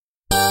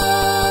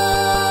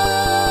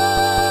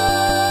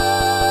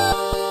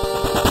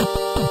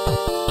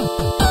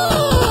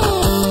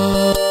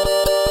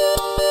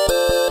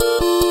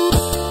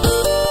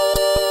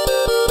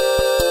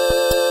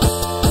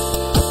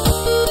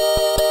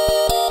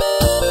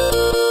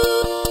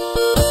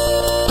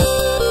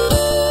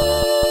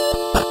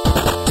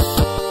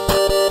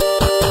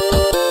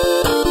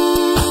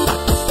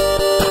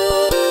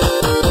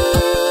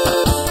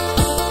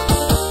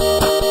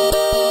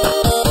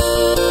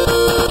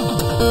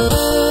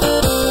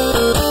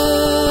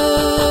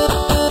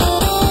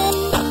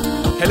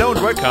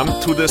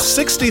welcome to the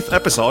 60th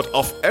episode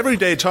of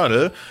Everyday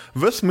Eternal.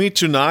 With me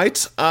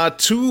tonight are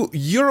two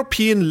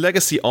European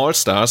Legacy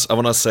All-Stars, I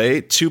want to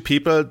say. Two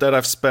people that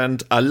I've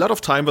spent a lot of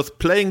time with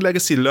playing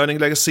Legacy, learning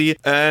Legacy,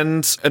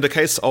 and in the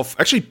case of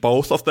actually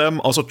both of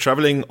them, also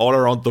traveling all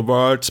around the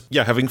world,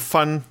 having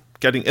fun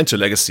getting into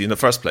Legacy in the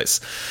first place.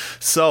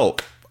 So,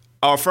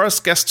 our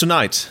first guest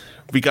tonight,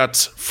 we got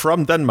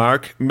from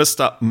Denmark,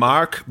 Mr.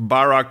 Marc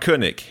Bahra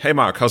König. Hey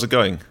Marc, how's it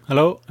going?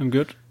 Hello, I'm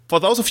good. For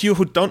those of you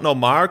who don't know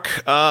Marc,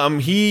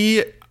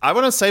 he, I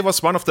want to say,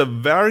 was one of the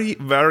very,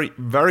 very,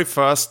 very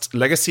first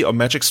Legacy or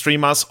Magic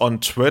streamers on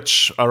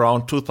Twitch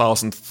around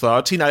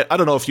 2013. I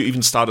don't know if you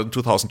even started in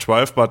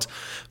 2012, but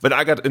when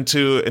I got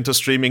into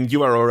streaming,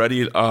 you are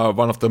already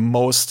one of the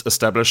most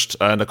established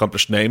and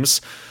accomplished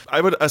names. I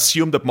would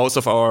assume that most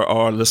of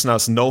our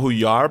listeners know who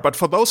you are, but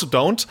for those who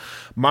don't,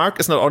 Marc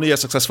is not only a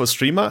successful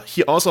streamer,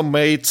 he also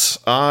made,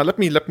 let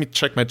me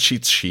check my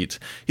cheat sheet.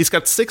 He's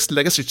got 6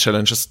 Legacy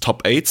Challenges,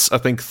 top 8s, I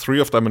think 3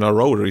 of them in a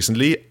row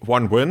recently,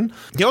 1 win.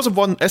 He also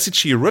won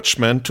SCG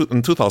Richmond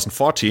in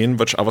 2014,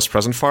 which I was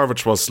present for,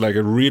 which was like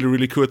a really,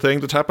 really cool thing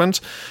that happened.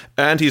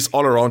 And he's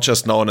all around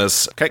just known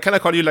as, can I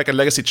call you like a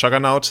Legacy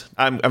juggernaut?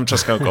 I'm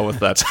just going to go with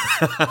that.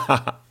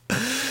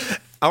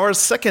 Our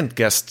second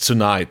guest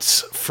tonight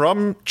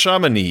from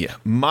Germany,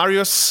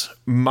 Marius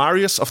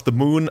of the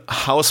Moon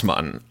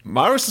Hausmann.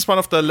 Marius is one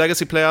of the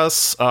Legacy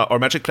players or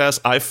Magic players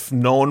I've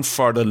known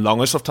for the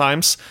longest of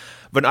times.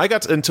 When I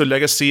got into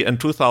Legacy in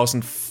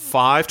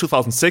 2005,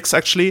 2006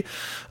 actually,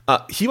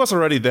 he was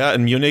already there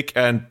in Munich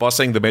and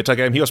bossing the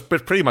metagame. He was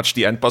pretty much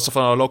the end boss of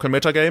our local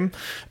metagame.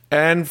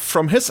 And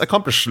from his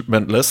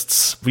accomplishment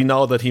lists, we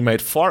know that he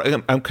made 4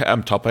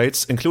 MKM top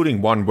 8s,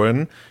 including 1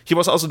 win. He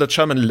was also the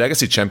German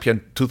Legacy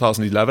Champion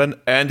 2011,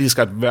 and he's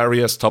got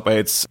various top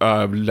 8s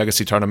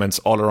Legacy tournaments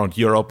all around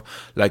Europe,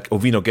 like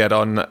Ovino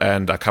Geddon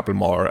and a couple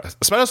more,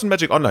 as well as in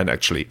Magic Online,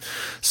 actually.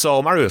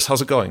 So, Marius,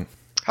 how's it going?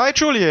 Hi,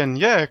 Julian.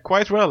 Yeah,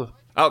 quite well.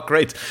 Oh,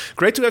 great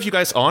to have you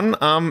guys on.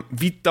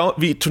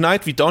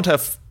 Tonight we don't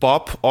have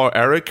Bob or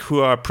Eric,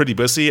 who are pretty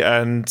busy,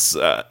 and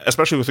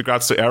especially with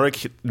regards to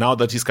Eric, now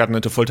that he's gotten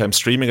into full-time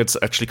streaming, it's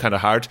actually kind of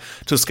hard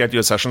to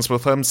schedule sessions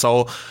with him.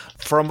 So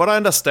from what I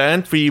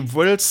understand, we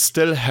will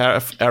still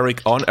have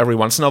Eric on every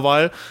once in a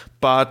while,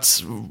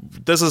 but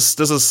this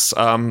is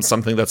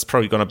something that's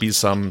probably going to be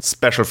some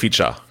special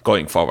feature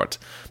going forward.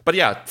 But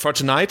yeah, for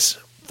tonight,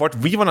 what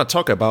we want to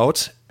talk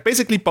about,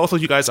 basically, both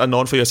of you guys are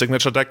known for your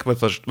signature deck,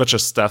 which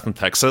is Death and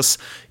Taxes,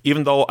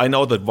 even though I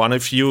know that one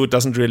of you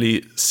doesn't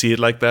really see it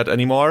like that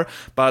anymore.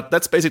 But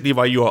that's basically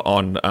why you are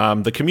on.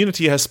 The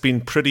community has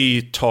been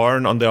pretty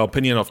torn on their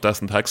opinion of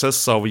Death and Taxes,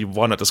 so we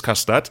want to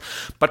discuss that.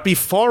 But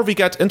before we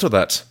get into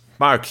that,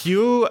 Marc,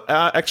 you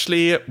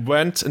actually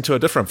went into a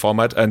different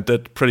format and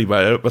did pretty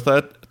well with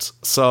it.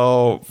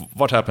 So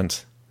what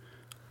happened?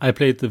 I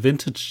played the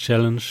Vintage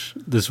Challenge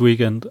this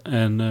weekend,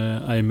 and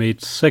I made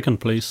 2nd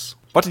place.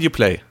 What did you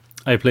play?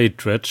 I played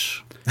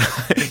Dredge.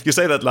 You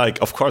say that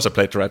like, of course I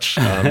played Dredge.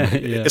 Yeah.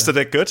 Is the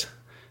deck good?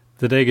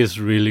 The deck is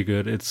really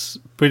good. It's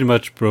pretty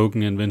much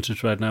broken in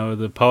Vintage right now.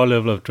 The power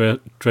level of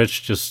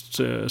Dredge just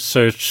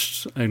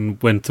surged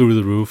and went through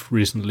the roof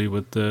recently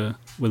with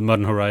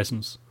Modern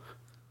Horizons.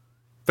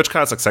 Which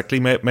cards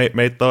exactly made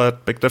the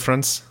big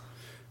difference?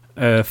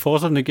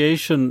 Force of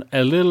Negation,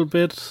 a little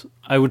bit,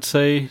 I would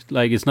say.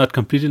 Like, it's not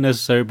completely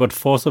necessary, but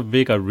Force of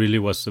Vigor really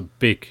was a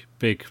big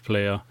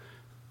player.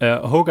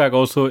 Hogak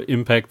also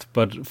impact,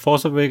 but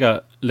Force of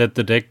Vigor let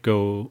the deck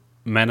go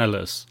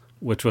manaless,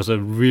 which was a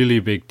really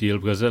big deal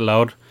because it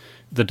allowed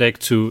the deck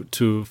to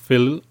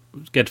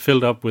get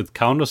filled up with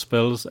counter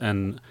spells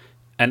and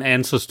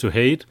answers to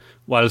hate,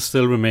 while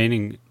still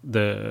playing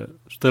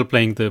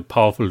the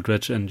powerful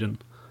Dredge engine.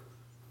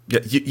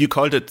 Yeah, you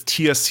called it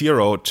tier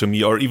 0 to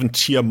me, or even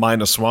tier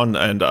 -1,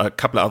 and a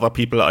couple of other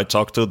people I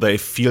talked to, they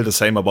feel the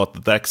same about the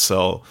deck,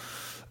 so...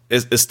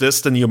 Is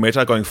this the new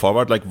meta going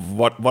forward? Like,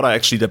 what are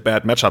actually the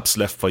bad matchups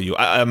left for you?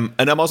 And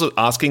I'm also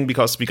asking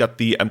because we got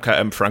the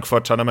MKM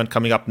Frankfurt tournament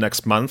coming up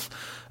next month,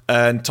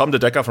 and Tom the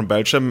Decker from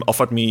Belgium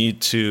offered me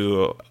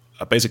to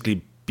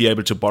basically be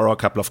able to borrow a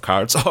couple of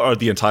cards or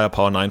the entire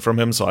Power 9 from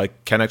him, so I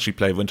can actually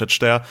play Vintage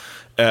there.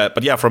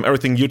 But yeah, from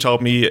everything you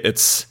told me,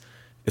 it's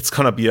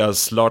gonna be a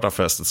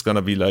slaughterfest. It's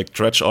gonna be like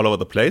Dredge all over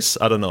the place.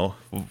 I don't know.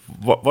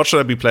 What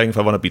should I be playing if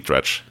I want to beat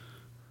Dredge?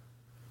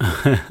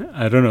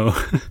 I don't know.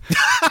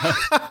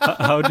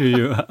 How do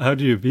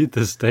you beat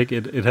this deck?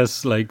 It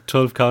has like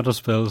 12 counter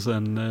spells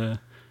and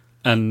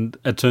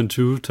a turn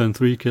 2, turn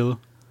 3 kill.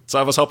 So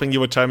I was hoping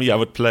you would tell me I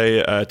would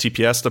play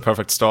TPS, the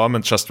Perfect Storm,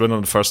 and just win on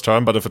the first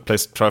turn. But if it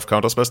plays 12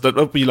 counter spells, that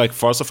would be like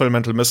Force of Will,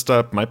 Mental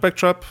Misstep, Mindbreak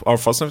Trap, or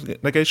Force of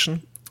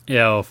Negation.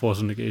 Yeah, or Force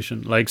of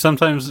Negation. Like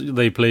sometimes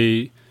they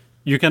play.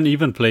 You can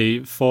even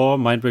play 4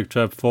 Mindbreak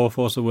Trap, 4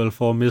 Force of Will,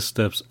 4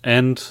 Missteps,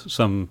 and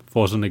some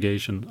Force of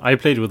Negation. I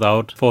played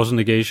without Force of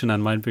Negation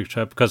and Mindbreak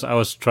Trap because I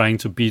was trying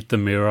to beat the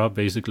mirror,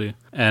 basically.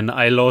 And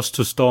I lost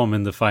to Storm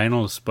in the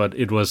finals, but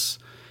it was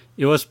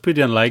It was pretty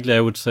unlikely, I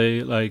would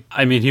say.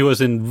 He was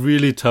in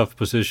really tough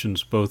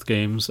positions both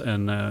games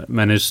and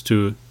managed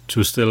to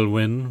still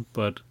win.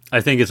 But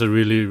I think it's a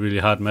really, really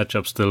hard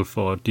matchup still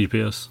for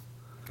DPS.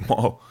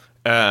 Wow.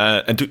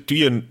 And do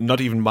you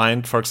not even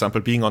mind, for example,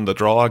 being on the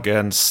draw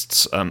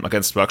against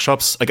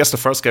Workshops? I guess the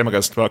first game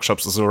against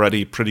Workshops is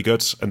already pretty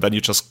good, and then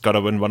you just gotta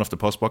win one of the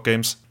post-block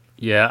games.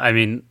 Yeah, I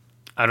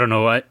don't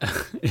know.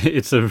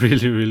 It's a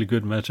really, really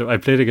good matchup. I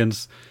played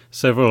against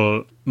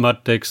several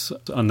mod decks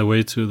on the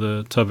way to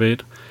the top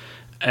 8,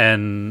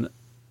 and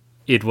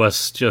it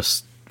was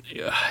just,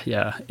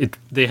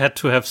 they had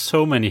to have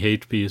so many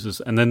hate pieces,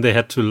 and then they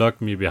had to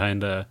lock me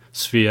behind a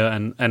sphere,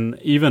 and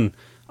even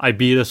I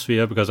beat a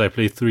sphere because I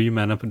played 3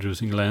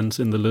 mana-producing lands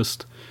in the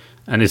list,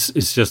 and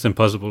it's just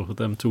impossible for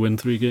them to win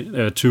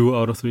 2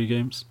 out of 3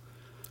 games.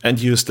 And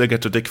you still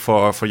get to dig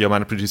for your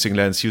mana-producing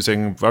lands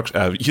using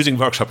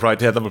Workshop, right?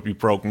 Yeah, that would be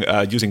broken.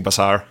 Using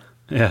Bazaar.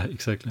 Yeah,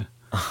 exactly.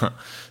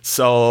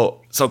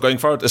 So going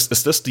forward, is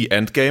this the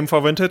end game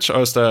for Vintage,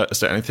 or is there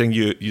anything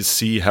you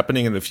see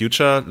happening in the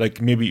future? Like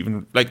maybe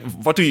even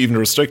what do you even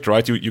restrict?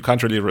 Right, you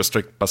can't really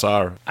restrict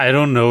Bazaar. I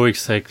don't know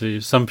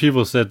exactly. Some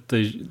people said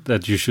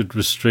that you should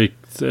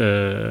restrict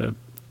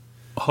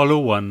Hollow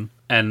One,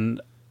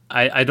 and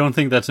I don't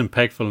think that's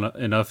impactful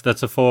enough.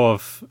 That's a 4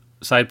 of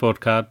sideboard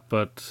card,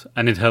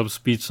 and it helps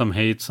beat some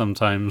hate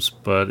sometimes,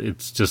 but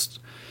it's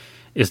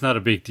not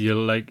a big deal.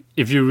 Like,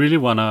 if you really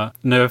wanna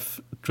nerf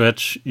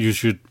Dredge, you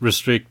should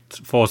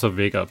restrict Force of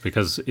Vigor,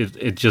 because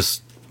it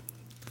just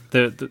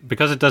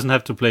because it doesn't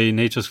have to play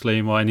Nature's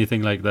Claim or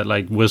anything like that,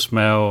 like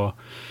Wismare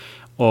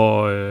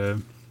or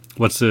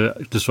what's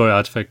the destroy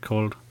artifact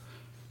called?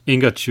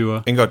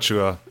 Ingoture.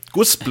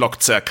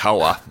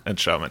 Gussblockzerkauer in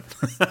German.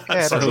 Yeah,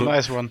 that's a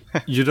nice one.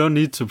 You don't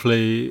need to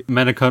play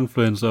Mana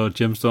Confluence or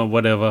Gemstone,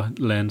 whatever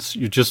lands.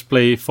 You just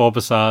play 4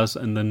 Bazaars,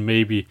 and then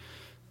maybe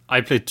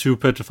I played 2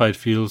 Petrified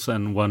Fields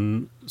and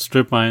 1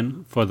 Strip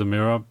Mine for the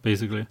mirror,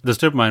 basically. The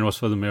Strip Mine was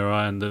for the mirror,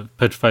 and the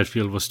Petrified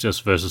Field was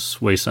just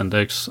versus Wasteland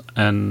decks.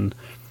 And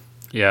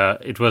yeah,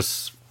 it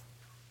was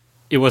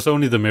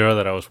only the mirror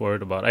that I was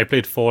worried about. I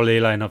played 4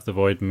 Leyline of the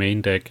Void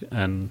main deck,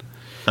 and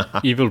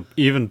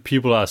even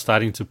people are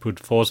starting to put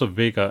Force of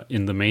Vigor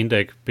in the main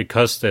deck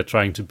because they're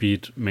trying to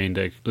beat main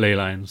deck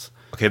Leylines.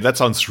 Okay, that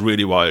sounds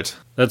really wild.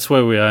 That's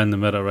where we are in the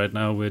meta right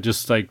now. We're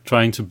just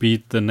trying to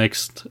beat the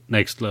next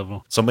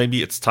level. So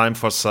maybe it's time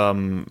for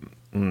some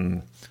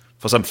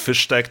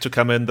fish deck to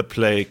come in to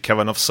play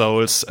Cavern of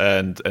Souls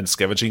and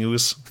Scavenging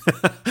Ooze.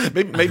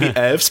 maybe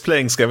Elves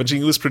playing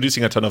Scavenging Ooze,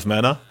 producing a ton of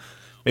mana.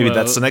 Maybe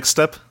that's the next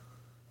step.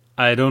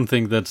 I don't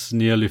think that's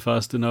nearly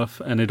fast enough,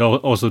 and it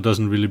also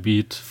doesn't really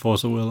beat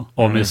Force of Will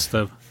or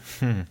Misstep.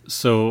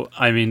 So,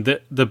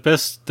 the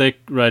best deck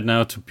right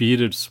now to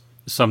beat it's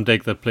some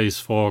deck that plays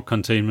 4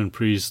 Containment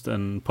Priest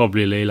and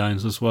probably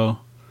Leylines as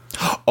well.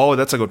 Oh,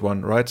 that's a good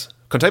one, right?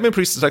 Containment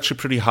Priest is actually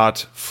pretty hard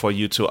for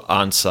you to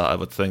answer, I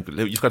would think.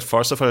 You've got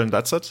Force of Will and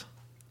that's it?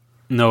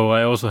 No,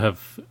 I also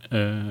have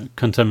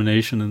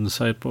Contamination in the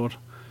sideboard.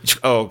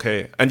 Oh,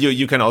 okay. And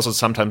you can also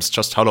sometimes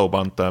just hollow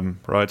bound them,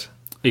 right?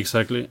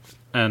 Exactly.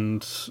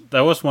 And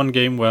there was one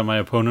game where my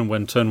opponent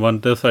went turn 1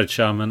 Deathrite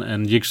Shaman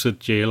and Yixit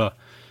Jailer.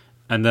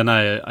 And then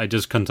I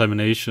just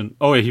Contamination.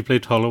 Oh, yeah, he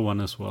played Hollow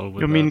One as well.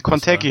 You mean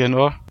Contagion,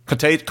 or?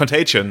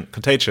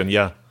 Contagion,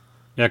 yeah.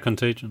 Yeah,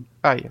 Contagion.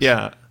 Ah, yes.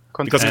 Yeah.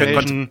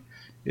 Contagion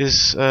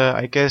is,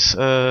 I guess,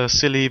 a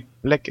silly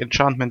black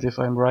enchantment, if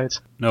I'm right.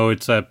 No,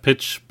 it's a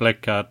pitch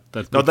black card.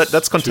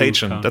 That's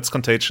Contagion. That's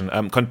Contagion.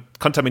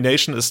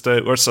 Contamination is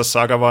the Ursa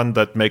Saga one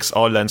that makes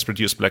all lands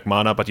produce black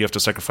mana, but you have to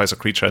sacrifice a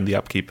creature in the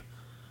upkeep.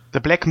 The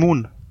Black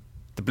Moon.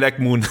 The Black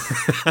Moon.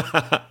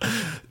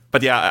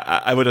 But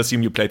yeah, I would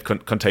assume you played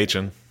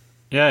Contagion.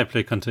 Yeah, I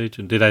played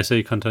Contagion. Did I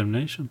say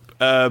Contamination?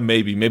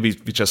 Maybe we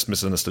just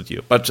misunderstood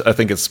you. But I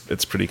think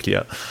it's pretty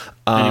clear.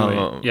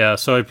 Anyway, yeah.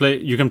 So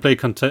you can play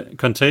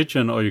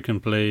Contagion, or you can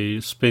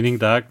play Spinning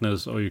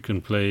Darkness, or you can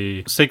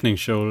play Sickening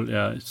Shoal.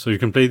 Yeah. So you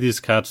can play these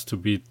cards to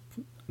beat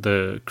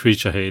the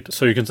creature hate.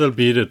 So you can still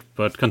beat it,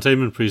 but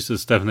Containment Priest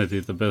is definitely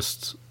the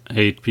best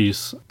hate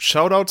piece.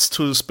 Shoutouts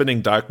to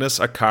Spinning Darkness,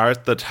 a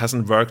card that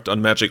hasn't worked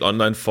on Magic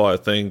Online for, I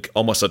think,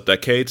 almost a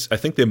decade. I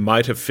think they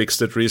might have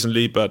fixed it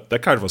recently, but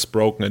that card was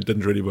broken and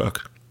didn't really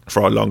work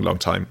for a long, long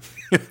time.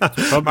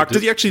 Marc,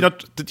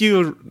 didn't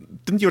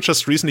you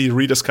just recently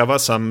rediscover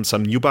some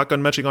new bug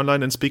on Magic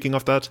Online? And speaking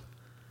of that?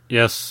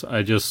 Yes,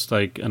 I just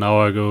an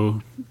hour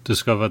ago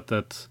discovered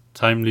that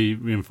timely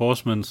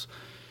reinforcements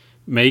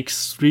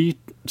makes 3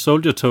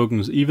 soldier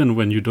tokens even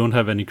when you don't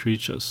have any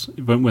creatures,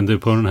 when the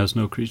opponent has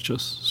no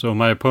creatures. So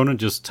my opponent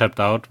just tapped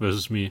out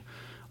versus me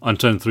on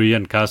turn 3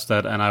 and cast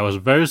that, and I was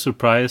very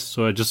surprised,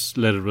 so I just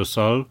let it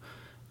resolve,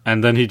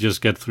 and then he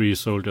just get 3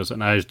 soldiers,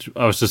 and I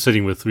was just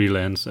sitting with 3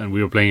 lands, and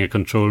we were playing a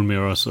control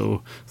mirror,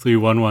 so 3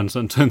 1/1s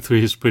on turn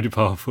 3 is pretty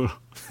powerful.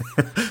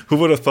 Who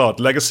would have thought?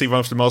 Legacy, one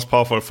of the most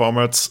powerful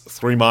formats,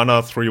 3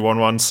 mana, 3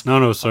 1/1s.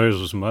 No, sorry, it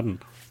was Modern.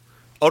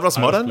 Oh, it was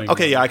Modern?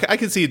 Okay, yeah, I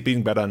can see it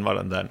being better in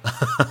Modern then.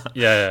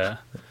 Yeah.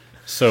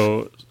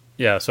 So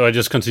Yeah, so I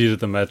just conceded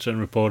the match and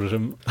reported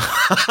him.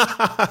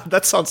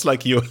 That sounds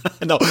like you.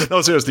 No,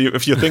 seriously.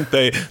 If you think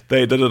they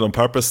did it on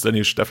purpose, then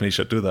you definitely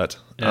should do that.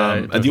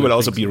 Yeah, and you will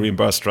also be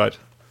reimbursed, right?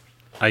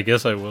 I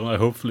guess I will.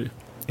 Hopefully.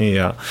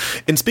 Yeah.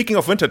 And speaking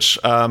of vintage,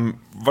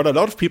 what a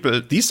lot of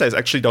people these days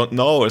actually don't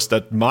know is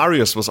that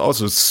Marius was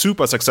also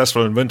super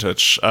successful in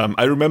vintage.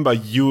 I remember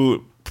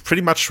you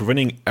pretty much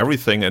winning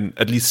everything in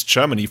at least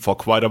Germany for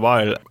quite a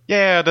while.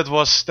 Yeah, that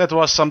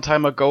was some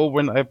time ago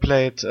when I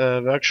played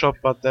Workshop,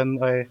 but then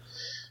I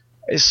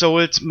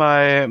sold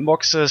my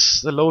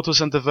Moxes, the Lotus,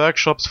 and the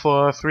Workshops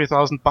for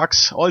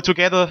 $3,000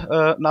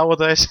 altogether.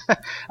 Nowadays,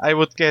 I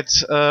would get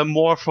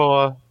more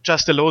for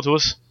just the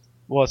Lotus.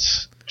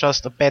 Was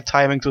just a bad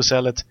timing to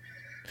sell it.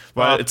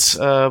 Well, but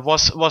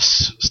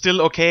was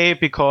still okay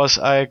because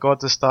I got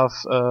the stuff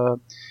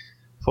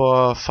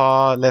for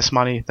far less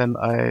money than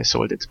I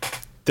sold it.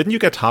 Didn't you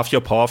get half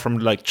your power from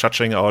like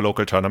judging our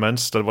local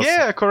tournaments? That was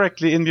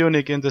correctly, in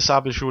Munich in the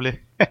Sabelschule.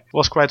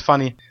 Was quite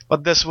funny.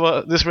 But these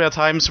were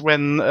times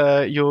when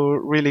you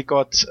really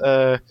got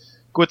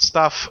good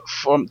stuff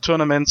from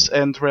tournaments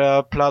and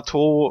were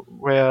plateau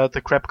where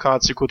the crap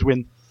cards you could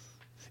win.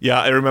 Yeah,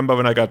 I remember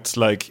when I got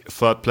like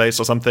 3rd place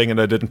or something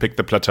and I didn't pick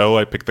the plateau,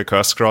 I picked the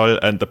curse scroll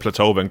and the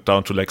plateau went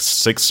down to like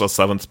 6th or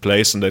 7th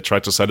place and they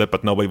tried to sell it,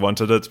 but nobody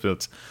wanted it.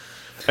 But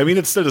I mean,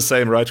 it's still the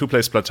same, right? Who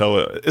plays plateau?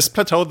 Is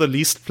plateau the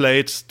least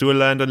played dual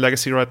land in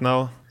Legacy right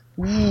now?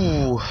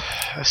 Ooh,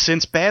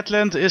 since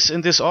Badland is in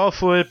this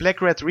awful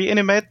Black-Red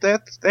Reanimate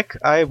deck,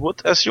 I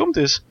would assume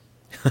this.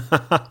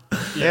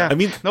 Yeah, I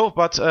mean, no,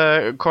 but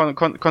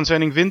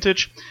concerning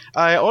vintage,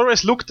 I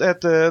always looked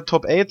at the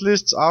top 8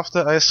 lists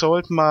after I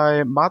sold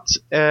my Mud,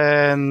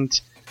 and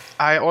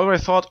I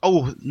always thought,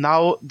 oh,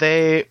 now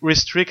they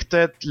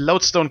restricted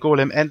Lodestone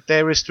Golem and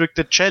they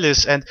restricted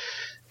Chalice, and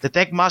the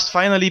deck must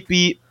finally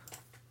be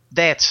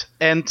dead.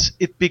 And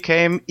it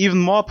became even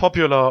more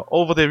popular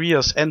over the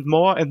years, and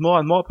more and more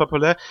and more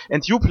popular.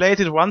 And you played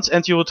it once,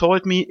 and you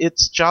told me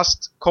it's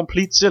just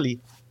complete silly.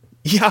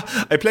 Yeah,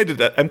 I played it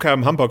at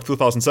MKM Hamburg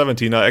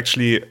 2017. I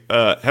actually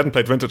hadn't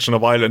played Vintage in a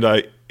while, and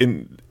I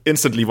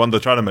instantly won the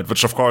tournament,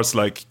 which of course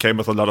like came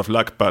with a lot of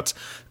luck. But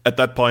at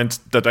that point,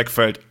 the deck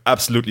felt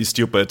absolutely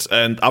stupid.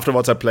 And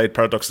afterwards, I played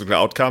Paradoxical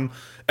Outcome,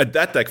 and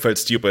that deck felt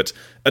stupid.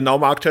 And now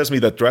Marc tells me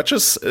that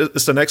Dredges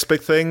is the next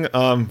big thing.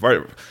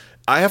 Where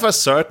I have a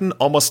certain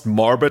almost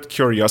morbid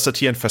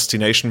curiosity and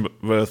fascination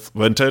with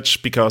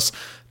Vintage because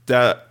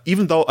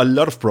even though a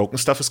lot of broken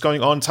stuff is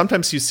going on,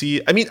 sometimes you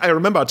see, I mean, I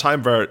remember a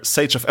time where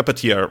Sage of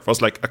Epetier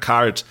was like a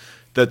card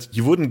that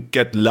you wouldn't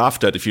get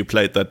laughed at if you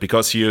played that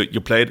because you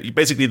played,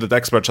 basically the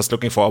decks were just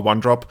looking for a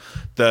 1-drop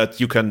that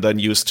you can then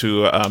use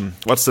to,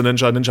 what's the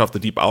Ninja of the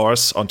Deep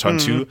Hours on turn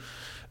 2.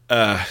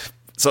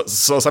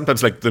 So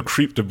sometimes like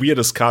the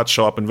weirdest cards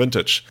show up in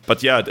Vintage.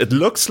 But yeah, it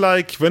looks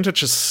like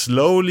Vintage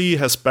slowly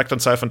has backed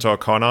itself into a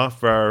corner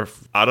where,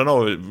 I don't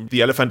know,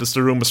 the elephant is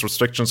the room with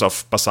restrictions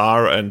of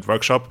Bazaar and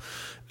Workshop.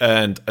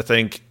 And I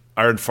think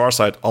Iron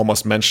Foresight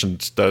almost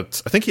mentioned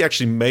that. I think he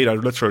actually made a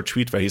literal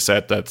tweet where he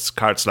said that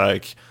cards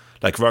like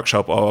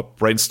Workshop or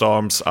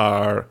Brainstorms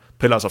are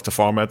pillars of the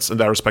formats in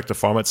their respective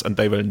formats, and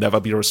they will never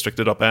be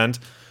restricted or banned.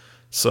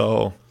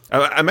 So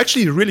I'm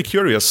actually really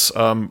curious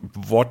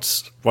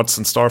what's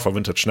in store for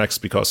Vintage next,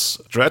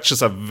 because Dredge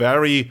is a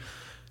very,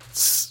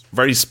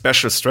 very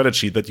special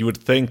strategy that you would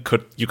think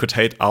you could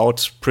hate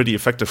out pretty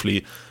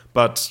effectively.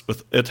 But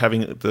with it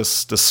having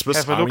this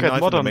Swiss Army knife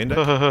in the main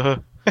deck.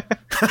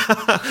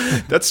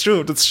 That's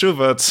true.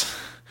 But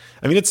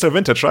I mean, it's still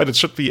Vintage, right? It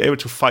should be able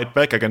to fight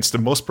back against the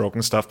most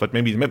broken stuff. But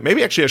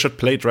maybe actually I should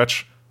play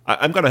Dredge.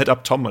 I'm gonna hit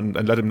up Tom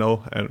and let him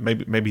know. And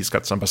maybe he's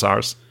got some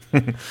bazaars.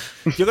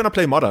 You're gonna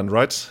play Modern,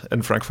 right,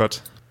 in Frankfurt?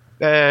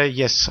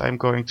 Yes, I'm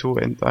going to,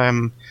 and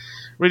I'm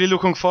really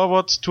looking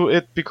forward to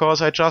it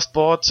because I just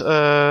bought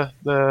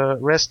the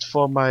rest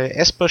for my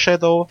Esper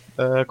Shadow,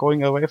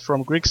 going away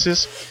from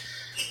Grixis.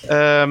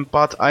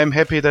 But I'm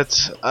happy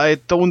that I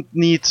don't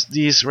need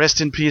these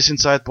rest in peace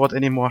inside bot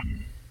anymore.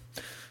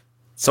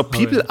 So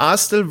people are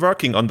still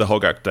working on the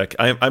Hogak deck.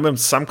 I'm in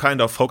some kind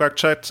of Hogak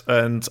chat,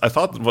 and I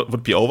thought it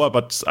would be over,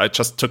 but I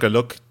just took a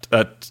look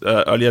at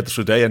earlier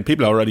today, and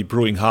people are already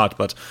brewing hard.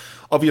 But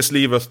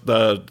obviously with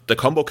the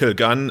combo kill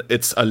gun,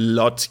 it's a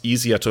lot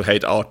easier to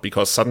hate out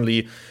because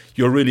suddenly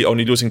you're really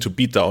only losing to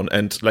beatdown.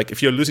 And like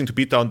if you're losing to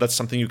beatdown, that's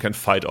something you can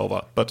fight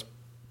over. But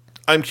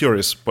I'm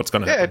curious what's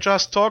going to happen. Yeah, I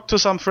just talked to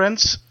some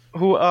friends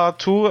who are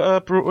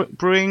too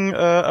brewing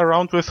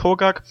around with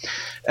Hogak,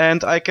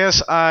 and I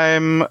guess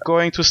I'm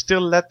going to still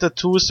let the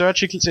 2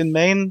 surgicals in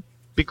main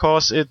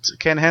because it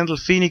can handle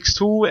Phoenix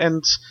too.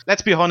 And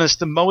let's be honest,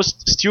 the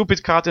most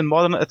stupid card in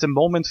Modern at the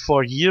moment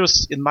for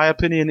years, in my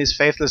opinion, is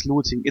Faithless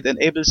Looting. It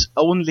enables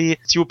only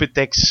stupid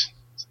decks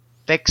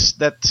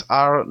that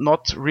are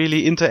not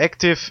really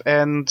interactive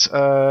and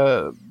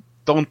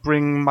don't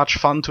bring much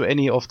fun to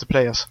any of the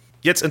players.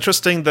 Yeah, it's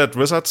interesting that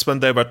Wizards, when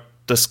they were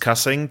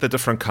discussing the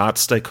different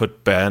cards they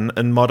could ban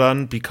in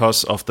Modern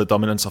because of the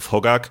dominance of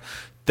Hogak,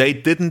 they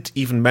didn't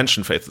even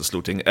mention Faithless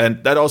Looting.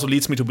 And that also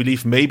leads me to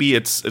believe maybe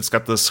it's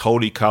got this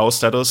holy cow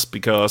status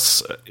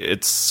because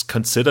it's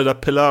considered a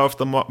pillar of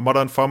the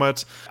Modern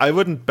format. I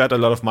wouldn't bet a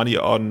lot of money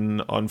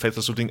on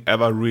Faithless Looting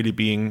ever really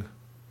being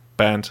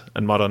banned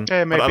in Modern.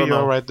 Yeah, maybe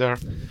you're right there.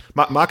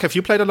 Mark, have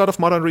you played a lot of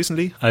Modern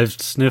recently? I've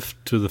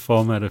sniffed to the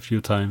format a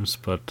few times,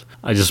 but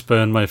I just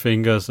burn my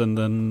fingers and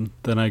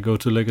then I go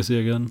to Legacy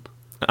again.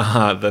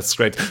 That's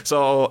great.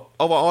 So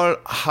overall,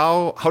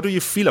 how do you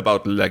feel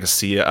about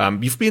Legacy?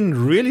 You've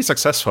been really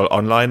successful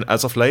online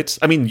as of late.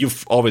 I mean,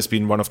 you've always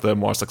been one of the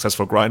more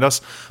successful grinders,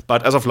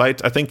 but as of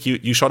late, I think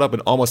you showed up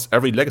in almost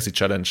every Legacy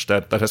challenge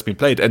that has been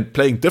played and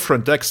playing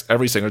different decks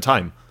every single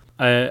time.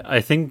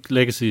 I think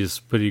Legacy is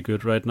pretty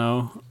good right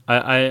now.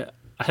 I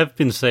have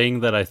been saying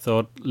that I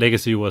thought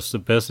Legacy was the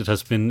best it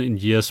has been in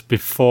years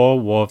before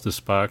War of the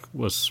Spark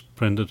was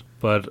printed,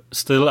 but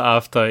still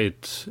after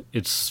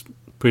it's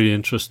pretty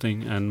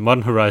interesting, and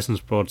Modern Horizons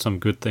brought some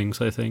good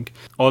things, I think.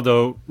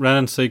 Although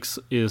Renan 6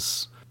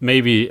 is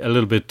maybe a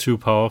little bit too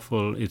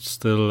powerful, it's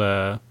still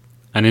an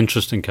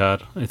interesting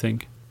card, I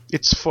think.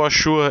 It's for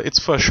sure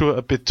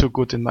a bit too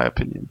good in my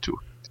opinion too.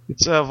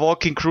 It's a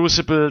walking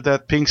crucible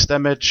that pings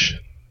damage.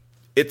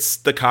 It's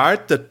the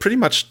card that pretty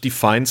much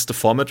defines the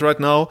format right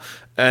now,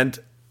 and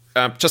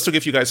just to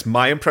give you guys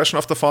my impression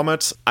of the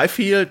format, I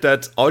feel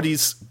that all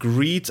these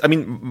greed... I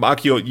mean,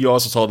 Marc, you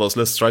also saw those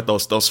lists, right?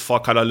 Those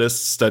 4-color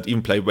lists that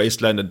even play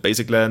Wasteland and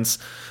Basic Lands.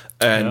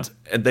 And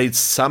they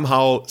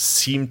somehow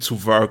seem to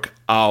work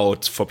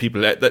out for people.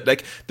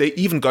 Like they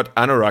even got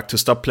Anorak to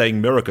stop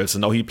playing Miracles,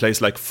 and now he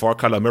plays like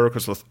 4-color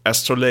Miracles with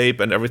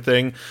Astrolabe and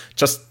everything,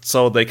 just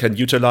so they can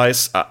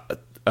utilize...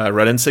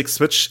 Red and 6,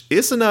 which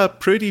is in a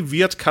pretty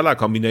weird color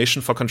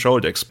combination for control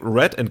decks.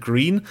 Red and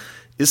green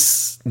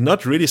is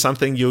not really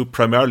something you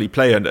primarily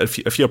play, and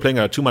if you're playing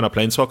a 2-mana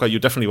Planeswalker, you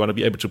definitely want to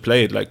be able to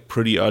play it like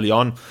pretty early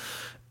on.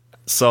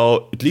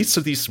 So it leads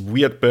to these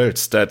weird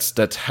builds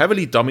that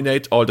heavily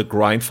dominate all the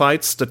grind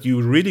fights that you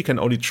really can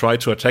only try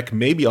to attack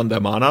maybe on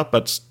their mana,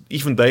 but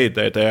even they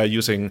are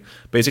using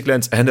Basic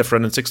Lands and a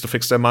Red and 6 to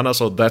fix their mana,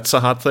 so that's a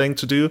hard thing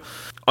to do.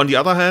 On the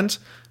other hand,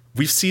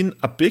 we've seen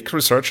a big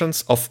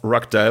resurgence of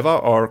Rug Delver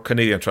or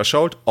Canadian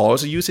Threshold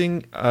also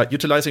utilizing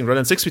Red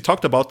and 6. We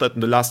talked about that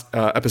in the last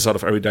episode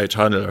of Everyday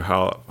Eternal,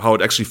 how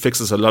it actually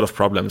fixes a lot of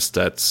problems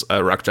that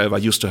Rug Delver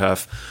used to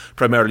have.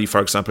 Primarily,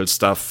 for example,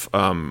 stuff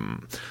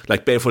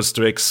like Barefoot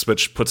Strix,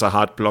 which puts a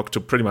hard block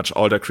to pretty much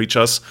all their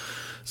creatures.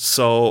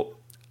 So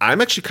I'm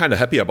actually kind of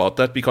happy about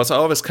that because I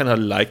always kind of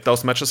like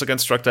those matches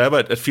against Rug Delver.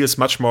 It feels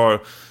much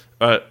more...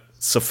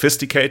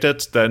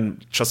 sophisticated than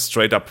just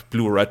straight up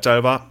blue-red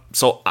Delver.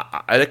 So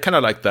I kind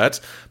of like that.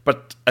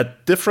 But a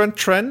different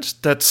trend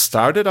that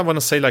started, I want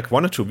to say like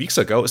 1 or 2 weeks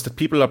ago, is that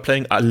people are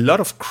playing a lot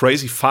of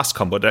crazy fast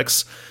combo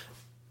decks,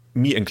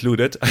 me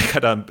included, I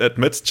gotta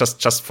admit,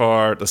 just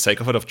for the sake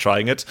of it, of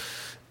trying it.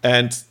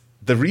 And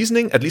the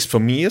reasoning, at least for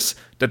me, is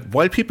that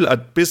while people are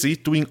busy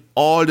doing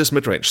all this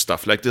mid-range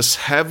stuff, like this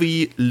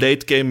heavy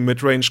late-game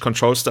mid-range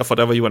control stuff,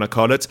 whatever you want to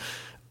call it,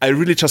 I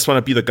really just want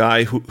to be the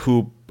guy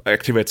who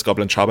activates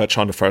Goblin Charbage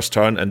on the first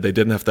turn, and they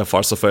didn't have their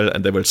Force of Will,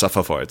 and they will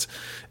suffer for it.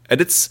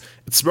 And it's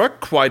worked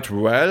quite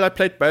well. I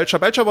played Belcher.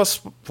 Belcher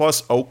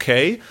was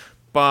okay,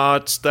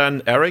 but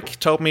then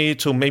Eric told me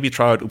to maybe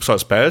try out Upsal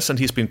Spells, and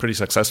he's been pretty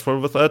successful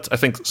with it. I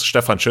think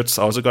Stefan Schütz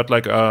also got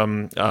like a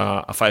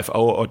 5-0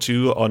 or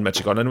 2 on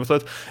Magic Online with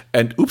it.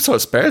 And Upsal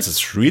Spells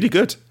is really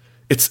good.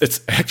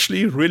 It's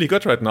actually really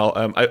good right now.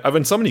 I've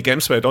in so many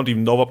games where I don't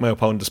even know what my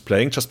opponent is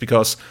playing, just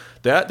because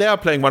they are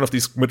playing one of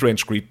these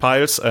mid-range greed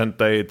piles, and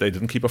they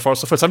didn't keep a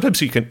Force of Will. Sometimes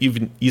you can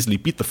even easily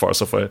beat the Force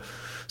of Will.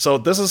 So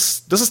this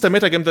is the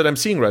metagame that I'm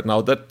seeing right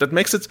now. That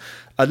makes it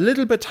a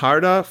little bit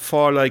harder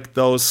for like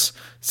those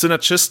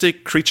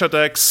synergistic creature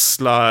decks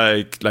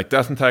like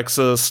Death and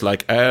Taxes,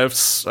 like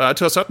Elves,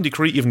 to a certain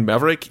degree even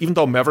Maverick, even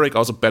though Maverick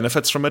also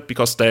benefits from it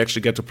because they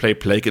actually get to play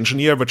Plague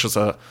Engineer, which is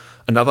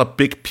another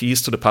big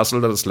piece to the puzzle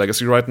that is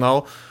Legacy right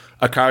now.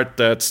 A card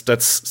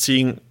that's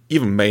seeing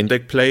even main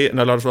deck play in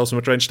a lot of those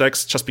mid-range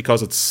decks just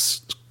because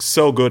it's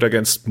so good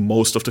against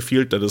most of the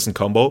field that isn't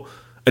combo.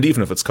 And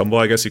even if it's combo,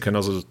 I guess you can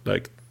also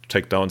like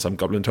take down some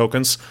Goblin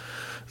tokens.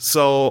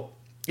 So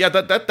yeah,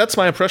 that's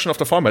my impression of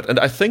the format, and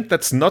I think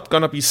that's not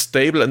gonna be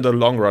stable in the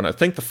long run. I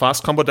think the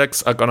fast combo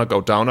decks are gonna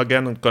go down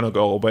again and gonna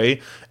go away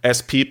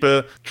as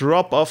people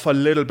drop off a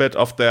little bit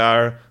of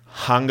their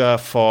hunger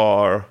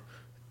for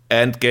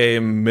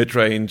endgame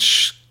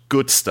mid-range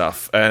good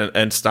stuff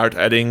and start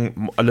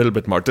adding a little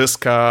bit more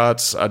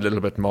discards, a little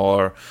bit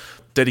more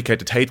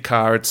dedicated hate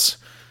cards.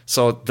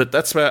 So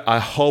that's where I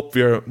hope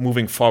we're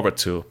moving forward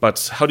to.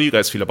 But how do you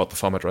guys feel about the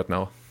format right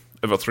now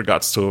with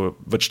regards to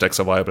which decks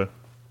are viable?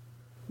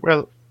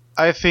 Well,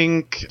 I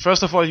think,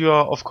 first of all, you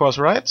are of course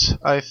right.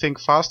 I think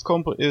fast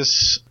combo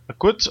is a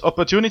good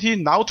opportunity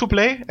now to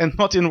play and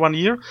not in 1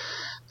 year.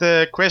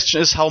 The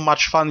question is how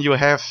much fun you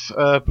have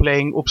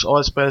playing Oops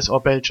All Spells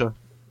or Belcher.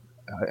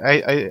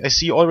 I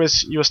see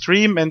always your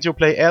stream and you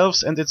play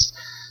Elves, and it's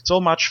so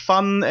much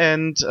fun,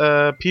 and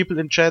people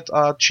in chat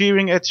are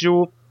cheering at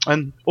you,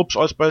 and oops,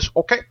 always,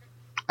 okay,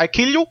 I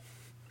kill you,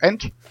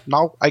 and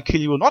now I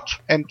kill you not,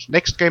 and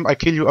next game I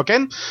kill you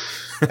again.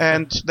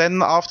 And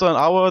then after an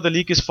hour, the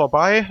league is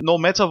by, no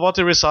matter what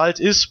the result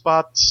is,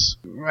 but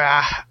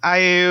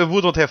I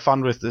wouldn't have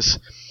fun with this.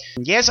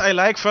 Yes, I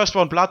like First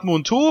One Blood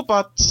Moon too,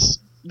 but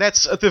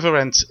that's a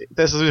different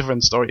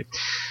story.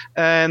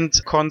 And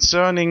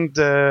concerning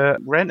the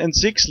Ren and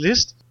 6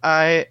 list,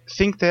 I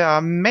think there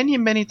are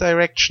many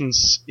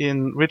directions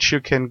in which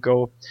you can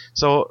go.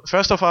 So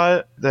first of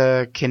all,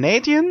 the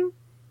Canadian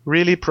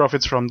really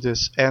profits from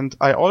this, and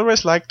I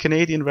always liked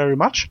Canadian very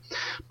much,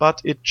 but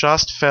it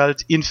just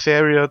felt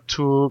inferior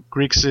to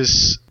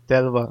Grixis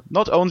Delver.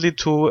 Not only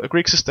to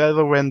Grixis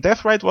Delver when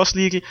Deathrite was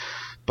legal,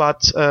 but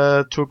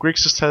to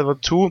Grixis Delver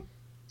 2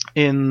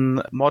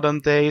 in modern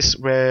days,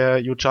 where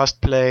you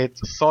just played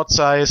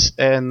Thoughtseize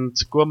and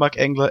Gurmag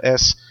Angler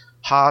as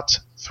hard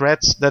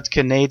threats that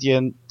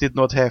Canadian did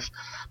not have.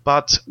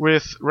 But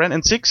with Ren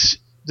and 6,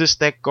 this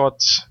deck got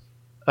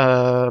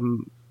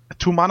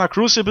 2-mana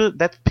Crucible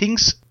that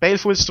pings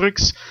Baleful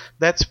Strix,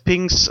 that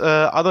pings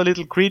other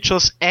little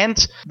creatures,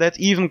 and that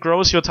even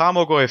grows your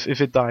Tarmogoyf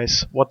if it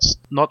dies. What's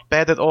not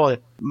bad at all.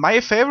 My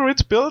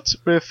favorite build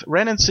with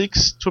Ren and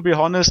 6, to be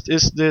honest,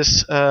 is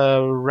this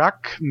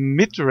Ruck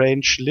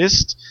mid-range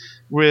list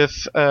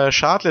with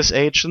Shardless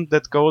Agent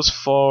that goes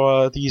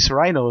for these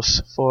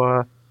Rhinos,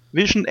 for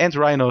Vision and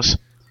Rhinos.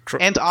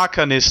 And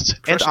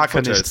Arcanist.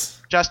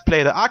 Just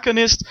play the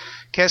Arcanist,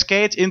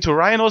 cascade into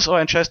Rhinos or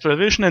Ancestral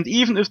Vision, and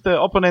even if the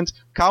opponent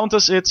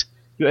counters it,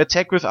 you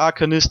attack with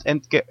Arcanist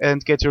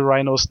and get your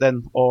Rhinos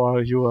then,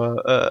 or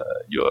your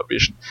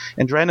Vision.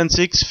 And Ren and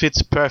 6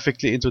 fits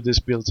perfectly into this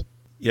build.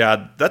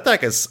 Yeah, that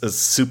deck is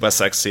super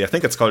sexy. I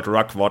think it's called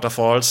Rock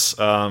Waterfalls,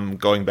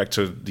 going back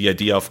to the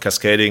idea of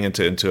cascading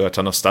into a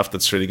ton of stuff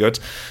that's really good.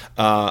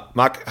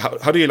 Marc,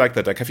 how do you like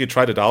that deck? Have you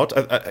tried it out?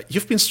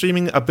 You've been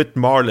streaming a bit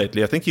more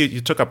lately. I think you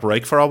took a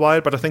break for a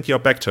while, but I think you're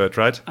back to it,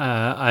 right?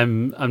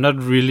 I'm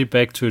not really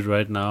back to it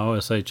right now,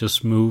 as I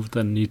just moved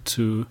and need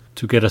to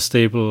get a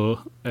stable,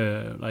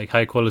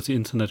 high quality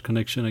internet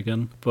connection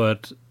again.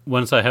 But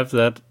once I have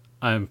that,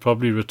 I'm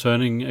probably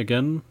returning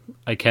again.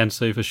 I can't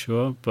say for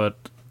sure, but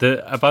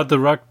about the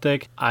Rock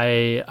deck,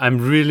 I'm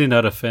really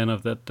not a fan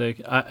of that deck.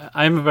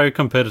 I'm very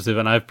competitive,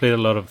 and I've played a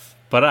lot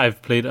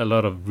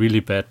of really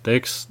bad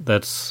decks.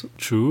 That's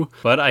true.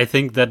 But I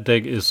think that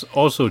deck is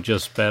also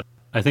just bad.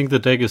 I think the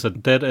deck is a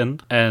dead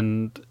end,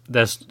 and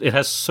it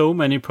has so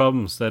many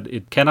problems that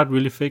it cannot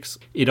really fix.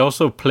 It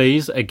also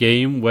plays a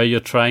game where you're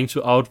trying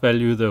to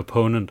outvalue the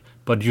opponent,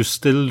 but you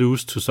still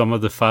lose to some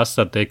of the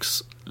faster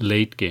decks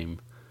late game.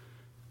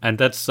 And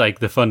that's like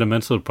the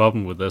fundamental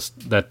problem with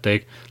that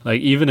deck.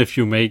 Like, even if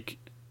you make,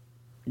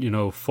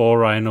 4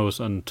 Rhinos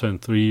on turn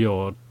 3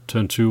 or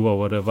turn 2 or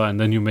whatever, and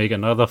then you make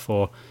another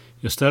 4,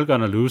 you're still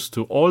gonna lose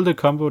to all the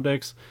combo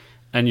decks,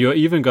 and you're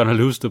even gonna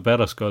lose to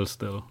Better Skull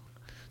still.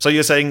 So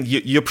you're saying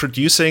you're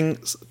producing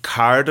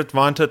card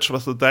advantage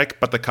with the deck,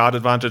 but the card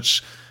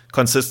advantage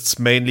consists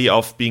mainly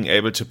of being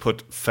able to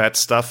put fat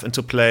stuff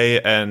into play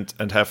and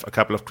have a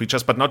couple of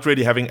creatures, but not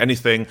really having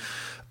anything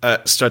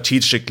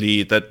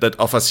strategically that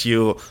offers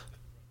you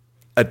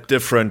a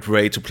different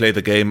way to play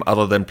the game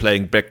other than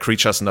playing back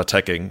creatures and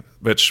attacking,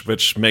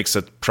 which makes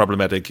it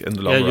problematic in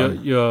the long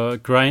run. Your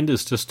grind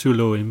is just too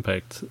low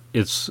impact.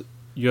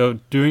 You're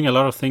doing a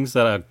lot of things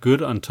that are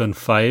good on turn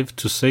 5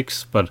 to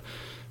 6, but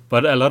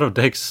a lot of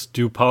decks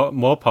do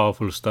more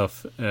powerful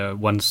stuff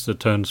once the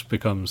turns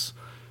becomes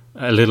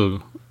a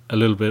little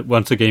bit,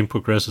 once the game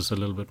progresses a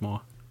little bit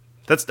more.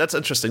 That's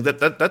interesting.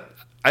 That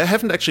I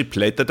haven't actually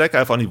played the deck.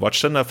 I've only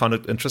watched it, and I found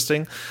it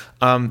interesting.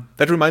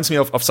 That reminds me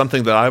of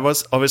something that I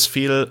always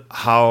feel,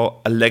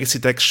 how a legacy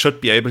deck should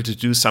be able to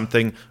do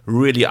something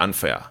really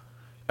unfair.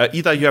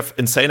 Either you have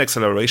insane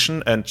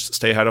acceleration and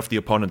stay ahead of the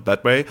opponent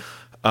that way,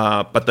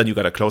 but then you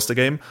gotta close the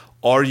game,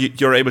 or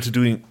you're able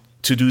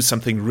to do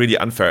something really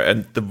unfair.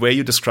 And the way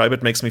you describe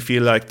it makes me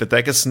feel like the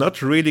deck is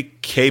not really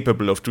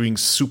capable of doing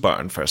super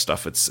unfair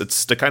stuff.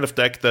 It's the kind of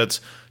deck that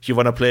you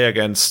want to play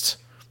against.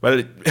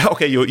 Well,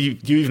 okay, you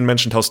even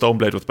mentioned how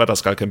Stoneblade with Better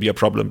Skull can be a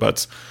problem,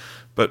 but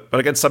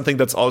against something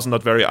that's also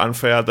not very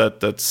unfair,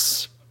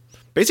 that's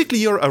basically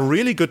you're a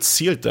really good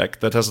sealed deck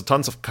that has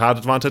tons of card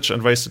advantage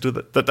and ways to do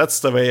that. That's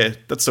the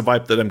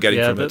vibe that I'm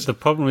getting from it. The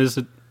problem is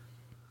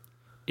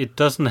it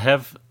doesn't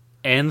have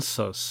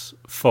answers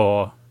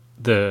for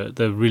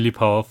the really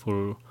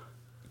powerful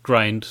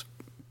grind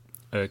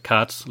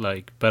cards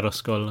like Better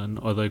Skull and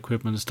other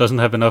equipment. It doesn't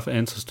have enough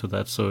answers to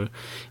that, so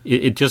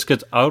it just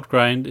gets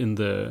outgrind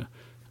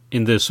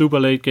in the super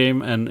late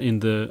game, and in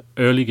the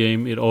early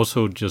game it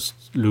also just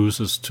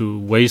loses to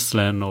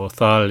Wasteland or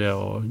Thalia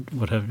or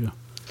what have you.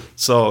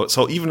 So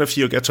even if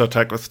you get to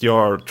attack with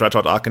your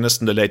Dreadhorde Arcanist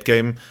in the late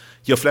game,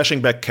 you're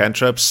flashing back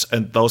cantrips,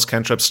 and those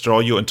cantrips draw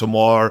you into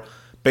more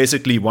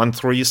basically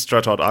 1/3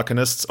 Dreadhorde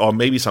Arcanists, or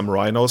maybe some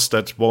Rhinos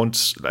that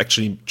won't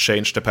actually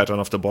change the pattern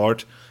of the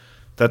board.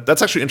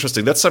 That's actually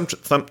interesting. That's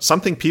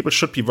something people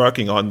should be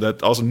working on,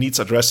 that also needs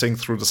addressing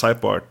through the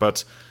sideboard.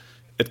 But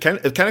it can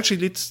actually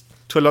lead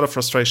to a lot of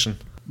frustration.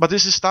 But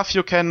this is stuff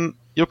you can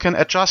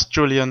adjust,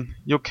 Julian.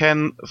 You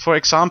can, for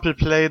example,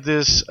 play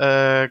this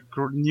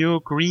new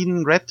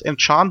green-red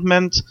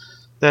enchantment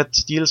that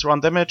deals 1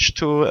 damage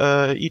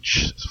to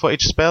each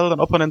spell an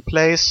opponent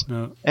plays,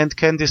 and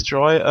can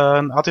destroy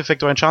an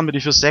artifact or enchantment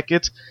if you sack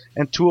it,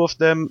 and 2 of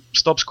them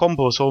stops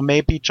combo. So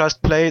maybe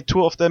just play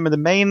 2 of them in the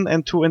main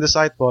and 2 in the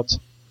sideboard.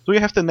 Do you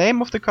have the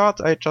name of the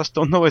card? I just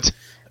don't know it.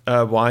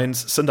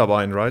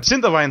 Cinderwine, right?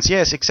 Cinderwines,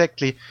 yes,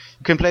 exactly.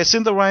 You can play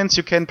Cinderwines,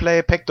 you can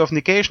play Pact of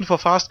Negation for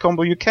fast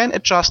combo, you can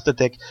adjust the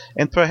deck,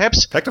 and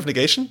perhaps... Pact of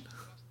Negation?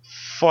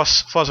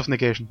 Force of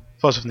Negation.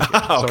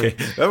 Okay,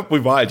 that would be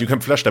wild. You can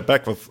flash that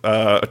back with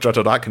a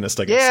Dreadhorde Arcanist,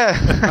 I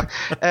guess.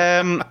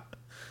 Yeah.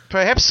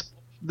 Perhaps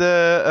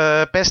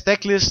the best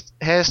deck list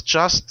has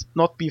just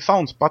not been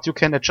found, but you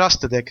can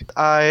adjust the deck.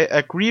 I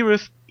agree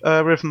with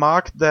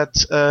Marc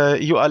that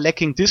you are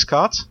lacking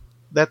discard.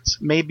 That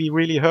may be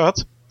really hurt.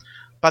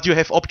 But you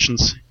have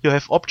options. You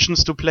have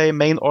options to play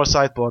main or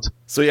sideboard.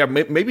 So yeah,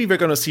 maybe we're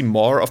going to see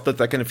more of that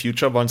deck in the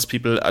future once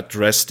people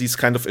address these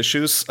kind of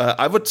issues.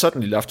 I would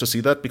certainly love to see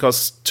that,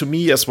 because to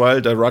me as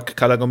well, the Rock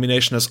color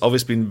combination has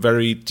always been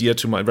very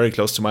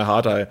close to my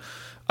heart.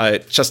 I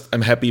just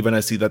am happy when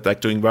I see that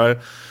deck doing well.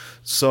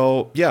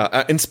 So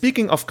yeah, and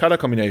speaking of color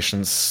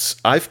combinations,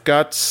 I've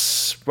got,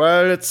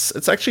 well,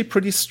 it's actually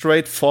pretty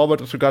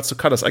straightforward with regards to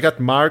colors. I got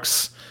Marc,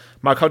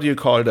 how do you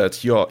call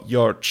that? Your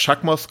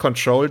Chakmoth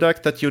control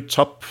deck that you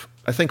top,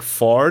 I think,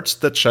 forward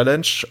the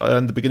challenge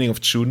in the beginning of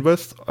June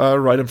with,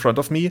 right in front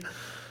of me.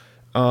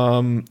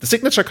 The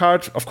signature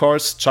card, of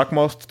course,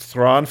 Chakmoth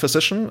Thrawn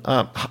Physician.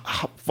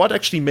 What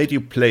actually made you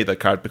play that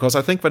card? Because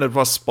I think when it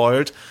was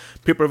spoiled,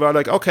 people were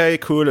like, okay,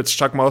 cool, it's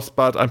Chakmoth,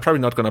 but I'm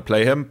probably not going to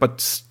play him.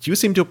 But you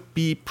seem to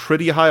be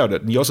pretty high on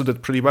it, and you also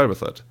did pretty well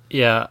with it.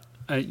 Yeah.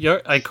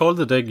 I call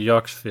the deck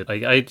Yog's Fit.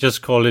 I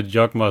just call it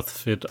Yogmoth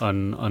Fit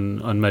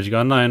on Magic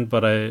Online,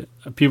 but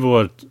people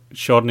were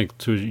shortening it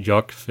to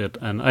Yog Fit,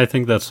 and I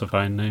think that's a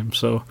fine name.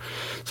 So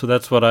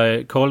that's what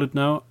I call it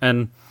now.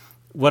 And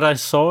what I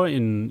saw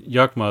in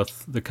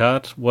Yogmoth, the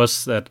card,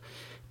 was that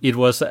it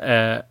was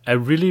a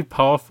really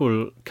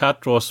powerful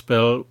card draw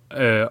spell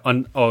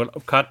or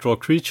card draw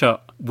creature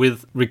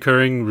with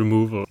recurring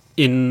removal.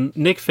 In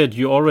Nickfed,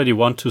 you already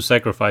want to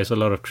sacrifice a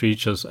lot of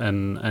creatures,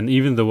 and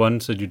even the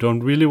ones that you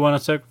don't really want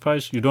to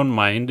sacrifice, you don't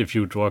mind if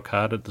you draw a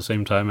card at the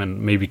same time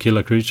and maybe kill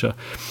a creature.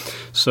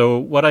 So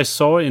what I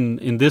saw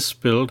in this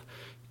build,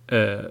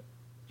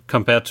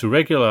 compared to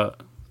regular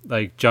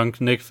like junk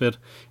Nickfed,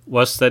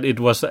 was that it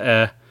was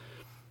a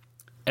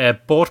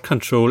board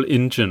control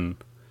engine.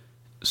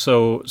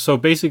 So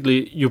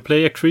basically, you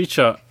play a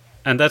creature,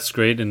 and that's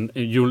great, and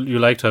you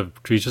like to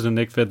have creatures in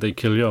Nickfed, they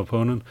kill your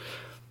opponent,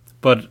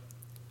 but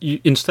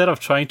instead of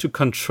trying to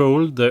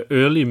control the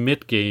early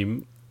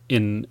mid-game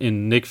in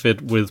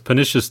Nickfed with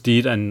Pernicious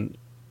Deed and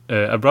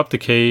Abrupt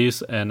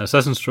Decays and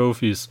Assassin's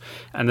Trophies,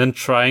 and then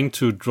trying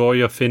to draw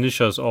your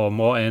finishers or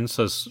more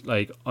answers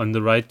like on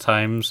the right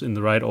times, in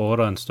the right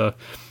order and stuff,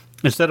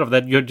 instead of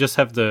that, you just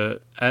have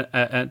the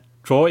a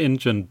draw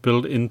engine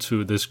built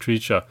into this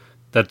creature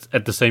that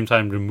at the same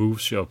time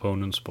removes your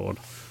opponent's board.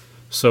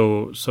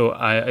 So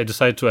I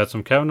decided to add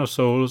some Cavern of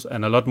Souls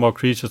and a lot more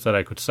creatures that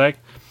I could sack.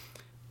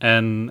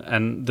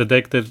 And the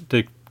deck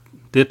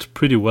did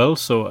pretty well,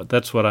 so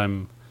that's what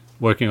I'm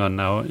working on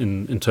now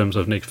in terms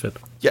of Nickfed.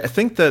 Yeah, I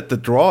think that the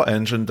draw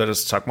engine that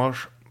is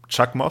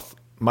Chakmoth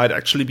might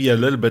actually be a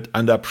little bit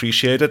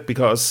underappreciated,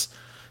 because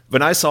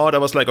when I saw it, I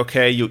was like,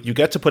 okay, you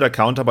get to put a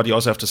counter, but you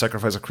also have to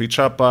sacrifice a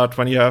creature. But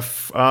when you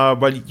have,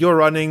 you're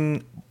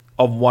running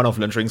one of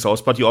Lynching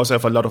Souls, but you also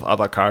have a lot of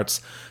other cards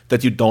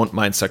that you don't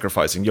mind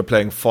sacrificing. You're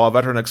playing 4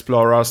 Veteran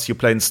Explorers, you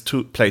play 2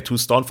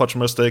 Stoneforge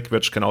Mystic,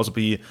 which can also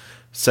be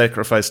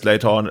sacrificed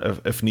later on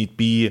if need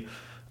be.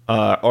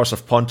 Ors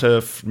of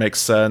Pontiff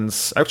makes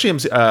sense.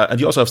 Actually, and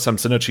you also have some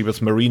synergy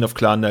with Marine of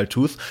Clan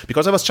Nel-Tooth,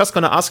 because I was just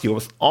going to ask you,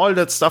 with all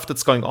that stuff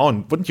that's going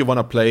on, wouldn't you want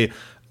to play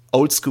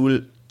old school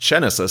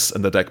Genesis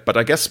in the deck? But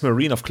I guess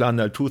Marine of Clan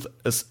Nel-Tooth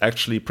is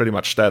actually pretty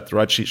much that,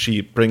 right?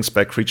 She brings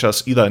back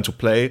creatures either into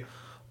play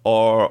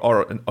or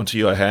onto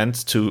your hand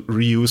to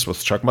reuse with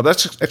Chakma.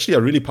 That's actually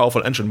a really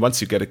powerful engine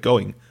once you get it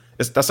going.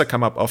 Does that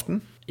come up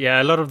often?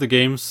 Yeah, a lot of the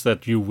games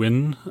that you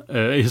win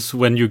is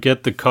when you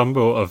get the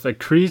combo of a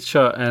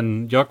creature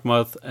and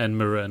Yawgmoth and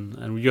Meren.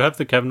 And you have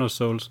the Cavern of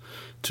Souls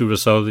to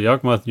resolve the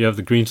Yawgmoth, you have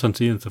the Green Sun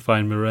Season to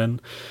find Meren.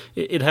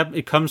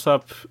 It comes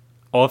up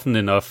often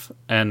enough,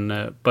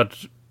 and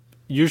but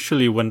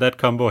usually when that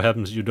combo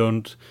happens, you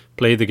don't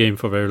play the game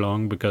for very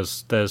long,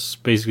 because there's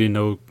basically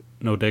no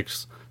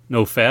decks,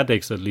 no fair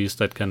decks at least,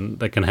 that can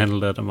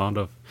handle that amount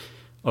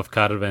of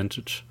card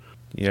advantage.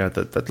 Yeah,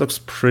 that looks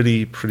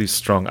pretty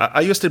strong.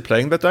 Are you still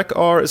playing that deck,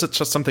 or is it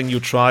just something you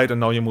tried and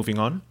now you're moving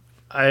on?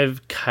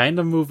 I've kind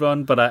of moved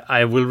on, but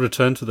I will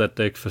return to that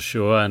deck for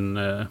sure.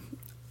 And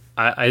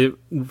I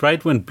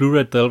right when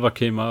Blue-Red Delver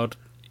came out,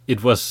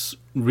 it was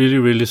really,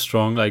 really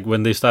strong. Like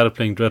when they started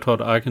playing Dreadhorde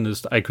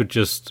Arcanist, I could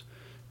just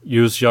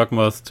use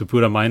Yawgmoth to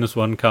put a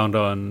 -1 counter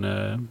on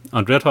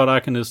Dreadhorde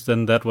Arcanist,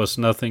 then that was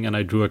nothing, and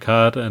I drew a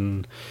card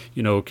and,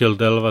 killed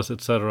Delvers,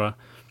 etc.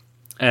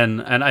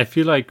 And I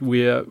feel like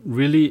we're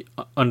really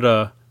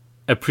under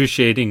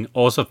appreciating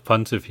Orzhov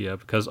Pontiff here,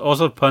 because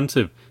Orzhov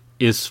Pontiff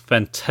is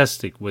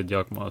fantastic with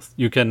Yawgmoth.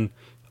 You can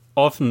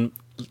often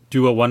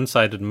do a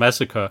one-sided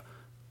massacre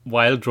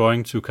while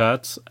drawing 2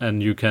 cards,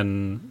 and you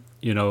can,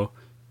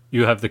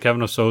 you have the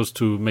Cavern of Souls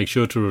to make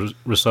sure to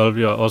resolve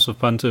your Orzhov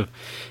Pontiff.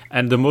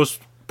 And the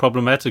most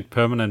problematic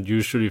permanent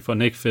usually for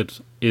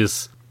Nickfit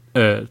is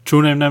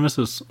True Name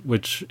Nemesis,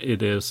 which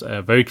it is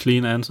a very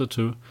clean answer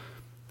to.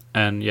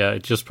 And yeah,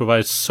 it just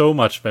provides so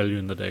much value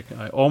in the deck.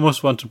 I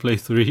almost want to play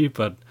 3,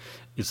 but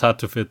it's hard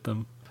to fit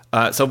them.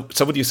 So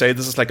would you say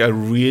this is like a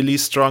really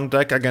strong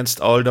deck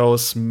against all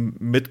those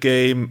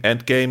mid-game,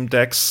 end-game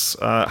decks?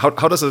 How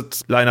does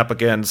it line up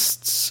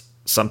against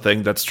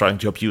something that's trying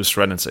to abuse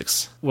Wrenn and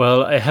 6?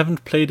 Well, I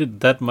haven't played it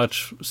that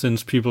much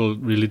since people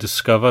really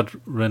discovered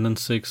Wrenn and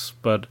 6,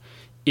 but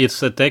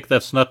it's a deck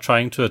that's not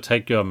trying to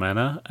attack your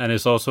mana, and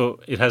it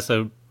has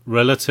a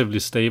relatively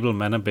stable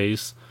mana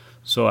base.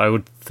 So I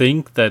would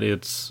think that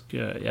it's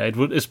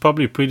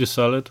probably pretty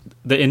solid.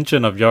 The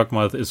engine of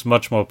Yawgmoth is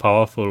much more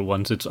powerful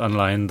once it's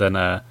online than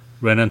a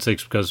Wrenn and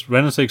 6, because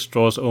Wrenn and 6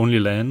 draws only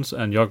lands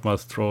and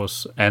Yawgmoth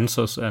draws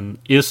answers and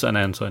is an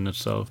answer in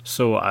itself.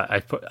 So I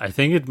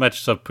think it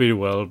matches up pretty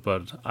well,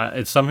 but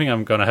it's something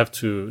I'm gonna have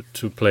to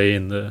play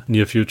in the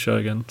near future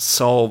again.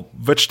 So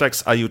which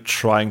decks are you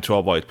trying to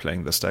avoid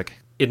playing this deck?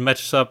 It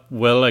matches up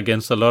well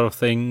against a lot of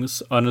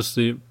things,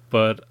 honestly,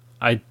 but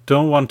I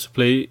don't want to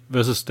play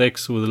versus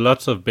decks with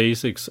lots of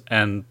basics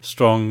and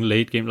strong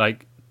late game.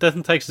 Like, Death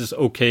and Tax is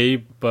okay,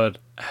 but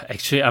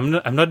actually I'm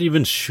not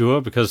even sure,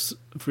 because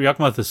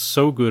Yawgmoth is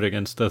so good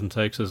against Death and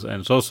Taxes,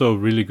 and it's also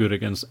really good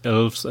against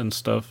elves and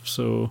stuff.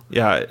 So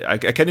yeah, I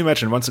can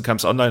imagine once it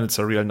comes online, it's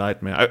a real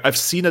nightmare. I've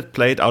seen it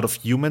played out of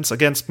humans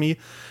against me,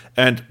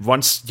 and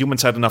once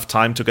humans had enough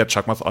time to get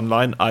Yawgmoth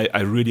online,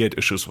 I really had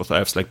issues with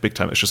elves, like big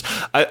time issues.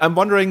 I'm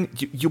wondering,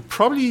 you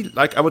probably,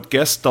 like I would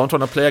guess, don't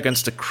want to play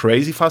against the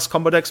crazy fast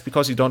combo decks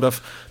because you don't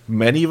have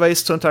many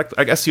ways to interact.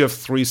 I guess you have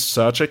 3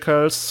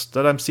 Surgicals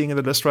that I'm seeing in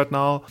the list right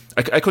now.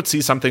 I could see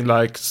something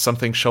like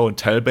show and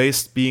tell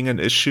based being an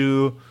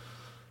issue.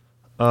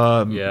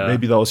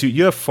 Maybe those.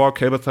 You have 4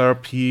 Cable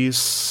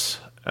Therapies,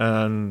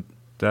 and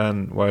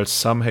then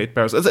some Hate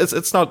Bears.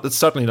 It's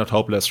certainly not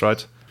hopeless,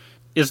 right?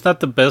 It's not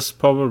the best,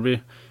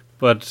 probably,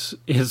 but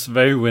it's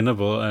very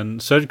winnable.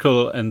 And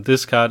Surgical and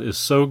this card is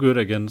so good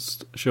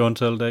against show and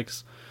tell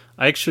decks.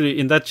 Actually,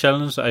 in that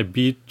challenge, I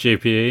beat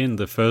JPA in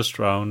the first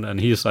round, and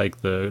he's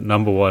like the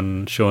number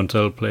 1 show and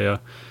tell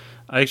player.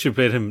 I actually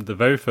played him the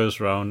very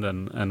first round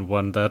and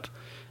won that.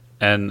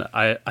 And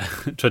I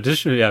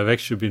traditionally, I've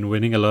actually been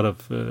winning a lot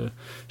of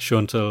show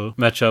and tell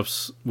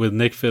matchups with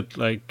Nickfit.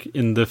 Like,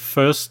 in the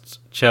first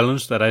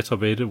challenge that I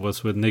top 8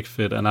 was with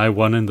Nickfit, and I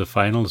won in the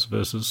finals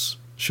versus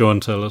show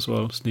and tell as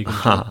well.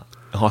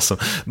 Awesome.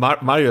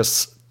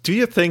 Marius, do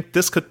you think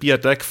this could be a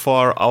deck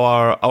for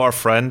our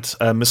friend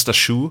Mr.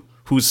 Shu,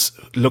 who's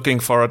looking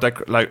for a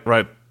deck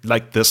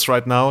like this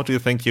right now? Do you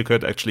think you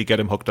could actually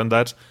get him hooked on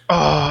that? Oh,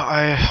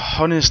 I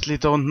honestly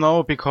don't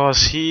know,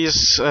 because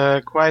he's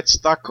quite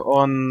stuck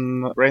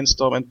on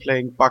Brainstorm and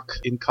playing Buck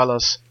in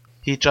colors.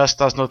 He just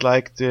does not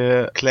like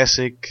the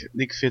classic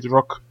Nickfit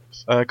Rock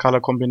color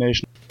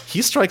combination.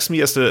 He strikes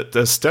me as the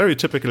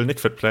stereotypical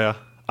Nickfit player.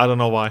 I don't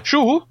know why.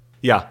 Shu?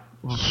 Yeah.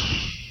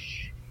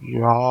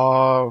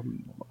 Yeah,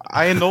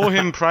 I know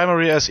him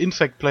primarily as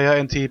Infect player,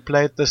 and he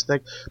played this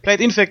deck.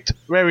 Played Infect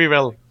very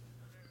well.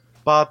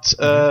 But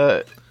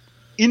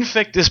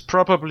Infect is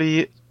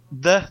probably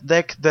the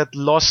deck that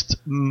lost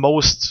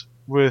most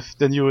with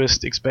the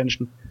newest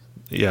expansion.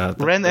 Yeah,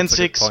 Wrenn and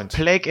 6,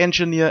 Plague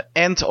Engineer,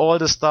 and all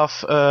the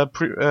stuff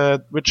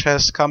which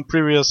has come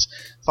previous,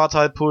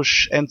 Fatal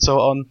Push, and so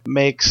on,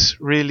 makes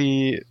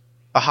really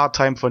a hard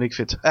time for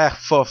Nickfit.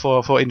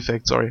 For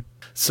Infect, sorry.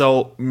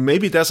 So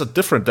maybe there's a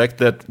different deck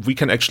that we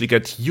can actually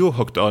get you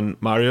hooked on,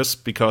 Marius,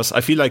 because I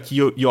feel like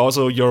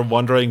you're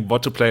wondering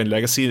what to play in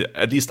Legacy.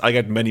 At least I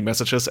get many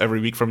messages every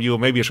week from you.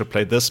 Maybe I should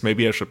play this,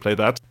 maybe I should play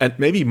that. And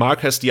maybe Marc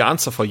has the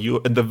answer for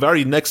you in the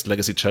very next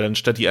Legacy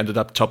challenge that he ended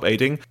up top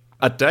 8ing.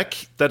 A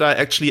deck that I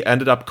actually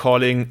ended up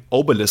calling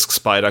Obelisk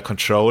Spider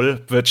Control,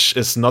 which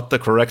is not the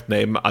correct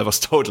name, I was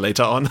told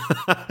later on.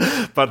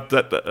 But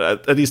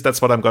at least that's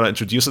what I'm going to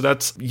introduce it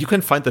at. You can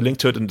find the link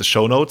to it in the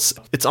show notes.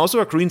 It's also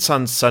a Green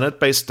Sun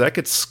Senate-based deck.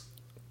 It's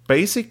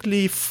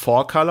basically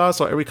 4 colors,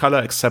 or every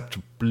color except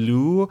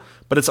blue,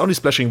 but it's only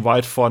splashing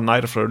white for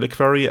Knight of the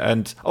Reliquary,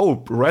 and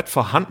red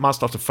for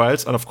Huntmaster of the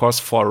Files, and of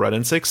course for Wrenn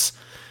and 6.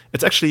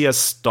 It's actually a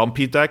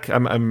stompy deck.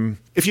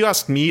 If you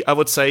ask me, I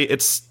would say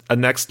it's a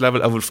next level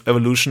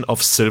evolution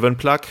of Sylvan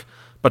Plug.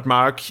 But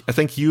Marc, I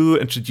think you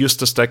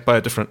introduced this deck by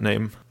a different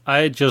name.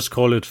 I just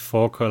call it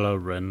 4-color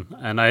Wrenn,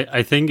 and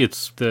I think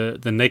it's the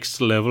next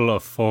level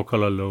of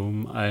 4-color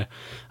Loam.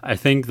 I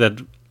think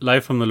that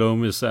Life from the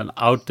Loam is an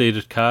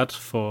outdated card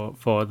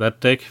for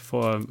that deck,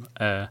 for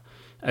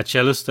a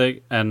Chalice deck,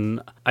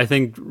 and I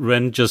think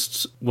Wrenn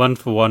just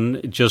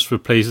 1-for-1, it just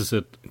replaces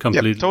it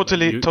completely.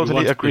 Yeah,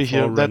 totally agree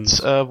here.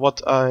 That's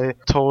what I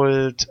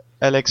told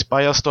Alex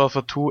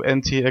Beiersdorfer too,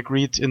 and he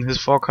agreed in his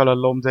 4-color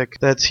Loam deck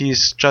that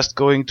he's just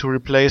going to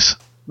replace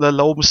the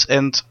Loams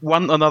and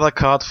one another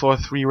card for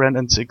 3 Ren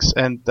and 6,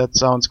 and that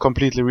sounds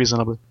completely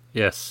reasonable.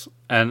 Yes,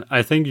 and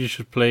I think you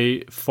should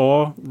play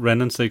 4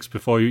 Ren and 6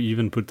 before you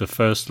even put the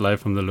first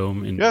Life from the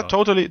Loam in. Yeah,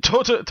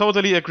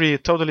 totally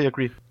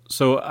agree.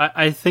 So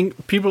I think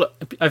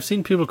I've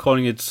seen people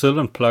calling it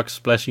Sylvan Plug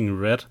splashing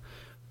red,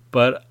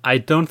 but I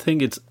don't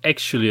think it's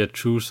actually a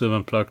true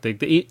Sylvan Plug deck.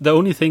 The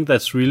only thing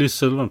that's really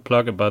Sylvan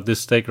Plug about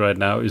this deck right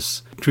now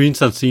is Green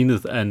Sun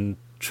Zenith and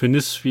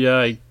Trinisphere,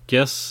 I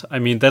guess. I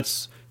mean,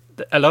 that's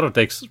a lot of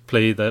decks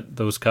play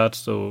those cards.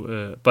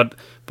 So, but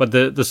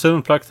the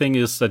Sylvan Plug thing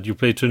is that you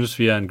play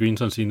Trinisphere and Green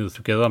Sun Zenith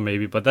together,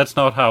 maybe. But that's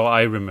not how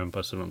I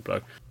remember Sylvan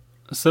Plug.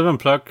 Sylvan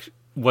Plug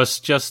was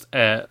just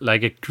a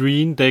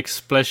green deck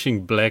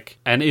splashing black,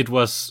 and it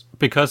was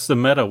because the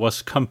meta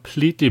was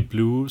completely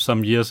blue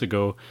some years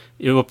ago.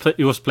 It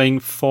was playing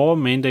 4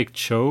 main deck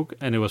Choke,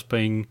 and it was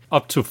playing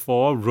up to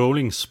 4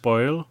 Rolling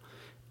Spoil,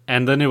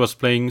 and then it was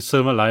playing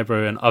Silver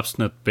Library and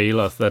Obstinate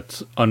Bailiff,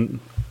 that on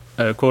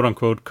quote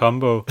unquote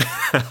combo.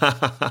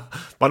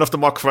 One of the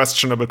more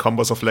questionable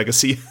combos of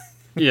Legacy.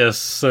 Yes,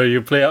 so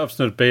you play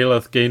Obstinate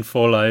Bailiff, gain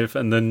 4 life,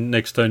 and then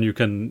next turn you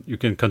can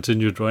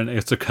continue drawing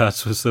extra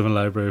cards with 7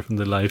 library from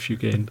the life you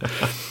gained.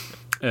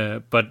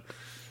 But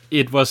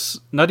it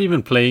was not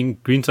even playing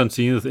Green Sun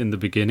Zenith in the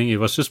beginning. It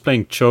was just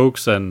playing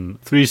Chokes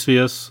and 3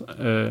 Spheres,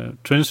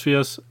 Twin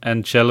Spheres,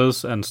 and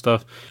Chalice and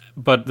stuff.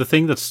 But the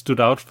thing that stood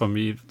out for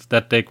me,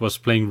 that deck was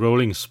playing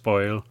Rolling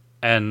Spoil.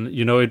 And,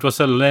 it was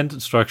a land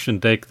destruction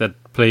deck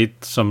that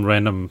played some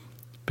random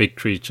big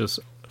creatures.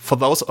 For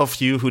those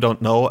of you who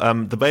don't know,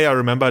 the way I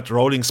remembered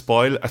Rolling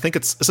Spoil, I think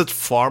is it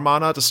 4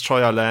 mana,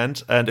 destroy a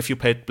land, and if you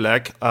paid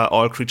black,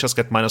 all creatures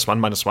get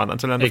 -1/-1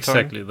 until end of turn?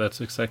 Exactly, that's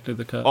exactly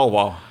the card. Oh,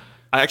 wow.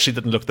 I actually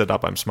didn't look that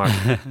up, I'm smart,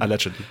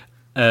 allegedly.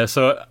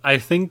 So I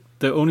think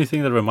the only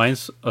thing that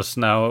reminds us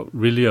now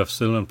really of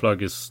Sylvan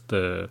Plug is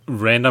the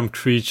random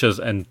creatures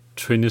and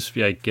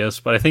Trinisphere, I guess.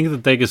 But I think the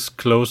deck is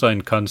closer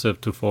in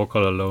concept to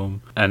 4-color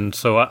Loam. And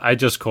so I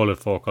just call it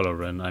 4-color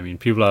Ren. I mean,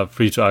 people are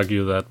free to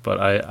argue that, but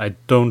I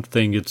don't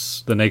think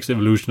it's the next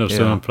evolution of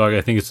Sylvan Plug.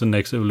 I think it's the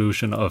next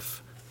evolution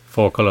of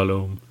 4-color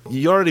Loam.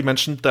 You already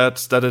mentioned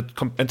that it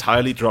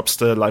entirely drops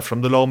the Life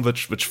from the Loam,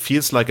 which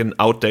feels like an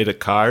outdated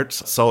card.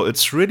 So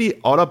it's really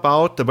all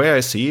about, the way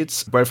I see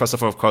it, well, first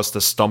of all, of course, the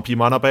Stompy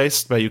mana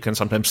based, where you can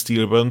sometimes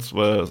steal wins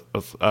with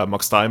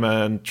Mox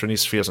Diamond,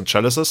 Trinispheres, and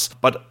Chalices.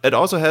 But it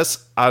also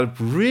has a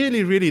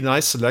really, really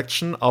nice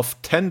selection of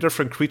 10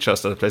 different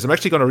creatures that it plays. I'm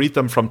actually going to read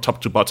them from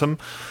top to bottom.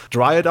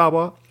 Dryad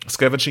Arbor,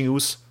 Scavenging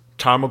Ooze,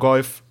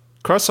 Tarmogoyf,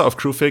 Cursor of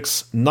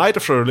Crewfix, Knight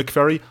of the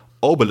Reliquary,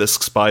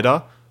 Obelisk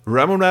Spider,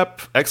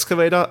 Ramunap,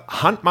 Excavator,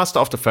 Huntmaster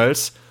of the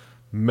Fells,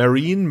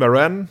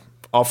 Maran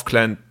of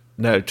Clan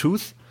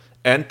Tooth,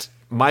 and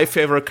my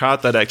favorite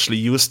card that I actually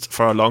used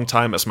for a long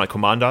time as my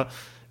commander,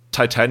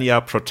 Titania,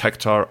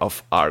 Protector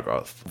of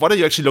Argoth. What are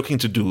you actually looking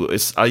to do?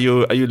 Are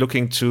you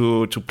looking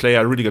to play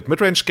a really good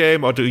mid-range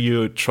game, or do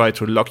you try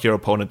to lock your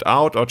opponent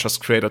out, or just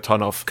create a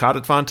ton of card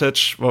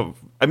advantage? Well,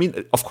 I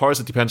mean, of course,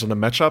 it depends on the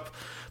matchup.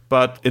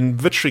 But in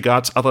which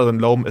regards, other than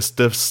Loam, is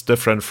this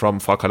different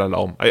from 4-color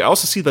Loam? I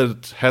also see that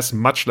it has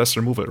much less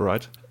removal,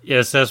 right?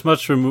 Yes, there's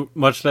much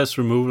less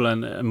removal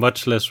and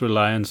much less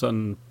reliance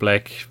on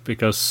black,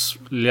 because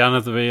Liana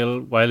the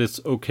Veil, while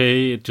it's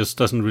okay, it just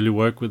doesn't really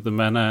work with the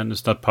mana, and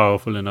it's not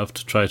powerful enough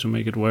to try to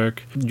make it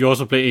work. You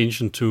also play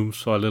Ancient Tombs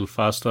for a little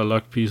faster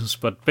lock pieces,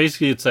 but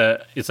basically it's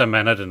a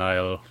mana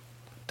denial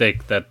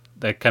deck that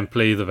can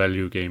play the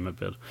value game a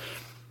bit.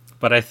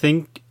 But I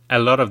think a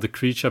lot of the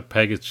creature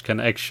package can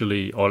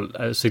actually, or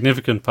a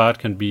significant part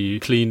can be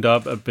cleaned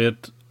up a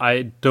bit.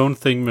 I don't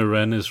think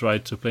Miran is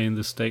right to play in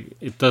this deck.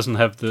 It doesn't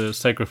have the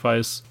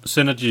sacrifice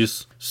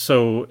synergies,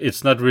 so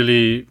it's not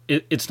really,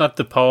 it's not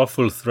the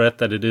powerful threat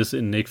that it is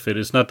in Nickfit.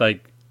 It's not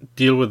like,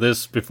 deal with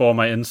this before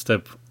my end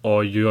step,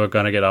 or you're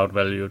gonna get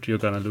outvalued, you're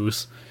gonna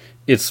lose.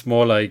 It's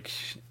more like,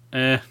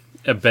 a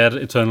bad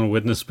Eternal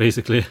Witness,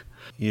 basically.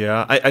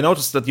 Yeah, I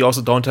noticed that you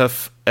also don't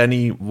have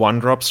any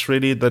 1-drops,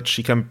 really, that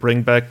she can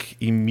bring back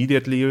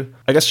immediately.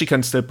 I guess she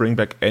can still bring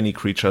back any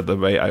creature the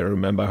way I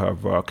remember her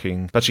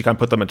working, but she can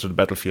put them into the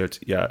battlefield.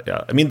 Yeah.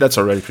 I mean, that's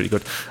already pretty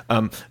good.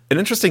 An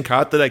interesting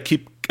card that I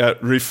keep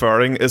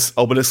referring is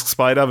Obelisk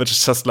Spider, which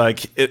is just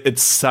like,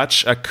 it's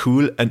such a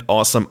cool and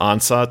awesome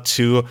answer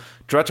to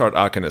Dreadhorde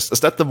Arcanist.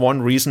 Is that the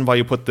one reason why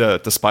you put the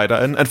spider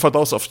in? And for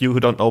those of you who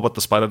don't know what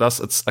the spider does,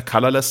 it's a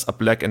colorless, a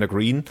black, and a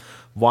green,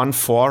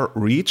 1/4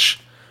 reach.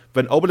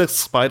 When Obelisk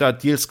Spider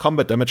deals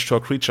combat damage to a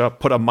creature,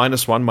 put a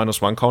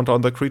 -1/-1 counter on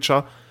the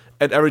creature.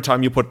 And every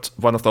time you put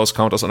one of those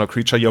counters on a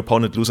creature, your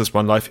opponent loses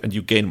 1 life and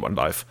you gain 1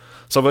 life.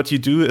 So what you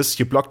do is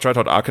you block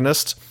Dreadhorde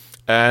Arcanist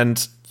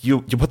and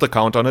you put the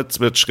count on it,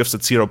 which gives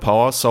it 0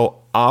 power. So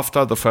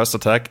after the first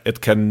attack,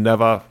 it can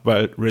never,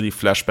 really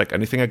flash back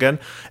anything again.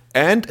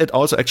 And it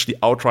also actually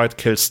outright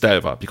kills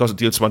Stelva, because it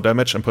deals 1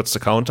 damage and puts the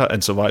counter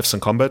and survives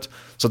in combat.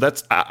 So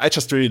I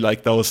just really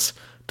like those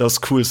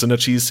cool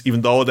synergies,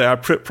 even though they are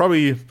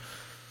probably,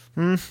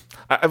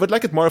 I would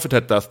like it more if it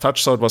had Death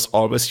Touch, so it was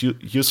always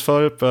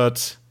useful,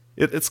 but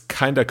it's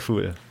kind of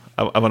cool,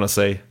 I want to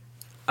say.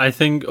 I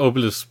think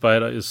Obelisk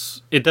Spider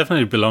it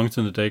definitely belongs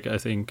in the deck. I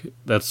think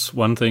that's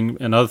one thing.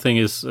 Another thing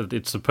is that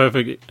it's a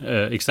perfect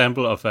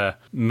example of a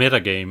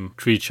metagame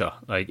creature.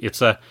 Like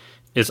it's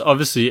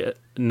obviously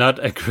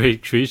not a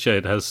great creature.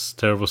 It has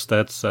terrible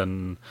stats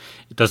and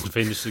it doesn't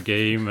finish the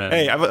game. And,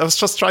 hey, I was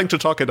just trying to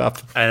talk it up.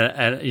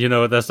 And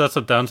there's lots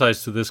of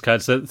downsides to this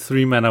card. It's a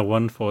 3-mana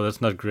 1/4. That's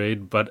not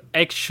great. But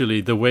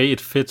actually, the way it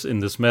fits in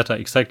this meta,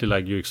 exactly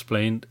like you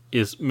explained,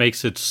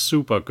 makes it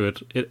super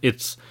good.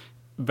 It's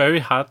very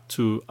hard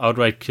to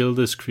outright kill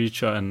this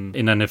creature and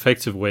in an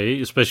effective way,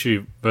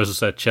 especially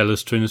versus a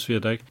Chalice Trinisphere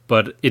deck.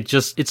 But it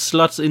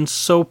slots in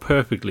so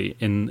perfectly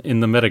in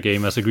the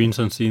metagame as a Green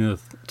Sun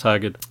Zenith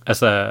target,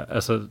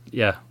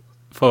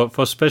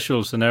 for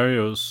special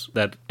scenarios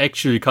that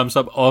actually comes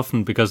up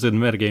often because the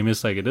metagame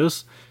is like it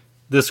is.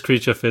 This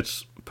creature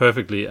fits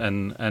perfectly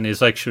and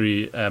is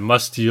actually a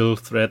must-deal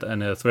threat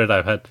and a threat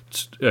I've had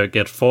to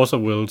get Force of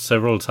Will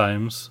several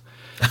times.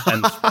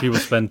 And people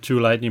spend 2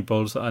 lightning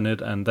bolts on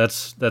it, and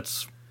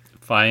that's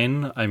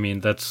fine. I mean,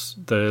 that's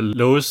the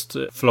lowest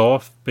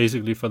floor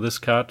basically for this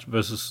card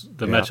versus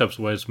the matchups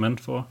where it's meant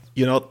for.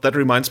 That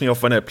reminds me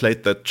of when I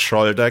played that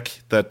troll deck,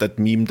 that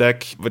meme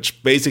deck,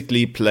 which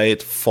basically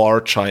played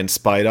 4 giant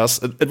spiders.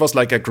 It was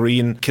like a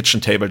green kitchen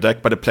table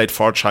deck, but it played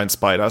 4 giant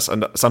spiders.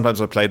 And sometimes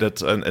I played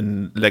it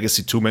in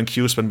Legacy 2-man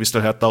queues when we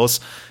still had those.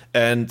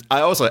 And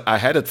I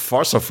had it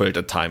Force of Will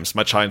at times,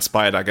 my giant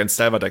spider against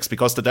Delver decks,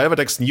 because the Delver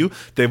decks knew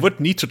they would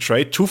need to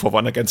trade 2 for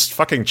 1 against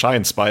fucking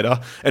giant spider.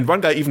 And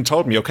one guy even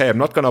told me, okay, I'm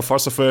not gonna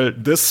Force of Will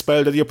this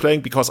spell that you're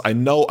playing because I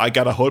know I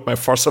gotta hold my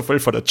Force of Will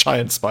for the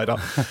giant spider.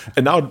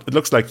 And now it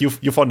looks like you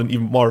found an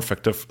even more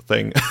effective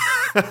thing.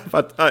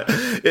 But I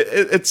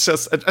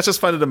just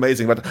find it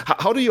amazing. But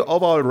how do you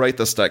overall rate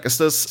this deck? Is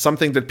this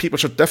something that people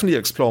should definitely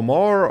explore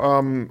more?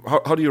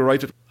 How do you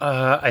rate it?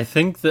 I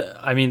think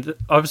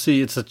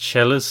obviously it's a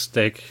Chalice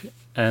deck,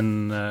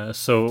 and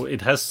so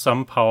it has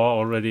some power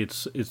already.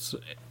 It's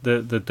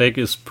the deck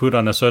is put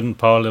on a certain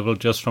power level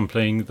just from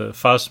playing the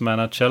fast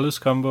mana Chalice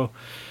combo.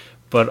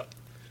 But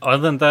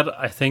other than that,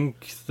 I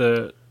think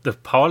the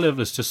power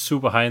level is just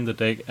super high in the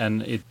deck,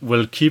 and it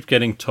will keep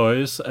getting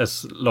toys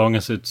as long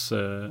as it's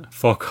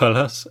 4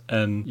 colors.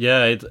 And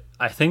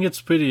I think it's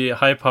pretty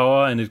high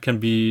power, and it can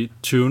be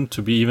tuned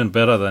to be even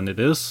better than it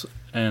is.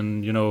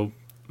 And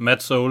Matt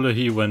Sohle,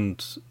 he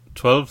went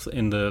 12th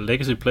in the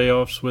Legacy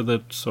playoffs with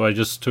it, so I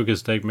just took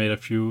his deck, made a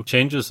few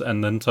changes,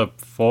 and then top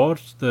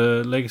 4'd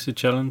the Legacy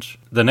Challenge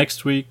the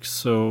next week.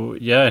 So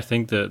I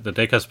think the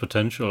deck has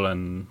potential,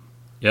 and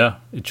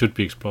it should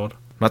be explored.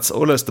 Mats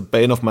Ola is the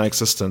bane of my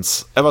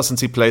existence. Ever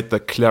since he played the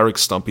Cleric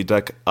Stompy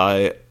deck,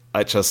 I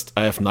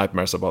have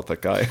nightmares about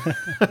that guy.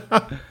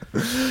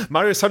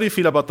 Marius, how do you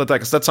feel about the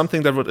deck? Is that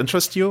something that would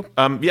interest you?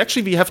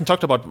 We haven't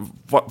talked about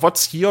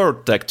what's your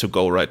deck to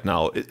go right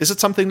now. Is it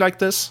something like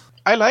this?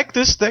 I like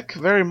this deck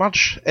very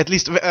much, at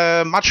least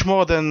much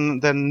more than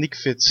Nick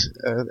Fit,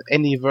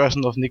 any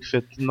version of Nick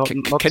Fit.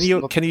 Can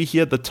you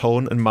hear the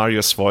tone in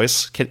Marius'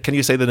 voice? Can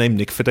you say the name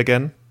Nick Fit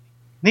again?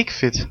 Nick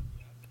Fit.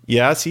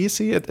 Yeah, see,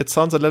 it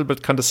sounds a little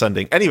bit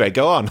condescending. Anyway,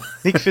 go on.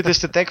 Nick Fit is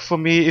the deck for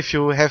me. If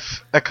you have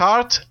a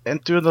card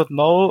and do not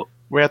know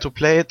where to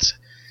play it,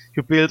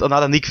 you build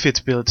another Nick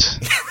Fit build.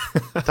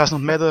 It does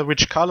not matter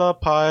which color,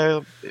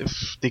 pile,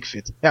 if Nick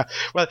Fit. Yeah,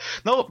 well,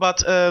 no,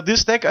 but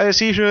this deck I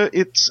see here,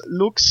 it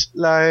looks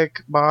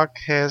like Marc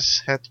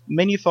has had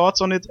many thoughts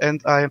on it,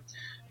 and I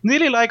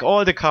really like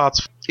all the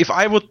cards. If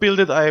I would build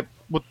it, I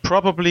would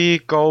probably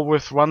go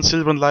with 1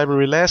 Sylvan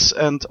Library less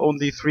and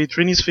only 3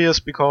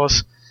 Trinispheres,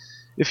 because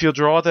if you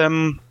draw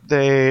them,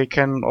 they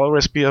can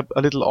always be a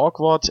little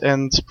awkward,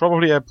 and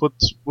probably I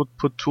would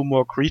put 2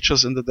 more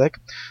creatures in the deck.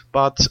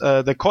 But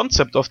the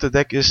concept of the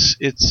deck is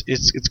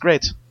it's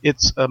great.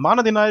 It's a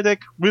mana denial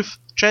deck with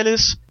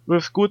Chalice,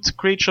 with good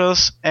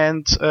creatures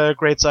and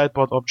great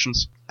sideboard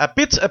options. A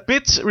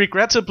bit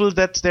regrettable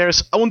that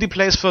there's only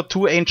place for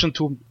 2 Ancient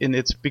Tomb in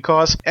it,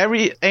 because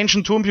every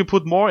Ancient Tomb you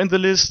put more in the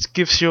list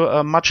gives you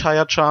a much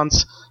higher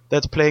chance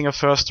that playing a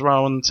first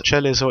round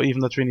Chalice or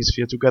even a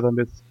Trinisphere together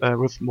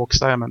with Mox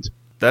Diamond.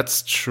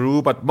 That's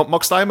true, but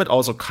Mox Diamond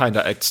also kind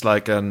of acts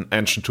like an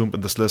Ancient Tomb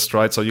in this list,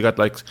 right? So you got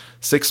like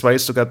 6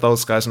 ways to get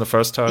those guys in the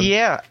first turn.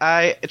 Yeah,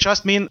 I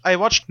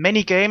watched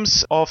many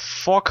games of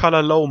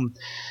 4-color Loam.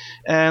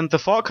 And the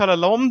 4-color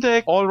Loam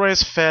deck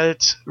always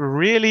felt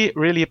really,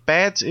 really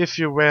bad if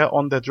you were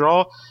on the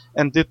draw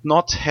and did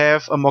not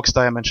have a Mox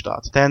Diamond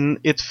start. Then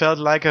it felt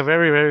like a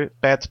very, very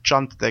bad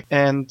Junt deck.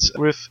 And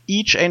with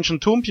each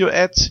Ancient Tomb you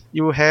add,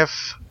 you have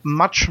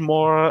much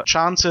more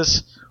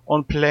chances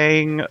on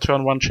playing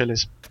turn 1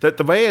 Chalice.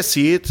 The way I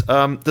see it,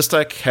 this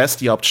deck has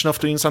the option of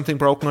doing something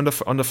broken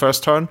on the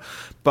first turn,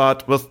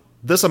 but with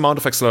this amount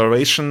of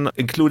acceleration,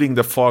 including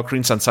the 4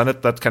 Green Sun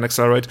Senate that can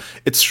accelerate,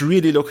 it's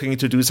really looking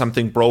to do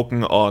something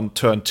broken on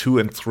turn 2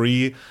 and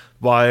 3,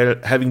 while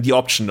having the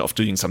option of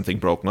doing something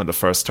broken on the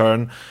first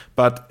turn.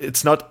 But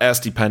it's not as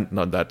dependent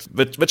on that,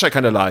 which I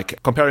kind of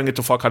like. Comparing it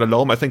to 4-color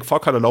Loam, I think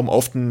 4-color Loam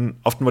often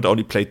would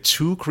only play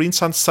 2 Green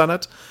Sun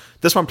Sonnet.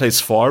 This one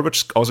plays 4,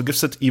 which also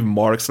gives it even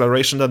more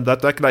acceleration than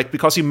that deck. Like,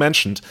 because you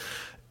mentioned,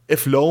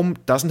 if Loam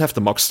doesn't have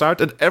the Mox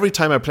start, and every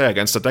time I play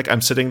against the deck,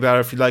 I'm sitting there,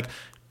 I feel like,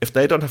 if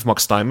they don't have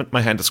Mox Diamond,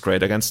 my hand is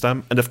great against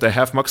them. And if they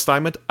have Mox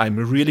Diamond, I'm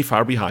really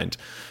far behind.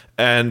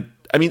 And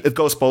I mean, it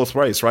goes both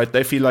ways, right?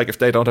 They feel like if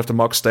they don't have the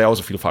Mox, they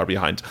also feel far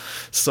behind.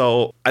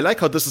 So I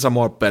like how this is a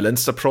more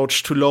balanced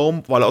approach to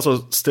Loam, while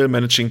also still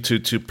managing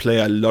to play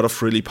a lot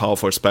of really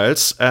powerful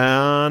spells.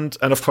 And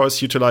of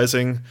course,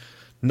 utilizing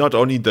not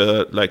only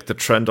the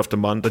trend of the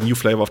month, the new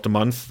flavor of the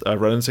month,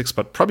 Ren 6,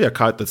 but probably a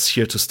card that's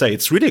here to stay.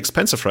 It's really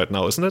expensive right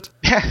now, isn't it?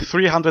 Yeah,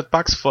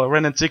 $300 for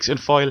Ren 6 in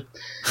foil,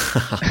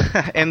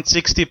 and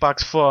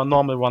 $60 for a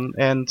normal one.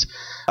 And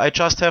I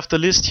just have the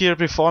list here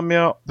before me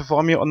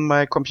on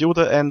my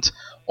computer, and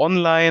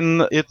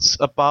online it's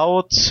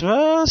about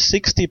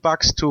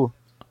 $60 too.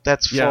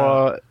 That's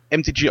for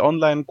MTG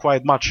Online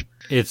quite much.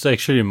 It's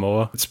actually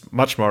more. It's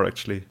much more,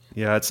 actually.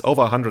 Yeah, it's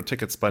over 100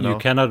 tickets by now. You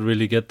cannot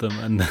really get them,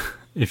 and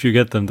if you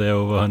get them, they're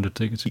over 100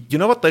 tickets. You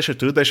know what they should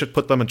do? They should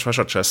put them in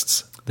treasure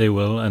chests. They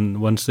will, and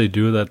once they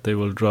do that, they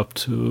will drop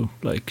to,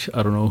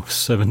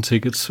 7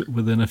 tickets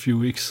within a few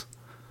weeks.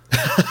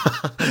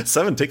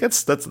 7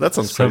 tickets? That sounds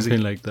crazy.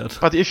 Something like that.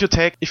 But if you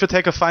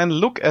take a final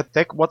look at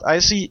deck, what I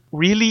see,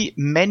 really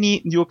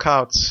many new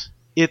cards.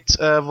 It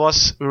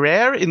was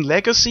rare in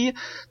Legacy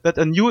that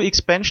a new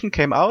expansion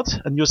came out,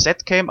 a new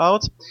set came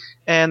out,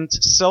 and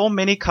so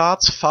many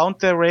cards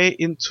found their way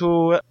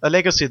into a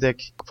Legacy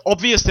deck.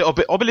 Obviously,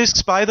 Obelisk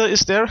Spider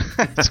is there.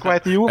 It's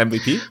quite new.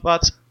 MVP.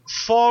 But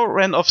 4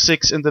 Ren of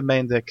 6 in the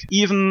main deck.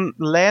 Even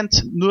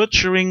Land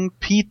Nurturing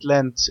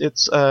Peatland.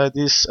 It's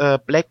this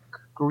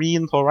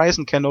black-green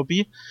Horizon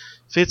Canopy.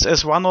 Fits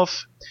as one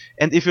of.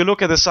 And if you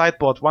look at the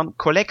sideboard, one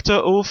Collector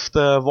Oath,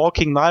 the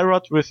Walking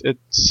Nylrod,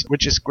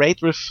 which is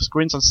great with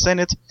Screens on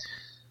Senate.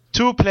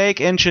 2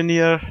 Plague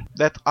Engineer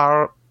that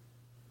are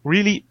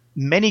really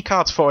many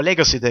cards for a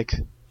Legacy deck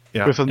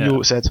with a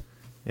new set.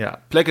 Yeah,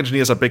 Plague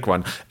Engineer is a big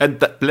one. And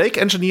the Plague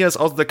Engineer is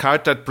also the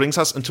card that brings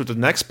us into the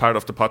next part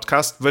of the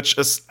podcast, which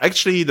is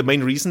actually the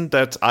main reason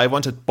that I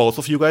wanted both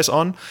of you guys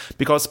on,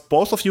 because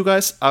both of you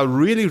guys are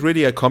really,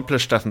 really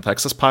accomplished Death and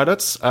Taxes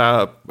pilots,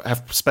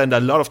 have spent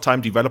a lot of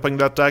time developing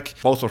that deck,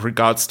 both with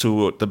regards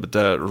to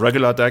the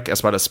regular deck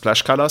as well as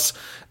Splash Colors.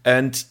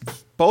 And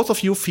both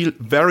of you feel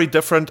very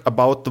different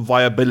about the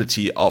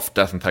viability of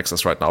Death and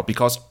Taxes right now,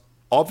 because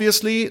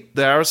obviously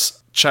there's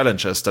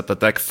challenges that the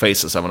deck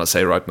faces, I want to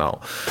say right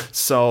now.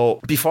 So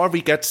before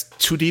we get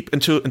too deep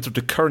into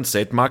the current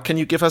state, Marc, can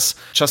you give us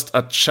just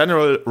a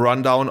general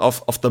rundown of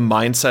the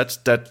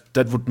mindset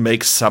that would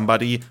make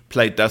somebody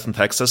play Death and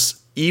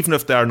Taxes, even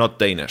if they are not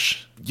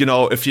Danish? You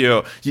know, if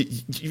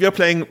you're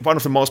playing one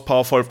of the most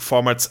powerful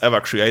formats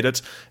ever created,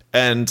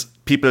 and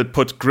people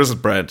put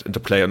Grizzlebrand into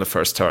play on the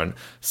first turn.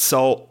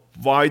 So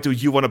why do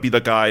you want to be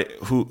the guy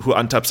who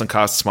untaps and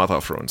casts Mother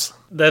of Runes?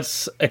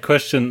 That's a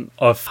question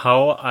of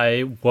how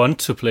I want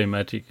to play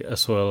Magic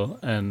as well,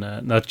 and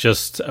not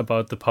just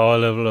about the power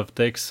level of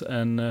decks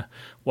and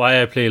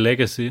why I play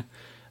Legacy.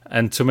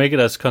 And to make it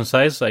as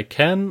concise as I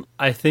can,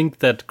 I think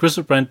that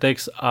Grizzlebrand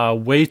decks are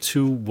way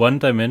too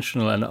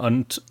one-dimensional and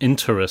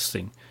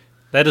uninteresting.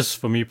 That is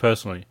for me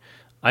personally.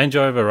 I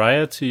enjoy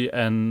variety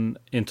and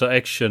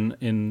interaction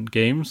in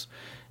games,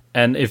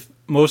 and if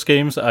most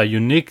games are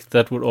unique,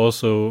 that would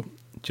also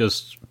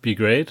just be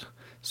great.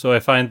 So I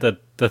find that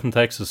Death and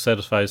Taxes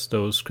satisfies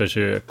those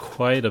criteria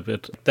quite a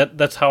bit.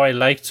 That's how I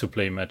like to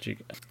play Magic.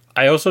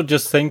 I also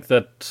just think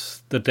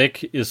that the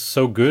deck is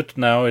so good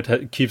now,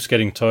 it keeps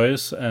getting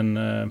toys, and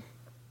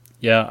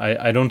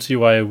I don't see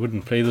why I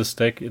wouldn't play this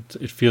deck.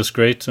 It feels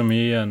great to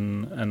me,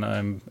 and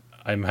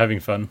I'm having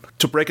fun.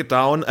 To break it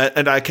down,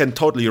 and I can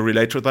totally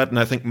relate to that, and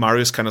I think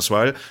Marius can as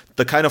well,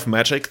 the kind of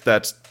Magic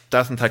that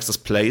Death and Taxes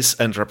plays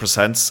and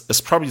represents is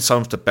probably some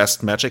of the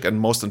best Magic and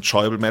most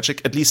enjoyable Magic,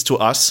 at least to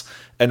us,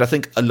 and I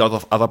think a lot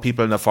of other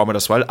people in the format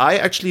as well. I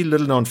actually,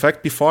 little known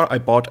fact, before I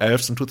bought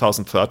Elves in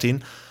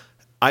 2013,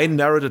 I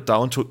narrowed it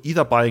down to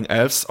either buying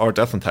Elves or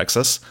Death and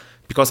Taxes,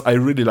 because I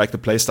really like the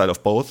playstyle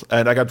of both,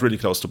 and I got really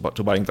close to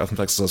buying Death and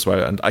Taxes as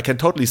well. And I can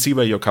totally see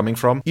where you're coming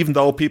from, even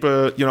though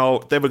people,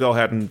 they will go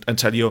ahead and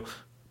tell you,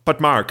 but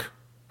Marc,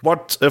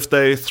 what if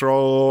they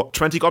throw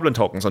 20 Goblin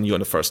tokens on you in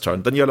the first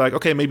turn? Then you're like,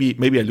 okay, maybe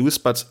I lose,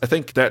 but I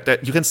think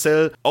that you can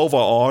still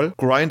overall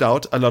grind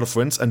out a lot of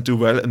wins and do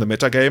well in the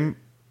meta game,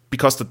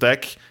 because the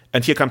deck,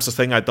 and here comes the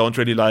thing I don't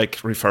really like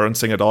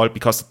referencing at all,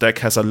 because the deck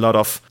has a lot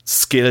of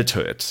skill to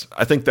it.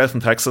 I think Death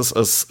and Taxes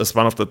is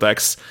one of the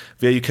decks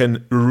where you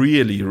can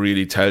really,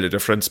 really tell the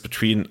difference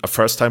between a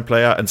first-time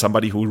player and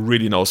somebody who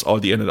really knows all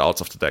the in and outs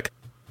of the deck.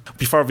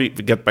 Before we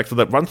get back to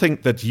that, one thing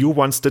that you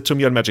once did to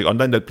me on Magic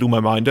Online that blew my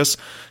mind is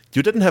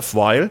you didn't have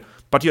Vial,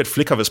 but you had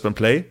Flicker Wisp in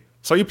play.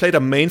 So you played a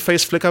main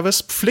phase Flicker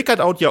Wisp, flickered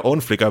out your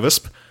own Flicker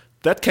Wisp.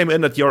 That came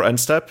in at your end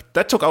step.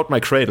 That took out my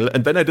Cradle.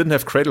 And then I didn't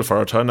have Cradle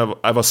for a turn.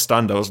 I was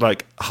stunned. I was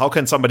like, how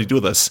can somebody do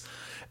this?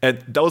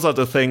 And those are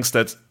the things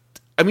that,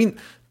 I mean,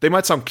 they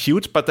might sound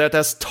cute, but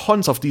there's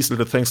tons of these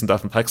little things in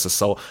Death and Taxes.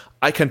 So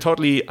I can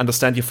totally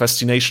understand your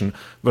fascination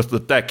with the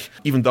deck,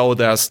 even though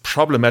there's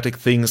problematic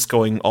things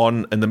going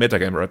on in the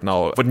metagame right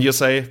now. Wouldn't you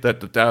say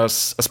that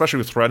there's, especially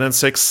with Renin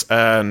 6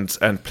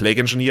 and Plague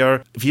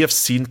Engineer, we have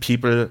seen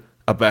people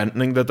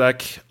abandoning the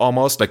deck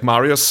almost, like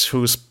Marius,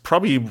 who's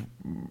probably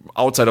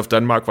outside of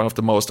Denmark one of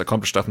the most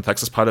accomplished Death and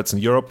Taxes pilots in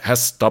Europe,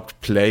 has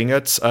stopped playing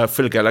it.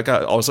 Phil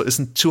Gallagher also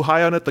isn't too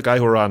high on it, the guy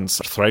who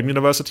runs Thrain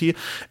University.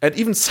 And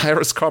even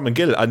Cyrus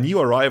Cormangill, a new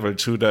arrival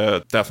to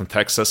the Death and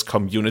Taxes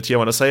community, I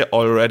want to say,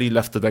 already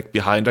left the deck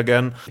behind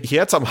again. He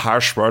had some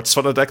harsh words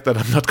for the deck that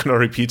I'm not going to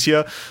repeat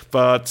here,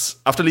 but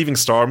after leaving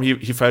Storm,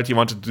 he felt he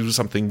wanted to do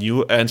something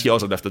new, and he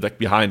also left the deck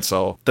behind.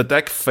 So the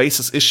deck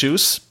faces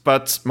issues,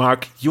 but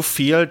Marc, you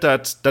feel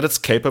that it's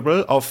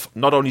capable of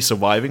not only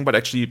surviving, but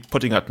actually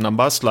putting out numbers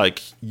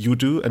like you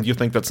do, and you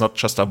think that's not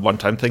just a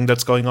one-time thing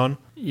that's going on?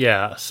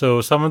 Yeah, so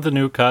some of the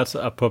new cards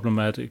are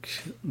problematic.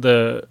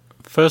 The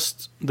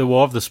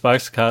War of the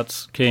Sparks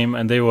cards came,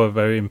 and they were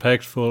very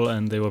impactful,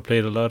 and they were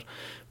played a lot.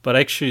 But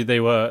actually, they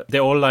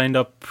all lined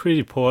up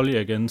pretty poorly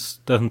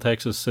against Death and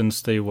Taxes,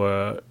 since they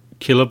were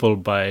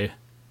killable by,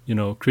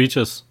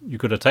 creatures. You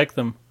could attack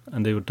them,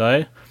 and they would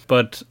die.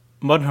 But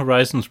Modern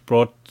Horizons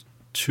brought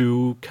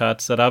two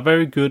cards that are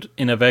very good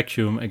in a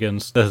vacuum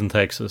against Death and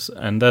Taxes,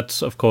 and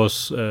that's of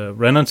course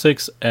Renin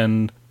 6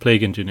 and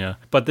Plague Engineer.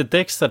 But the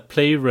decks that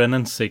play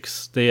Renin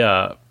 6, they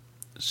are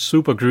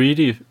super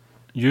greedy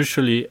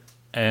usually,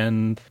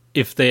 and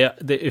if they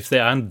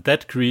aren't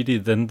that greedy,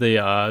 then they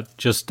are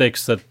just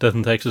decks that Death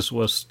and Taxes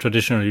was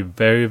traditionally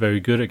very,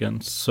 very good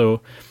against. So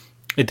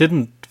it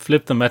didn't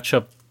flip the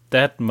matchup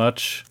that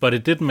much, but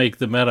it did make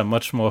the meta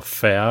much more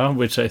fair,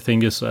 which I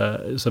think is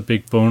a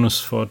big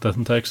bonus for Death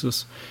and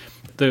Taxes.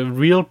 The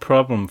real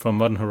problem from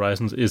Modern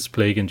Horizons is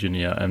Plague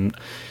Engineer, and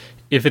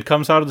if it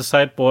comes out of the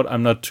sideboard,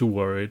 I'm not too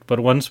worried.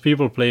 But once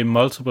people play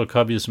multiple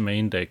copies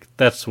main deck,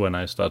 that's when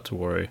I start to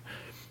worry.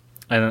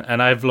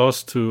 And I've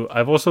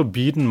also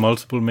beaten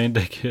multiple main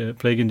deck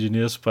Plague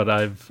Engineers, but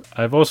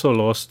I've also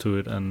lost to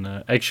it.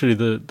 And actually,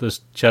 the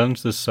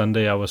challenge this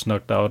Sunday, I was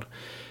knocked out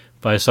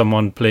by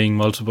someone playing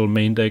multiple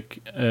main deck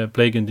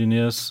Plague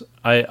Engineers.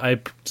 I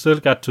still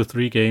got to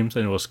 3 games,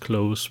 and it was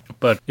close,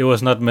 but it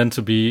was not meant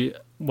to be.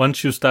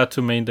 Once you start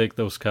to main deck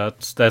those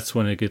cards, that's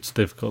when it gets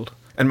difficult.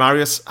 And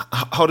Marius,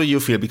 how do you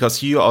feel?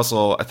 Because you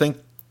also, I think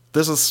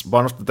this is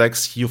one of the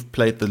decks you've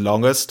played the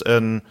longest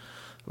in,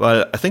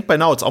 well, I think by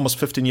now it's almost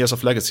 15 years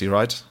of Legacy,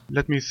 right?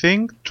 Let me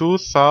think.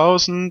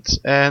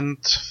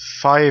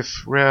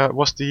 2005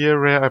 was the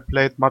year where I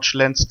played much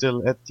land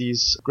still at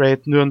these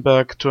great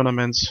Nuremberg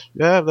tournaments.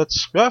 Yeah,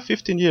 that's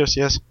 15 years,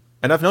 yes.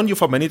 And I've known you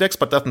for many decks,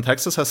 but Death and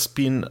Taxes has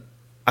been,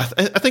 I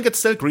think it's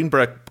still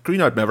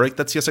Green-Eyed Maverick,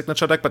 that's your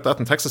signature deck, but Death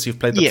and Taxes, you've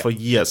played that for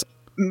years.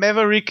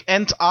 Maverick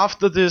and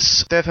after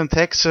this Death and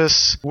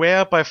Taxes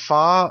were by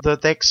far the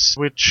decks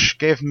which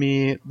gave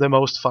me the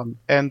most fun.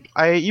 And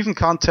I even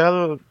can't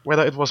tell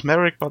whether it was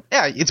Maverick, but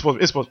yeah, it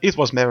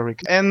was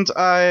Maverick. And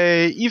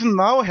I even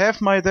now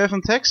have my Death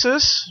and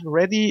Taxes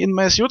ready in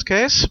my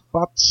suitcase,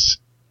 but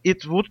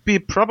it would be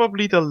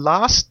probably the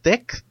last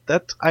deck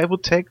that I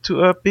would take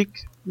to a big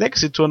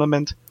Legacy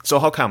tournament. So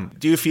how come?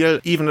 Do you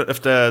feel, even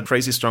if the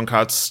crazy strong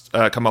cards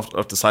come out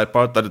of the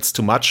sideboard, that it's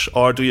too much?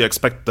 Or do you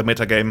expect the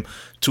metagame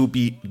to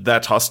be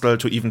that hostile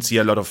to even see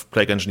a lot of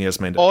Plague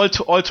Engineers main deck?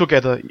 All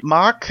together.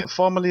 Marc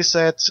formerly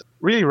said,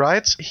 really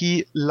right,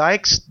 he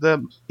likes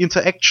the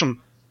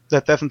interaction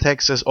that Death and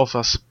Taxes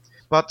offers.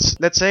 But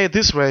let's say it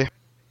this way.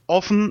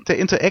 Often the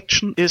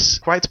interaction is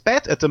quite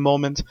bad at the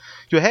moment.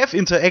 You have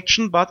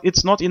interaction, but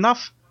it's not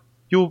enough.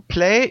 You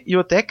play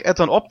your deck at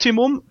an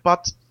optimum,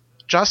 but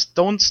just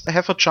don't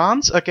have a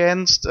chance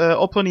against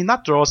opponent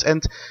nut draws.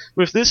 And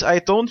with this, I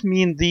don't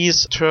mean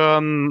these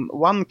turn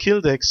 1 kill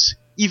decks.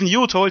 Even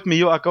you told me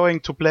you are going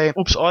to play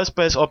Oops All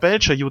Spells or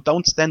Belcher. You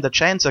don't stand a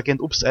chance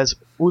against Oops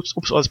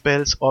All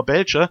Spells or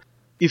Belcher.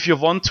 If you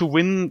want to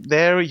win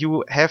there,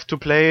 you have to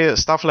play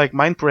stuff like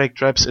Mindbreak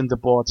traps in the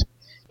board.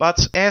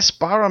 But as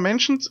Bahra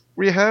mentioned,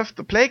 we have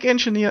the Plague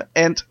Engineer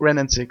and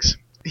Renin 6.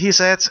 He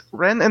said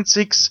Renin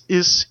 6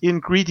 is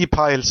in greedy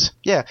piles.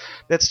 Yeah,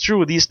 that's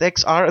true. These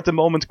decks are at the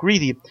moment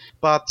greedy.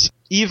 But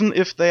even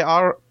if they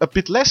are a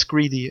bit less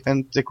greedy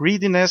and the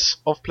greediness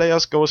of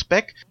players goes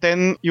back,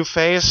 then you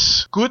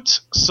face good,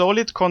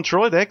 solid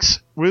control decks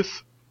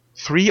with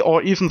 3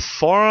 or even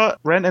 4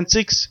 Renin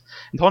 6.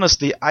 And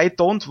honestly, I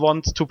don't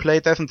want to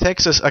play Death and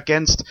Taxes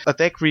against a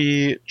deck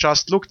we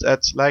just looked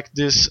at, like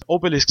this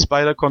Obelisk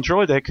Spider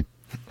control deck.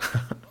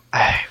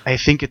 I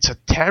think it's a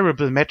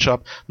terrible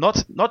matchup.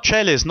 Not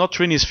Chalice, not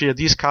Trinisphere.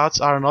 These cards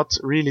are not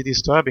really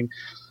disturbing.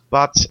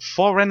 But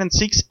 4 Renin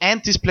 6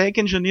 and these Plague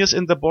Engineers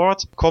in the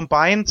board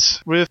combined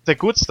with the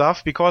good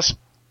stuff, because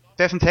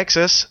Death and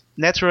Taxes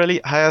naturally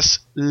has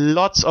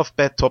lots of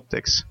bad top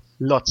decks.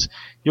 Lots.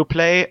 You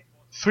play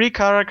 3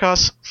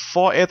 Karakas,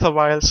 4 Aether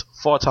Vials,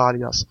 4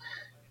 Talias.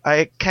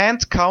 I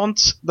can't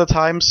count the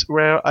times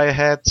where I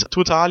had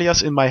 2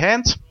 Talias in my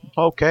hand.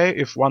 Okay,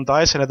 if one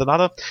dies, I had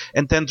another,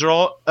 and then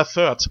draw a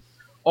third.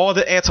 or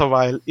the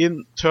Aethervial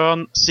in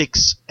turn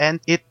 6, and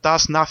it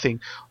does nothing.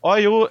 Or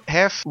you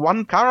have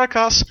one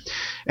Caracas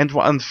and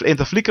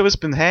the Flicker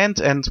Wisp in hand,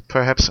 and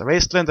perhaps a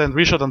Wasteland and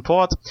Richard on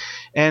port,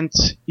 and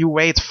you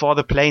wait for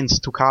the Plains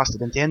to cast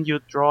it, and then you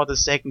draw the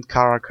second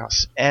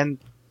Caracas. And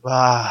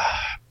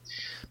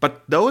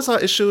But those are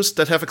issues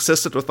that have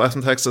existed with Death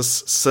and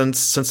Taxes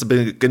since the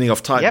beginning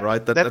of time, yep,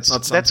 right? That's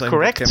not something that's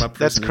correct. that came up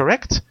That's recently.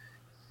 correct.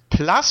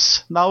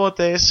 Plus,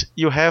 nowadays,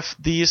 you have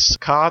these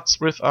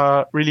cards which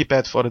are really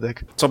bad for the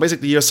deck. So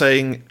basically you're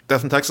saying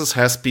Death and Taxes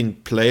has been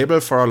playable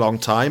for a long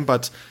time,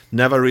 but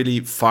never really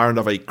far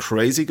enough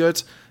crazy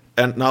good.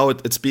 And now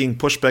it's being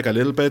pushed back a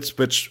little bit,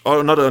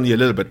 or not only a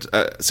little bit,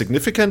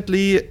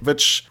 significantly,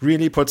 which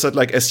really puts it,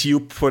 like as you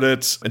put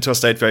it, into a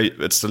state where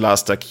it's the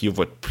last deck you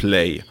would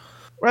play.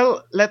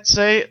 Well, let's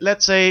say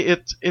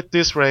it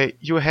this way.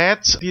 You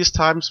had these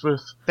times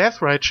with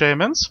Deathrite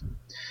Shamans,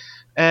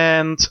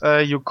 and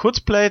you could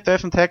play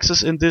Death and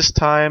Taxes in these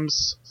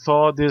times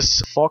for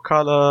this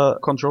 4-color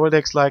control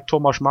decks like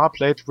Tomasz Mar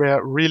played were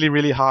really,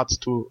 really hard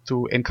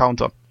to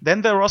encounter.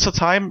 Then there was a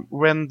time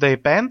when they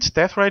banned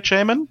Deathrite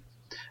Shaman,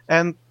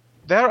 and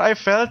there I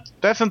felt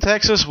Death and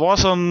Taxes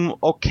was an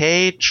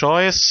okay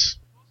choice,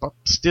 but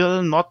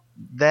still not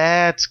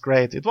that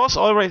great. It was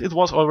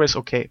always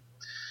okay.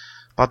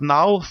 But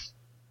now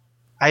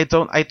I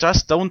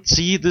just don't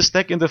see this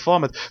deck in the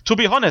format. To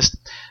be honest,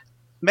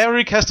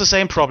 Maverick has the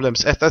same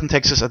problems as Death and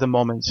Taxes at the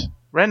moment.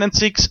 Ren and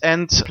 6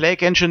 and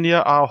Plague Engineer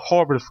are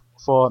horrible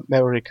for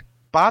Maverick.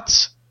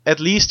 But at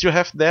least you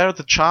have there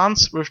the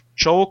chance with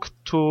Choke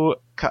to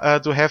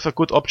have a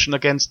good option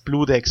against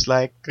blue decks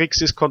like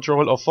Grixis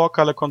Control or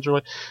 4-color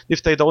Control.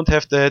 If they don't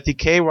have the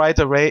decay right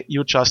away,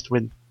 you just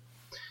win.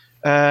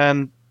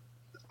 And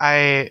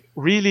I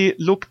really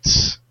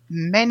looked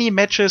many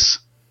matches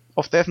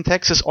of Death and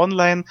Taxes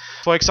online.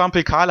 For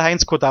example,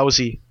 Karl-Heinz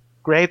Kodausi,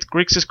 great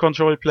Grixis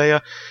Control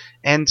player,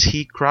 and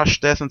he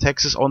crushed Death and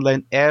Taxes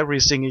online every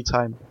single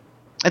time.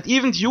 And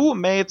even you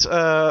made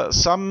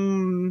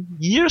some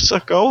years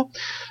ago,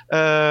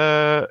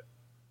 that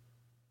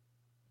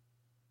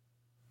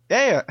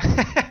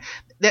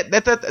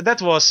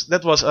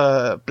was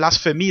a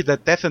blasphemy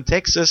that Death and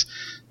Taxes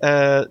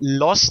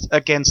lost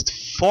against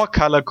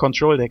 4-color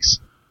control decks.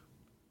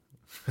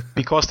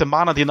 Because the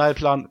mana denial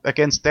plan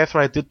against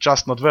Deathrite did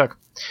just not work.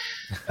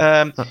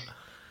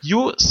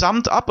 You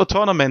summed up a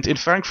tournament in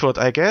Frankfurt,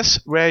 I guess,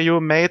 where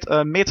you made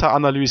a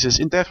meta-analysis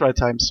in Deathrite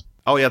times.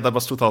 Oh yeah, that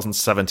was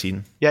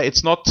 2017. Yeah,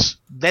 it's not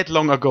that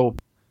long ago.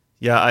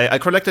 Yeah, I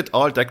collected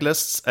all deck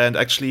lists and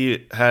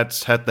actually had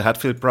the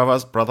Hatfield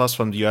brothers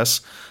from the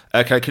US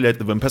calculate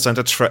the win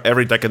percentage for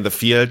every deck in the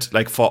field,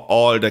 like for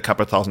all the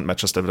couple thousand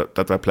matches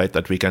that were played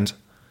that weekend.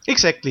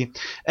 Exactly.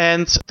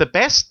 And the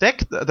best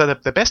deck,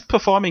 the best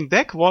performing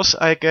deck was,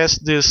 I guess,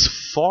 this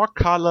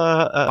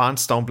 4-color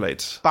Barnes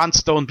Stoneblade.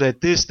 Barnes Stoneblade.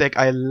 This deck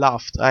I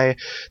loved. I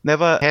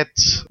never had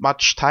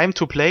much time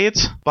to play it,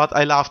 but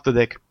I loved the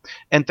deck.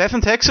 And Death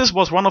and Taxes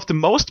was one of the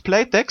most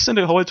played decks in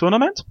the whole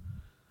tournament,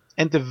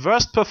 and the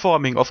worst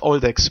performing of all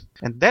decks.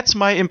 And that's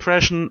my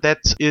impression. That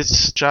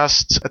is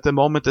just at the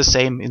moment the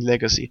same in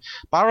Legacy.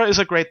 Bahra is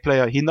a great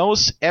player. He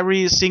knows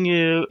every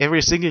single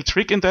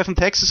trick in Death and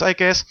Taxes, I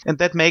guess, and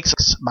that makes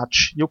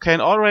much. You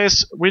can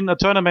always win a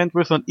tournament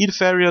with an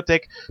inferior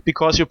deck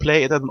because you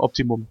play it at an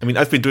optimum. I mean,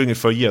 I've been doing it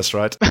for years,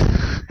 right?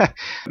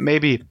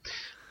 Maybe.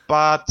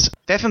 But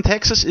Death and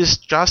Taxes is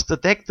just a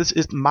deck that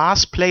is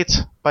mass played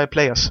by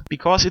players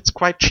because it's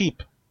quite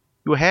cheap.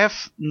 You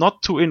have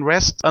not to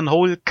invest a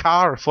whole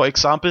car, for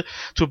example,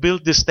 to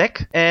build this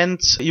deck, and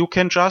you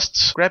can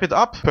just grab it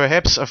up.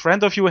 Perhaps a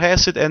friend of you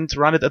has it and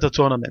run it at a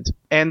tournament.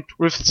 And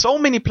with so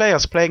many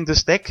players playing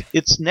this deck,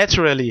 it's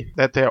naturally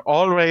that there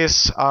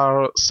always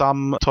are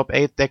some top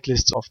 8 deck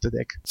lists of the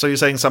deck. So you're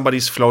saying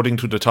somebody's floating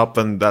to the top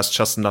and there's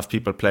just enough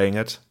people playing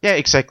it? Yeah,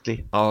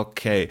 exactly.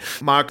 Okay.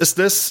 Marc, is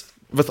this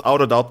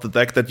without a doubt the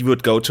deck that you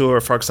would go to?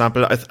 Or for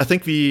example, I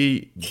think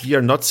we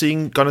are not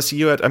gonna see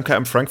you at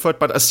MKM Frankfurt,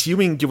 but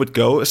assuming you would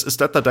go, is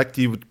that the deck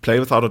you would play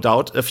without a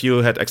doubt if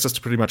you had access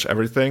to pretty much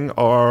everything?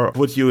 Or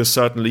would you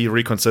certainly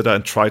reconsider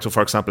and try to,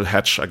 for example,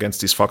 hedge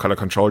against these 4-color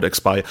control decks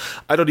by,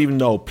 I don't even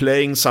know,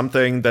 playing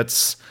something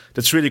that's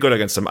really good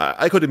against them?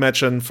 I could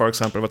imagine, for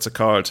example, what's it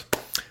called?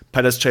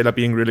 Palace Jailer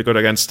being really good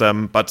against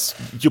them, but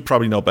you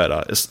probably know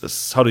better.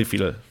 How do you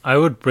feel? I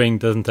would bring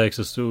Death and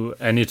Taxes to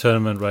any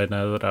tournament right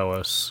now that I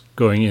was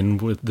going in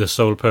with the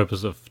sole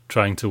purpose of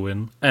trying to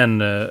win.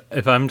 And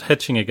if I'm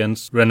hedging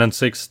against Ren and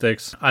 6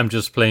 decks, I'm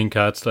just playing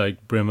cards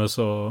like Brimmer's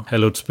or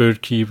Hallowed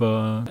Spirit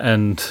Keeper,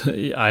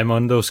 and I'm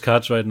on those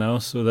cards right now,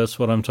 so that's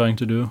what I'm trying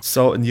to do.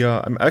 So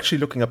I'm actually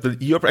looking up,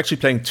 you're actually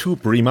playing 2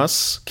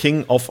 Brimmer's,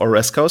 King of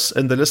Oreskos,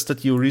 in the list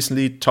that you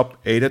recently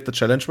top 8'd the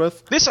challenge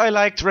with. This I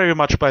liked very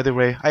much, by the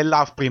way. I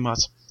love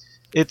Brimmer's.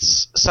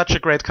 It's such a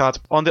great card.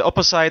 On the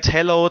opposite,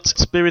 Hallowed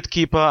Spirit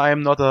Keeper,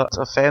 I'm not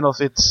a fan of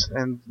it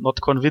and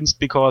not convinced,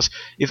 because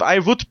if I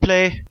would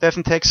play Death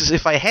and Taxes,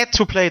 if I had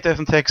to play Death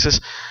and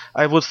Taxes,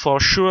 I would for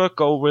sure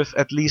go with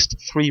at least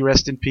 3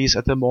 Rest in Peace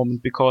at the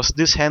moment, because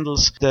this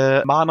handles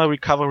the mana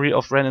recovery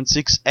of Ren and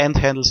 6 and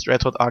handles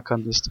Red Hot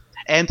Archon List,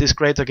 and is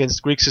great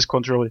against Grixis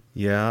control.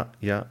 Yeah.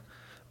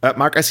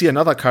 Marc, I see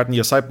another card in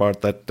your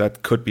sideboard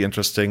that could be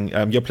interesting.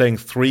 You're playing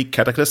 3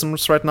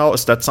 Cataclysms right now.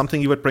 Is that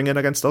something you would bring in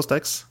against those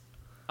decks?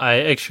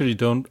 I actually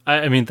don't.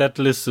 I mean, that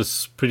list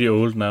is pretty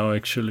old now,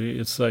 actually.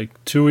 It's like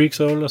 2 weeks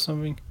old or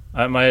something.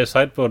 My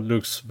sideboard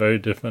looks very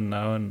different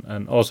now,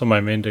 and also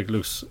my main deck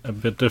looks a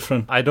bit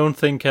different. I don't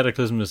think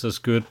Cataclysm is as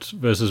good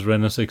versus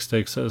Ren and 6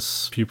 decks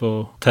as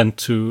people tend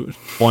to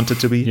want it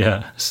to be.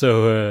 Yeah,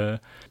 so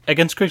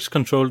against Grixis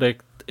control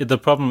deck, the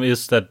problem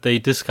is that they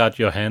discard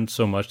your hand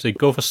so much. They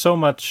go for so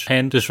much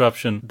hand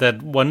disruption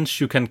that once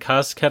you can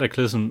cast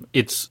Cataclysm,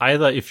 it's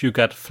either if you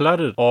got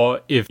flooded or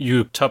if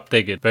you top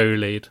deck it very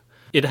late.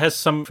 It has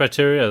some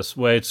criteria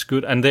where it's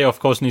good, and they of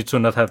course need to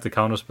not have the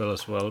counterspell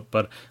as well,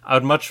 but I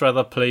would much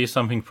rather play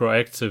something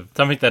proactive,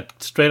 something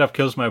that straight up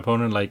kills my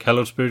opponent, like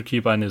Hallowed Spirit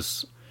Keeper, and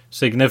is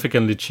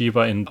significantly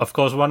cheaper, in of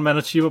course 1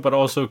 mana cheaper, but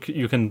also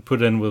you can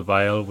put in with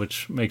Vial,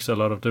 which makes a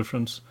lot of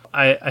difference.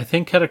 I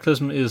think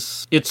Cataclysm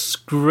it's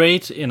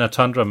great in a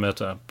Tundra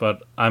meta,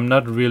 but I'm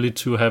not really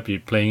too happy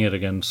playing it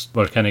against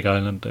Volcanic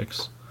Island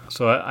decks.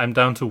 So I'm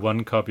down to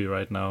 1 copy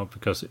right now,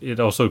 because it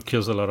also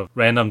kills a lot of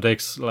random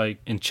decks like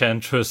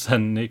Enchantress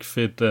and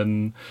Nickfit,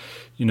 and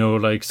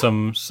like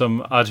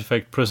some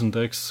artifact prison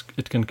decks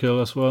it can kill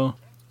as well.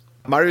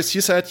 Marius, you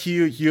said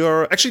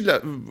you're actually.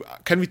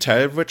 Can we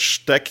tell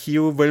which deck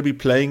you will be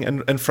playing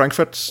in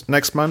Frankfurt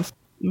next month?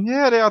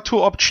 Yeah, there are 2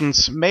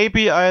 options.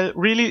 Maybe I'll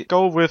really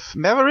go with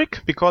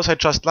Maverick, because I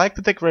just like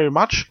the deck very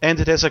much and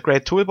it has a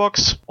great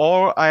toolbox.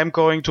 Or I'm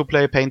going to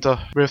play Painter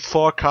with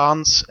 4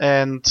 Khans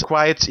and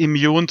quite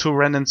immune to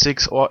Ren and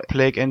 6 or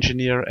Plague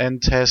Engineer, and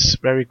has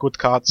very good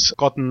cards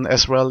gotten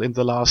as well in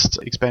the last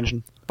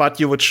expansion. But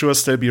you would sure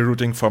still be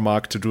rooting for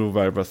Marc to do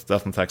well with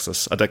Death and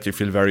Taxes, a deck you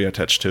feel very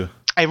attached to.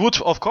 I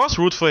would, of course,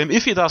 root for him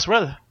if he does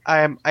well.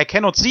 I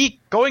cannot see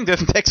going Death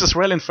and Taxes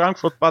well in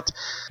Frankfurt, but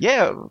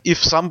yeah, if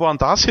someone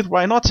does it,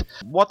 why not?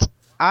 What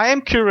I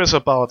am curious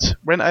about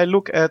when I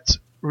look at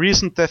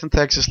recent Death and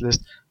Taxes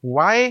list,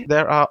 why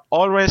there are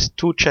always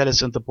 2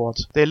 Chalice in the board.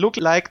 They look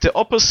like the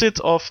opposite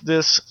of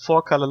this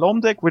 4-color Loam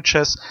deck, which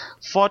has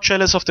 4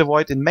 Chalice of the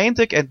Void in main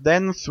deck and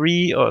then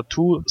 3 or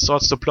 2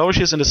 Swords to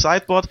Plowshares in the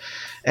sideboard,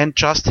 and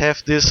just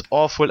have this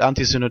awful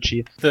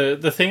anti-synergy.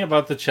 The thing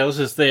about the Chalice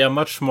is they are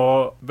much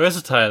more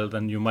versatile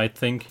than you might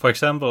think. For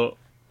example,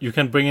 you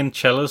can bring in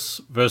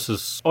Chalice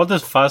versus all the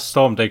fast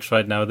Storm decks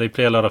right now. They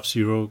play a lot of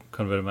 0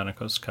 converted mana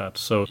cost cards.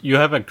 So you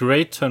have a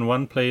great turn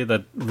 1 play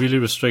that really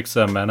restricts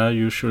their mana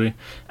usually.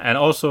 And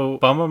also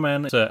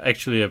Bomberman is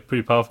actually a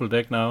pretty powerful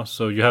deck now.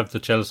 So you have the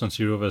Chalice on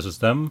 0 versus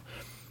them.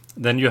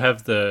 Then you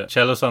have the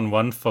Chalice on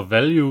 1 for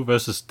value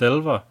versus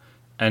Delver.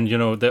 And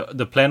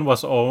the plan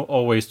was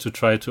always to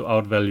try to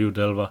outvalue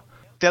Delver.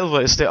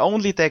 Delver is the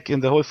only deck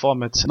in the whole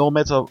format, no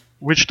matter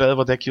which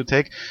Delver deck you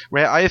take,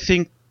 where I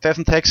think Death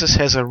and Taxes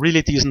has a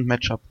really decent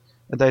matchup.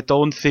 And I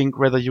don't think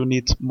whether you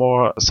need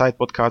more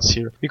sideboard cards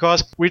here.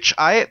 Because which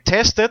I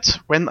tested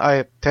when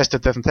I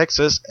tested Death and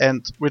Taxes,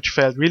 and which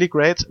felt really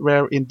great,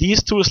 were in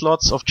these 2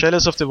 slots of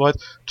Chalice of the Void,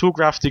 2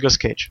 Grafdigger's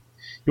Cage.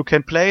 You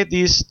can play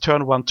these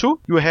turn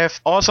 1-2. You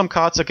have awesome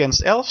cards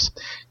against Elves.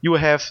 You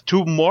have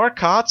 2 more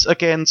cards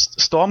against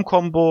Storm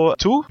Combo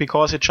 2,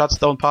 because it shuts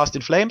down Past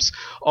in Flames.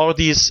 Or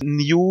this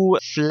new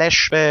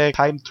Flashback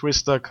Time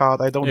Twister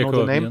card, I don't know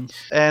the name.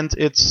 And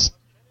it's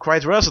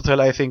quite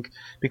versatile, I think,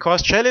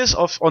 because Chalice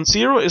on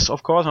 0 is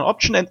of course an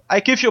option, and I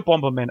give you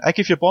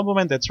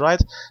Bomberman, that's right.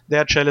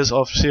 Their Chalice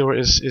of 0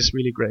 is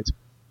really great.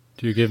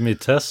 Do you give me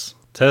Tess?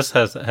 Tess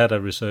has had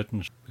a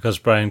resurgence because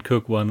Brian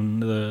Cook won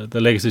the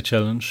Legacy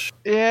Challenge.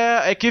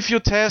 Yeah, I give you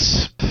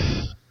Tess,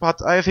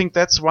 but I think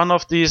that's one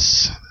of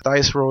these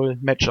dice roll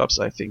matchups,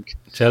 I think.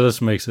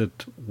 Chalice makes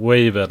it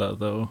way better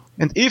though.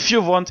 And if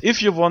you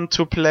want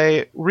to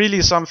play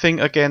really something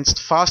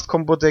against fast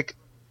combo deck,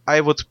 I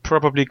would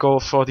probably go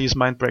for these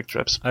Mindbreak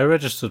Traps. I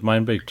registered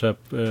Mindbreak Trap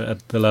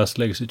at the last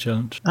Legacy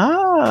Challenge.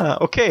 Ah,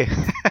 okay.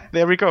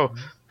 There we go.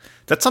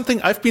 That's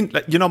something I've been,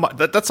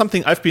 that's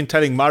something I've been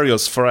telling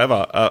Marius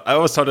forever. I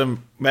always told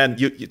him, man,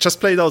 you just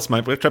play those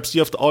Mindbreak Traps.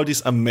 You have all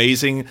these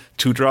amazing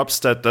 2-drops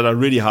that are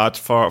really hard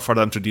for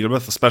them to deal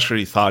with,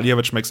 especially Thalia,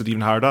 which makes it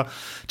even harder.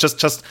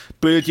 Just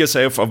build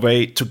yourself a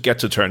way to get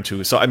to turn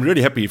 2. So I'm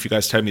really happy if you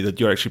guys tell me that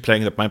you're actually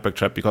playing that Mindbreak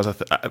Trap, because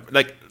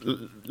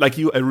like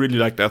you, I really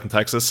like Death and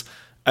Taxes.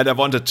 And I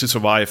wanted to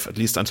survive at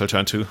least until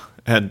turn 2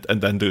 and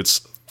then do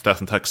its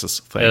Death and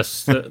Taxes thing.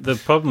 Yes, the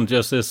problem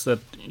just is that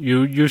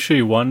you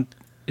usually want,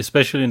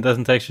 especially in Death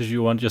and Taxes,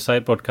 you want your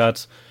sideboard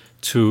cards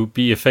to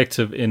be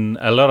effective in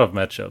a lot of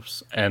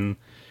matchups. And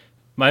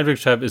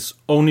Mindbreak Trap is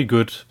only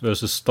good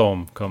versus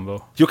Storm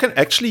combo. You can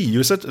actually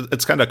use it.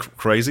 It's kind of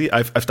crazy.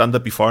 I've done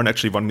that before and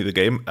actually won me the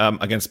game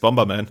against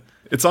Bomberman.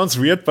 It sounds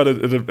weird, but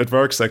it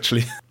works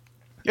actually.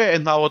 Yeah,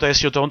 and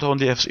nowadays you don't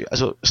only have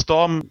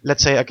Storm,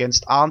 let's say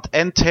against Arndt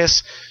and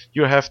Tess,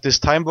 you have this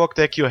Time Walk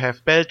deck, you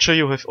have Belcher,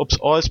 you have Oops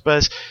All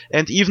Spells,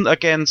 and even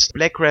against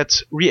Black Red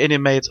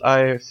Reanimate,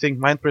 I think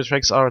Mindbreak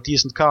tracks are a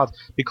decent card,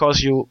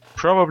 because you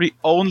probably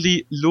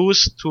only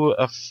lose to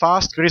a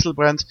fast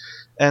Griselbrand,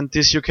 and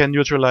this you can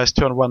neutralize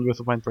turn 1 with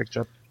a Mindbreak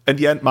trap. In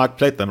the end, Marc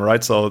played them,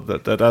 right? So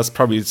that's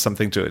probably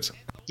something to it.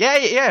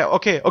 Yeah,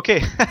 okay.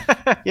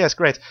 Yes,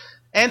 great.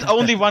 And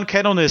only one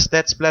Canonist,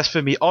 that's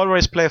blasphemy.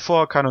 Always play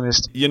 4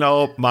 Canonist. You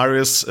know,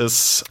 Marius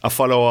is a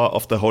follower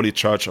of the Holy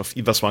Church of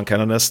Either Swan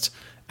Canonist.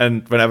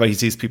 And whenever he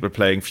sees people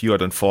playing fewer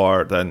than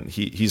 4, then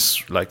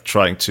he's like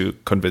trying to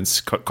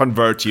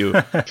convert you.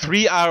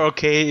 3 are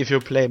okay if you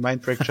play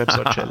Mindbreak Traps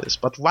or Chalice.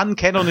 But 1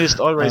 Canonist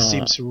always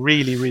seems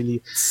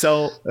really...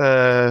 So,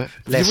 we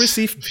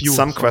received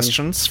some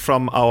questions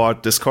from our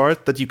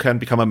Discord that you can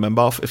become a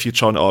member of if you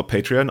join our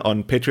Patreon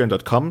on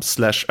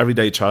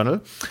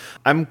patreon.com/everydayjournal.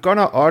 I'm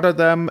gonna order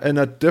them in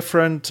a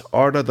different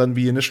order than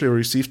we initially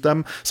received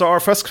them. So our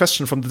first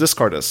question from the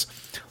Discord is,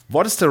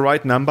 what is the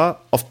right number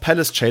of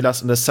Palace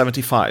Jailers in the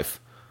 75?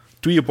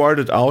 Do you board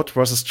it out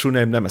versus True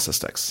Name Nemesis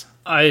decks?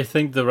 I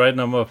think the right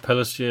number of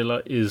Palace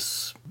Jailer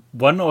is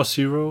 1 or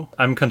 0.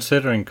 I'm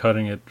considering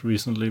cutting it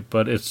recently,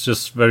 but it's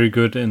just very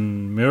good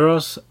in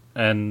Mirrors,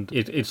 and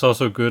it's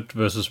also good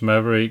versus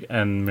Maverick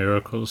and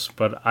Miracles,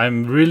 but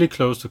I'm really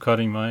close to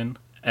cutting mine.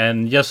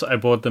 And yes, I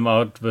bought them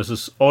out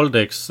versus all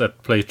decks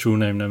that play True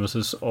Name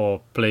Nemesis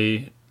or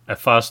play a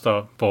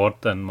faster board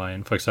than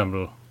mine. For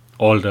example,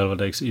 all Delver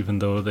decks, even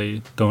though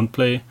they don't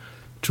play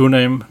True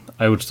Name,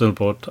 I would still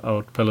bought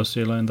out Palace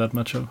Jailer in that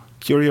matchup.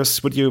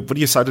 Curious, would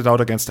you side it out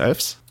against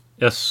Elves?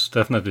 Yes,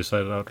 definitely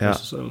side it out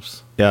versus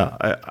Elves. Yeah,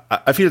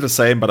 I feel the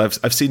same, but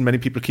I've seen many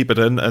people keep it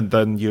in, and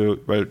then you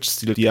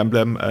steal the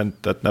emblem, and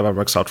that never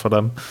works out for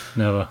them.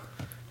 Never.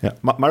 Yeah,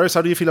 Marius,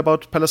 how do you feel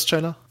about Palace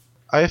Jailer?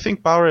 I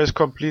think Bahra is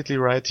completely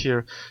right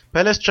here.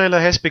 Palace Jailer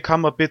has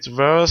become a bit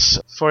worse,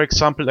 for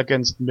example,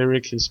 against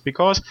Miracles,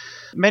 because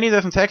many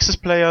different Texas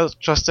players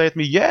just say to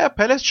me, yeah,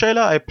 Palace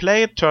Jailer, I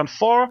play it turn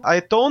 4,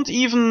 I don't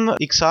even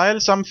exile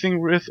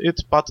something with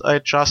it, but I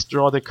just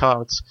draw the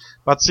cards.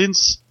 But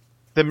since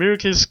the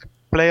Miracles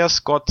players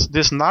got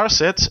this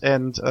Narset,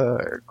 and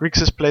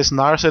Grixis plays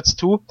Narsets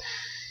too,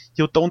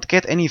 you don't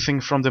get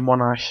anything from the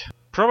Monarch.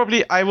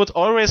 Probably I would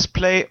always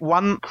play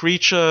 1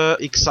 creature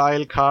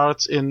exile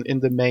card in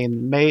the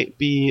main.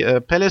 Maybe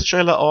Palace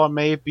Jailer or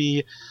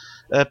maybe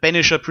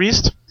Banisher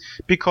Priest.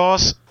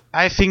 Because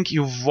I think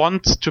you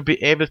want to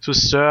be able to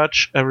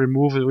search a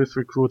removal with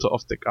Recruiter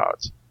of the Guard.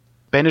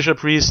 Banisher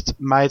Priest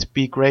might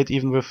be great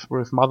even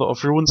with Mother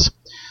of Runes.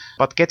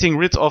 But getting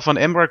rid of an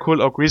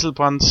Emrakul or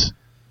Griselbrand,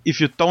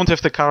 if you don't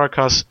have the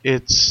Caracas,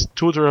 it's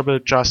too durable,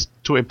 just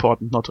too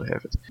important not to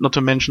have it. Not to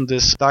mention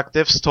this Dark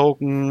Depths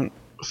token,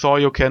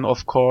 Thor you can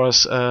of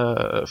course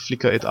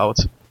flicker it out.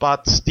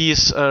 But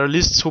these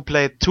lists who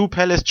play 2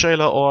 Palace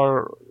Jailer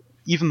or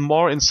even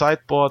more in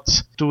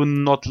sideboards do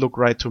not look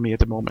right to me at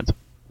the moment.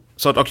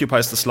 So it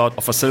occupies the slot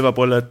of a Silver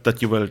Bullet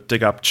that you will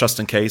dig up just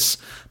in case.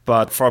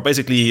 But for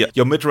basically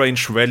your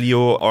mid-range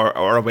value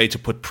or a way to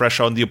put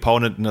pressure on the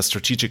opponent in a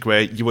strategic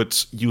way, you would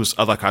use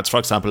other cards. For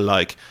example,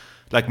 like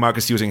Marc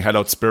is using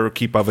Hallowed Spirit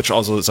Keeper, which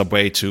also is a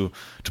way to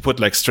put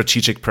like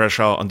strategic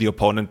pressure on the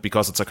opponent,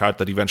 because it's a card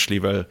that eventually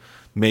will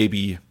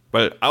maybe,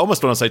 well, I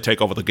almost want to say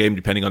take over the game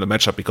depending on the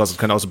matchup, because it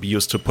can also be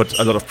used to put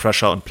a lot of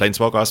pressure on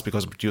Planeswalkers,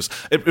 because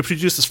it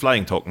produces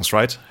flying tokens,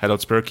 right?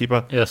 Hallowed Spirit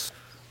Keeper? Yes.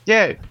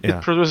 Yeah,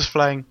 it produces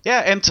flying. Yeah,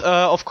 and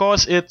of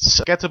course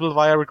it's gettable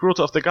via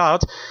Recruiter of the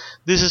Guard.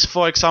 This is,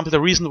 for example, the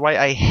reason why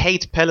I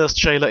hate Palace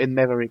Jailer in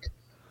Maverick.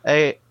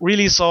 I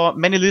really saw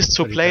many lists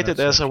who played it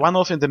as a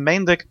one-off in the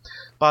main deck,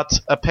 but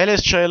a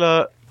Palace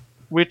Jailer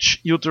which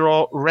you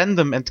draw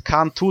random and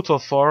can't tutor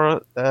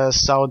for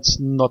sounds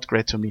not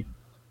great to me.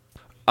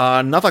 2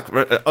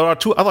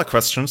 other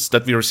questions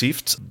that we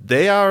received,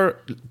 they are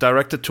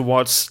directed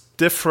towards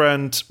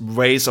different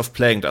ways of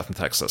playing Death in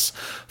Texas.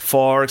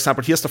 For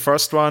example, here's the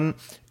first one.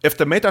 If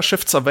the meta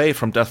shifts away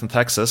from Death in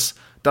Texas,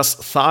 does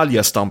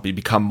Thalia Stompy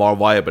become more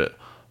viable?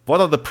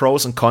 What are the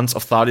pros and cons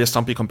of Thalia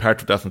Stompy compared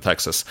to Death in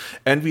Texas?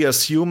 And we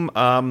assume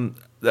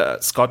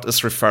Scott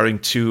is referring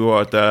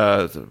to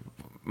the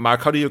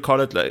Marc, how do you call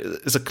it?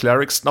 Is it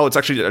Clerics? No, it's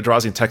actually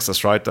Eldrazi in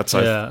Texas, right? That's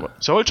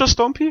Soldier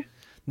Stompy?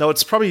 No,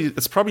 it's probably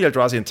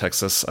Eldrazi in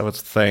Texas, I would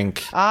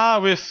think.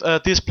 With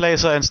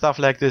Displacer and stuff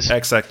like this.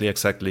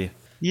 Exactly.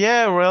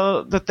 Yeah,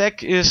 well, the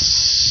deck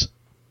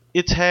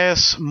it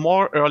has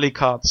more early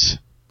cards.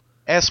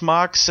 As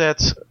Marc said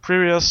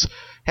previous,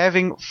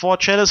 having 4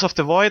 Chalice of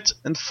the Void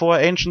and 4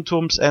 Ancient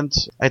Tombs, and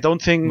I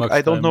don't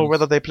know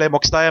whether they play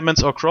Mox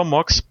Diamonds or Chrome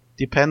Mox.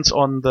 Depends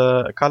on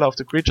the color of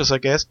the creatures, I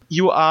guess.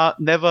 You are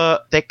never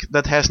a deck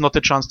that has not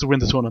a chance to win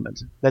the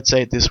tournament. Let's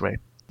say it this way.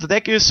 The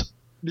deck is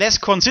less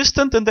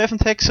consistent than Death in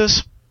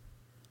Texas,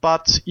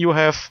 but you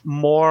have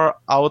more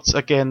outs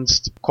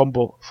against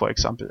combo, for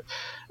example.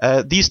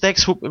 These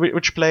decks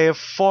which play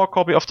 4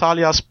 copy of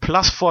Thalias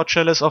plus 4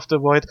 Chalice of the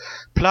Void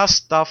plus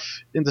stuff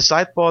in the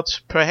sideboard,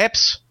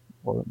 perhaps,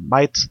 or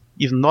might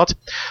even not,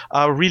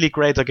 are really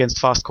great against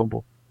fast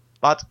combo.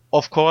 but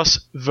of course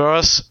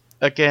worse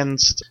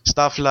against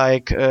stuff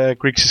like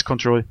Grixis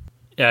Control.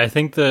 Yeah, I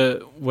think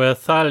where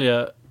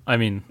Thalia,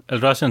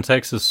 Eldrazi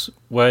Texas,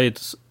 where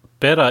it's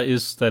better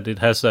is that it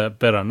has a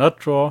better nut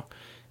draw,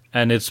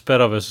 and it's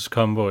better versus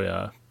combo,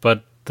 yeah.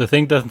 But the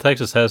thing that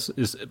Texas has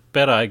is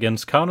better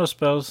against counter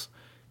spells,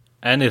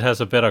 and it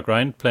has a better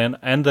grind plan,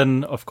 and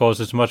then of course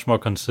it's much more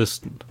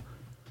consistent.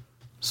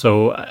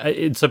 So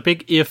it's a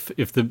big if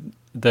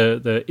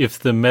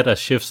the meta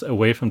shifts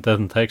away from Death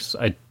and Texas.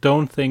 I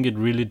don't think it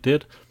really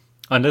did.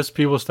 Unless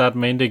people start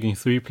main decking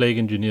 3 Plague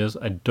Engineers,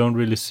 I don't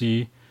really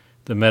see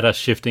the meta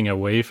shifting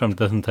away from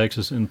Death and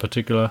Texas in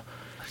particular.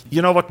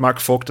 You know what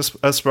Marc Vogt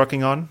is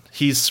working on?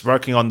 He's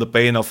working on the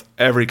bane of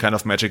every kind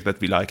of magic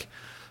that we like.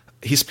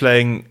 He's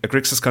playing a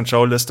Grixis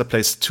Control list that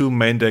plays 2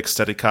 main deck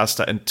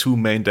Staticaster and 2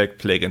 main deck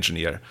Plague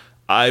Engineer.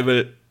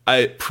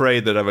 I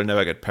pray that I will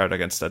never get paired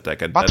against that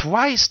deck. But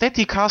why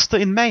Staticaster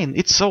in main?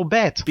 It's so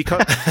bad.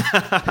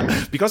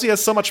 Because he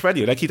has so much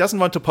value. Like, he doesn't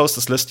want to post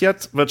this list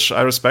yet, which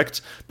I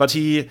respect. But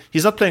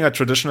he's not playing a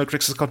traditional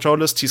Grixis Control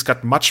list. He's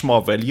got much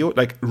more value,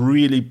 like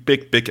really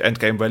big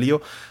endgame value.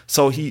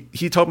 So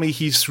he told me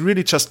he's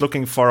really just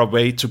looking for a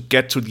way to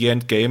get to the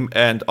end game,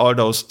 and all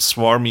those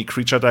swarmy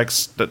creature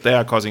decks, that they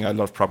are causing a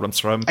lot of problems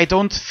for him. I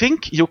don't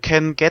think you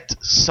can get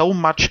so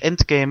much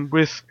endgame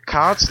with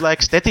cards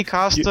like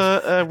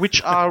Staticaster,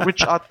 which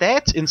are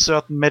dead in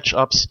certain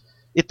matchups.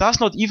 It does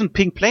not even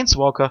ping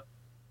Planeswalker.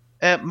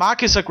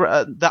 Marc is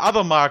the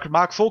other Marc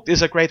Vogt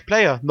is a great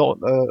player,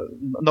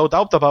 no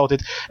doubt about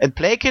it. And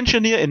Plague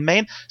Engineer in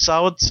main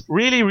sounds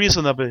really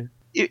reasonable.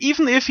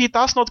 Even if he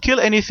does not kill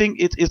anything,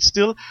 it's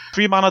still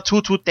 3 mana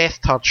 2/2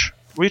 Death Touch,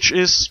 which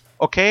is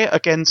okay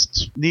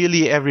against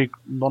nearly every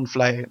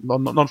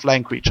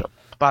non-flying creature.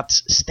 But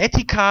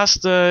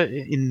Staticaster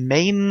in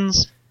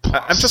mains.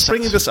 I'm just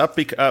bringing this up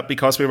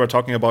because we were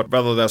talking about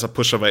whether there's a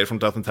push away from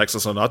Death and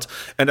Texas or not.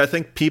 And I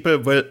think people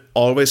will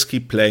always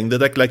keep playing the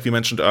deck, like we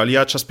mentioned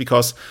earlier, just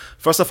because,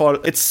 first of all,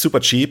 it's super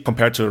cheap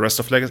compared to the rest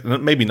of Legacy.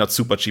 Maybe not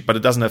super cheap, but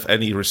it doesn't have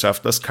any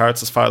reserved list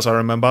cards as far as I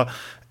remember.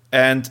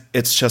 And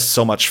it's just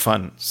so much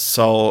fun.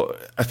 So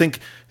I think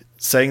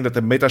saying that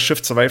the meta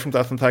shifts away from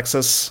Death and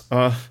Texas,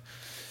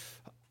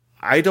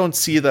 I don't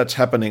see that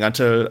happening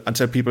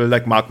until people,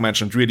 like Marc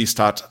mentioned, really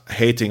start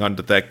hating on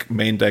the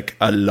main deck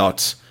a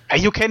lot.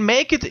 You can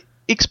make it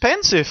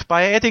expensive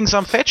by adding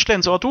some fetch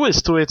lands or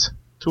duels to it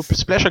to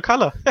splash a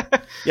color.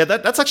 Yeah,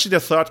 that's actually the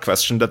third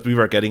question that we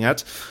were getting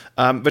at,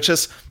 which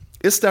is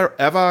there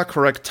ever a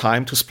correct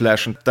time to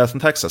splash in Death and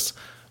Texas?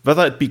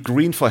 Whether it be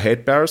green for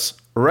Hate Bears,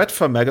 red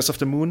for Magus of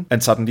the Moon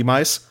and Sudden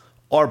Demise,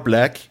 or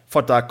black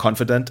for Dark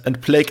Confident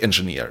and Plague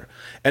Engineer.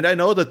 And I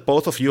know that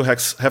both of you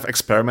have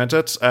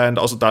experimented and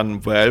also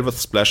done well with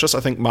splashes. I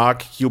think,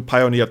 Marc, you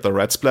pioneered the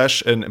red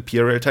splash in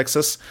Imperial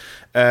Texas,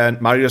 and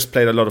Marius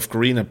played a lot of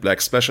green and black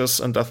splashes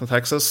in Death and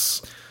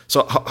Texas.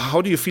 So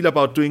how do you feel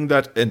about doing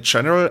that in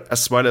general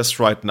as well as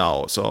right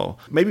now? So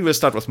maybe we'll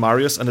start with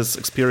Marius and his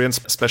experience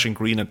splashing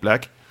green and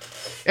black.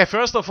 Yeah,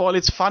 first of all,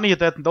 it's funny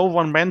that no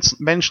one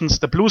mentions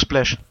the blue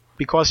splash,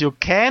 because you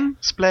can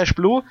splash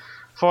blue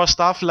for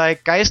stuff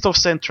like Geist of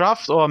St.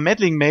 Truft or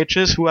Meddling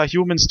Mages, who are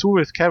humans too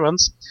with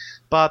Karens,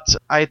 but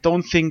I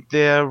don't think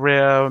there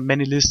were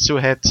many lists who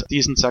had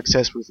decent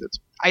success with it.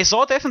 I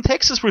saw Death and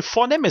Texas with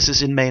 4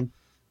 Nemesis in main.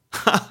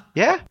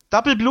 Yeah,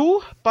 double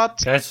blue,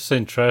 but... Geist of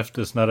St. Truft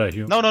is not a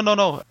human.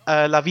 No.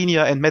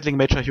 Lavinia and Meddling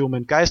Mage are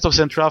human. Geist of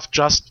St. Truft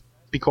just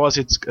because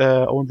it's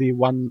only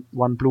one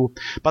blue.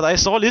 But I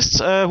saw lists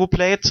who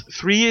played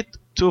 3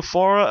 to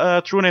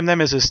 4 True Name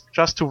Nemesis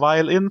just to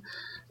vial in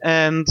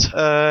and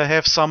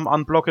have some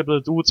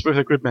unblockable dudes with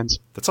equipment.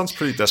 That sounds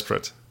pretty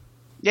desperate.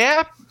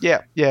 Yeah.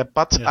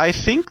 But yeah. I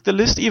think the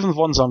list even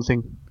won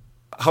something.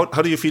 How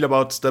do you feel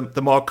about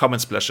the more common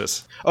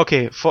splashes?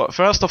 Okay,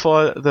 first of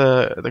all,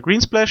 the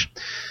green splash.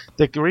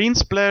 The green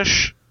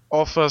splash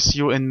offers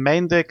you in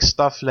main deck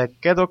stuff like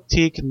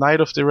Gadoktik,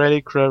 Knight of the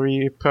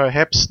Reliquary,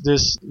 perhaps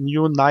this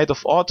new Knight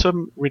of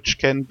Autumn, which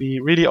can be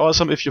really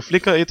awesome if you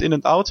flicker it in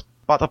and out.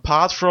 But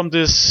apart from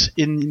this,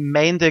 in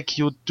main deck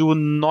you do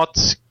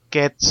not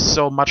get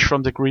so much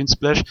from the green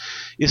splash,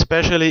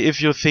 especially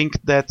if you think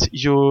that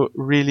you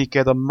really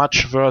get a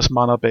much worse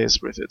mana base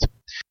with it.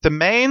 The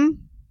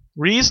main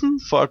reason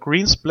for a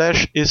green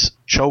splash is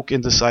choke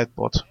in the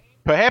sideboard.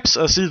 Perhaps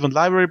a Sylvan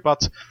Library,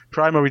 but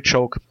primary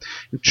choke.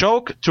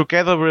 Choke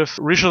together with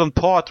Rishadan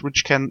Port,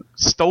 which can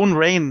stone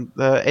rain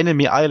the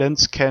enemy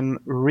islands, can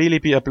really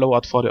be a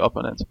blowout for the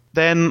opponent.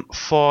 Then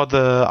for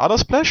the other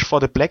splash, for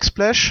the black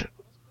splash,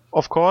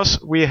 of course,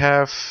 we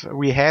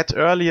had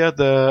earlier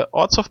the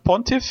Odds of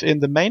Pontiff in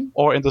the main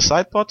or in the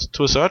sideboard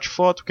to search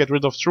for, to get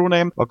rid of True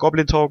Name or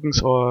Goblin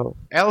tokens or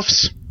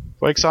Elves,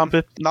 for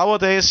example.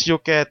 Nowadays you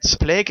get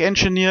Plague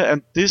Engineer,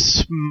 and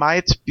this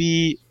might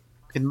be,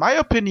 in my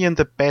opinion,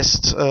 the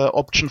best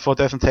option for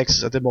Death and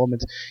Texas at the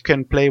moment. You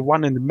can play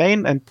 1 in the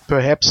main and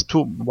perhaps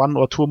 1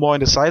 or 2 more in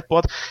the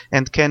sideboard,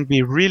 and can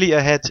be really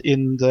ahead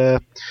in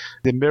the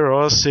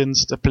mirror,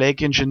 since the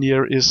Plague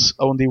Engineer is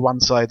only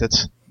one-sided.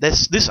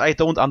 This I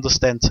don't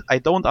understand. I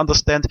don't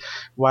understand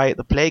why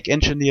the Plague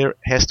Engineer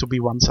has to be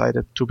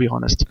one-sided, to be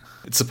honest.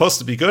 It's supposed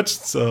to be good,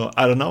 so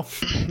I don't know.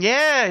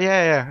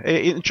 Yeah.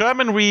 In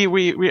German,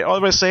 we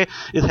always say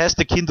it has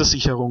the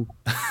Kindersicherung.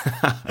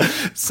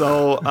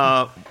 So,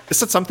 is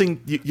that something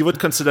you would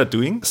consider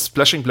doing?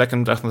 Splashing black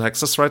in Death and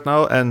Taxes right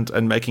now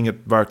and making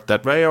it work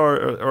that way?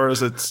 Or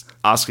is it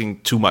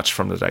asking too much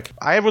from the deck?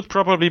 I would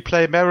probably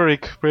play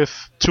Maverick with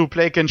 2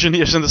 Plague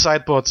Engineers in the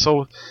sideboard,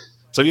 so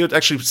you would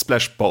actually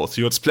splash both.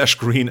 You would splash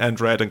green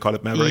and red and call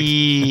it Maverick.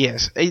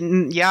 Yes.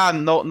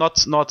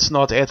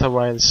 Not Aether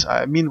Vials.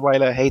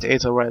 Meanwhile, I hate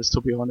Aether Vials,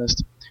 to be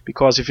honest,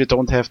 because if you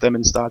don't have them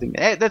in starting,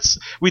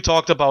 we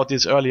talked about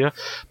this earlier.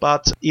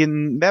 But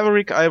in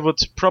Maverick, I would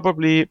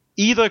probably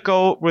either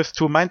go with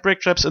 2 Mindbreak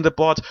Traps in the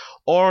board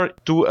or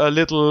do a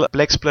little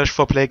Black Splash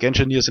for Plague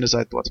Engineers in the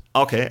sideboard.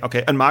 Okay.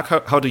 And Marc,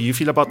 how do you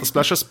feel about the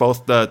splashes?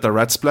 Both the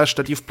red splash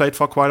that you've played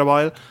for quite a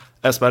while,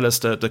 as well as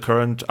the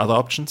current other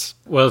options?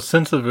 Well,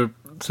 since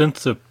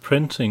the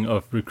printing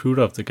of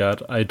Recruiter of the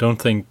God, I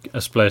don't think a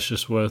splash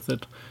is worth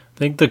it. I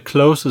think the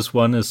closest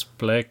one is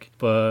black,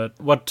 but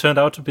what turned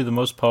out to be the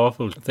most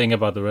powerful thing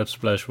about the red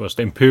splash was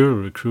the Imperial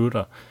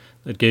Recruiter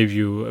that gave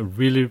you a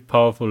really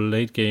powerful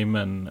late game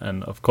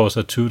and of course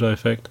a tutor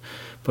effect.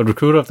 But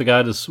Recruiter of the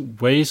God is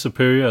way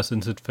superior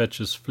since it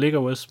fetches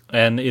Flicker Wisp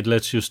and it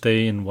lets you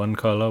stay in one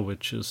color,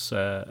 which is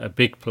a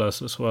big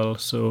plus as well.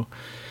 So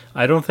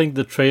I don't think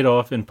the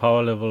trade-off in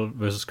power level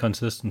versus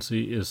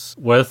consistency is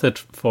worth it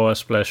for a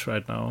splash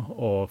right now,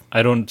 or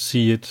I don't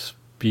see it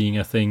being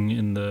a thing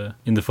in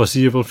the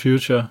foreseeable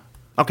future.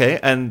 Okay,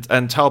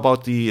 and how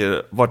about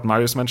the what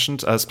Marius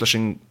mentioned,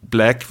 splashing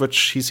black, which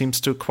he seems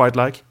to quite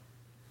like?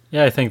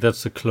 Yeah, I think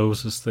that's the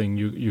closest thing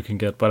you can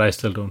get, but I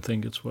still don't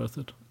think it's worth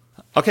it.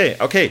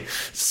 Okay.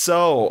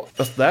 So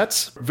with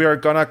that, we're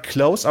gonna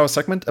close our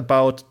segment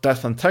about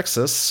Death and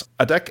Taxes.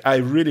 A deck I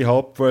really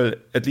hope will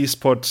at least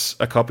put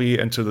a copy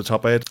into the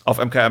top 8 of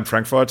MKM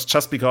Frankfurt,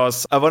 just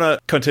because I want to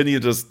continue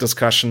this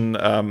discussion,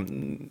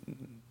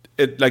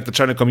 like the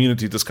general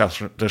community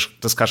discussion,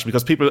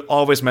 because people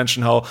always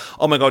mention how,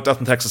 oh my god, Death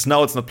and Taxes,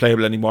 now it's not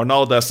playable anymore.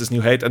 Now there's this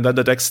new hate, and then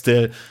the deck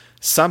still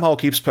somehow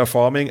keeps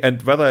performing,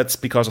 and whether it's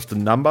because of the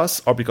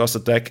numbers or because the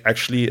deck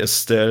actually is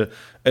still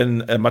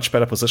in a much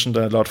better position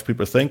than a lot of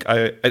people think,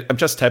 I'm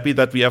just happy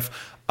that we have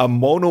a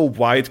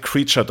mono-white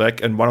creature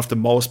deck in one of the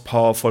most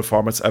powerful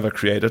formats ever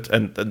created,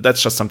 and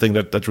that's just something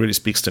that really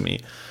speaks to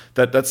me.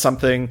 That's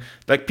something,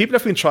 like, people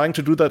have been trying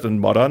to do that in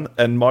Modern,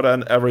 and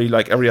Modern every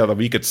other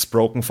week it's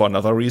broken for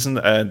another reason,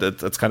 and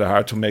it's kind of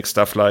hard to make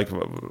stuff like,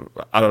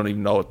 I don't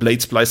even know,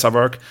 Blade Splicer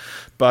work.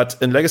 But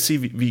in Legacy,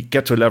 we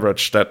get to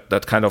leverage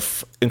that kind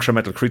of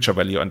incremental creature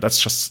value, and that's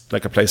just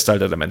like a playstyle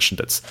that I mentioned.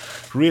 It's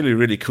really,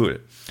 really cool.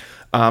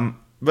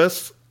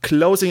 With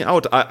closing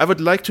out, I would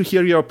like to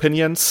hear your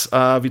opinions.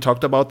 We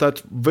talked about that.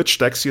 Which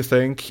decks you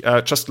think,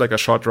 just like a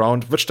short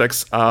round, which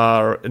decks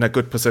are in a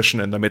good position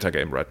in the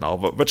metagame right now?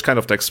 Which kind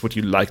of decks would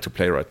you like to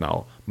play right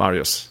now,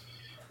 Marius?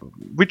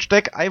 Which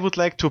deck I would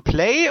like to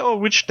play, or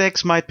which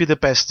decks might be the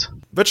best?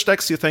 Which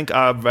decks you think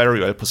are very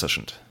well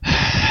positioned?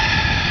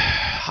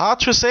 Hard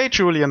to say,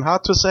 Julian.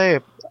 Hard to say.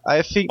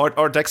 I think,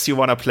 or decks you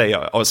want to play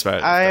as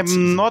well.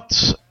 I'm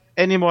not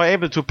anymore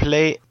able to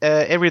play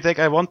every deck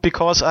I want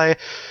because I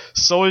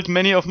sold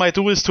many of my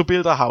duels to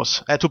build a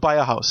house, to buy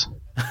a house.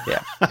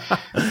 Yeah,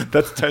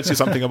 that tells you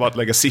something about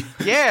Legacy.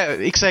 Yeah,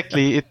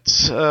 exactly.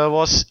 It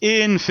was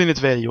infinite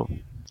value.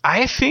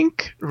 I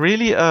think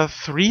really a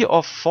 3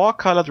 or 4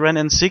 colored Ren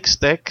and 6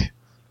 deck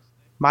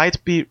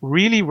might be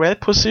really well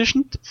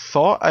positioned,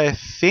 for I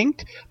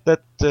think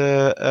that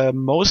the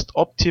most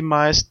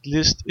optimized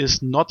list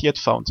is not yet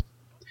found.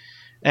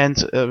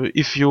 And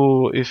if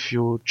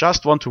you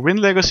just want to win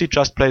Legacy,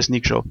 just play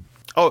Sneak Show.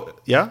 Oh,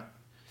 yeah?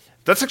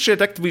 That's actually a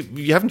deck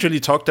we haven't really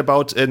talked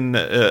about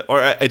or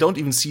I don't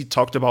even see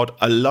talked about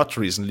a lot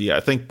recently.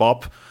 I think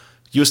Bob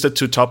used it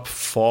to top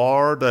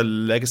 4 the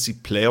Legacy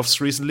playoffs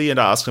recently, and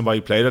I asked him why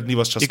he played it, and he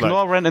was just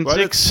ignore Ren and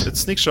 6.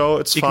 It's Sneak Show,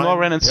 it's fine. Ignore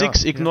Ren and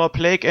 6, ignore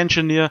Plague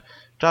Engineer,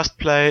 just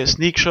play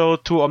Sneak Show,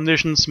 2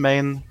 Omniscience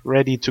main,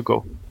 ready to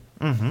go.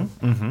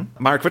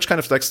 Marc, which kind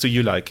of decks do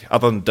you like,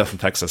 other than Death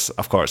and Taxes,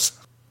 of course?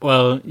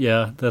 Well,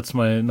 yeah, that's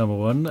my number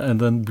 1, and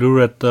then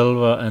Blue-Red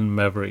Delver and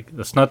Maverick.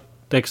 That's not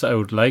decks I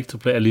would like to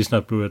play, at least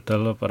not Blue-Red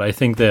Delver, but I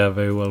think they are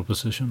very well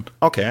positioned.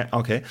 Okay.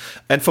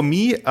 And for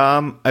me,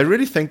 I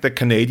really think the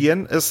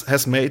Canadian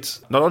has made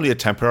not only a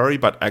temporary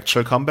but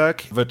actual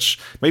comeback, which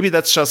maybe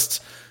that's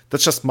just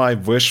my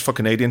wish for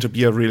Canadian to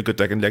be a really good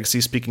deck in Legacy,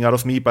 speaking out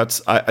of me,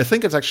 but I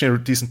think it's actually a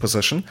decent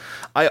position.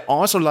 I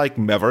also like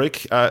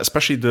Maverick,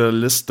 especially the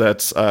list that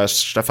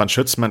Stefan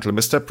Schütz, Mental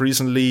Misstep,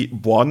 recently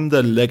won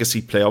the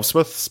Legacy playoffs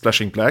with,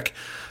 Splashing Black.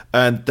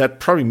 And that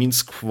probably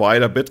means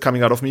quite a bit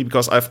coming out of me,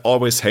 because I've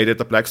always hated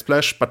the Black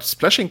Splash, but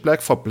Splashing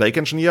Black for Plague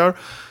Engineer,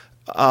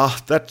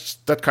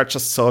 that card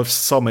just solves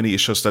so many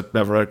issues that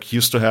Maverick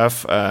used to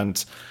have,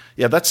 and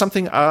Yeah, that's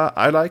something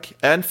I like.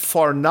 And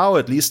for now,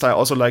 at least, I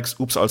also like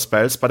Oops All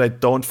Spells, but I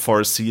don't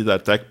foresee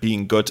that deck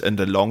being good in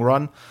the long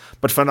run.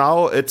 But for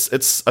now,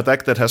 it's a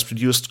deck that has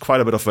produced quite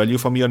a bit of value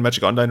for me on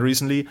Magic Online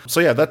recently. So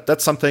yeah,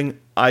 that's something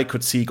I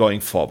could see going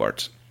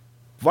forward.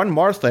 One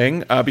more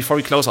thing before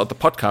we close out the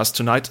podcast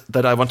tonight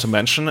that I want to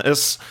mention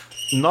is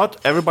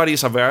not everybody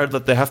is aware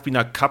that there have been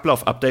a couple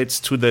of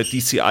updates to the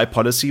DCI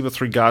policy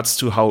with regards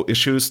to how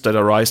issues that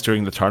arise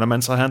during the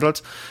tournaments are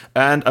handled.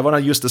 And I want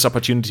to use this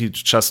opportunity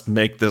to just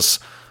make this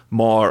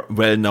more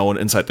well-known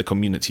inside the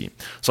community.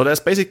 So there's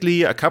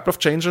basically a couple of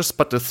changes,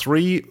 but the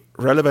three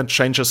relevant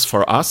changes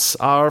for us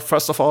are,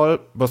 first of all,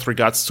 with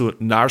regards to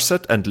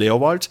Narset and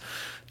Leovold,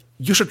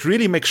 you should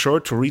really make sure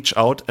to reach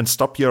out and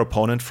stop your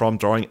opponent from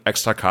drawing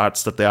extra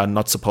cards that they are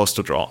not supposed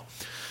to draw.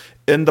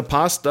 In the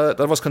past, that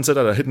was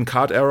considered a hidden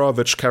card error,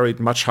 which carried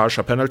much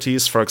harsher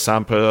penalties. For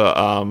example,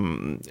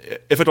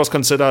 if it was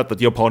considered that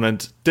the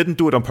opponent didn't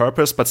do it on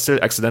purpose, but still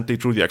accidentally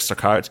drew the extra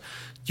card,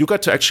 you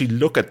got to actually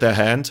look at their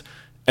hand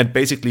and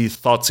basically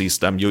Thoughtseize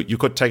them. You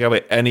could take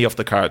away any of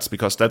the cards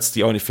because that's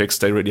the only fix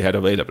they really had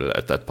available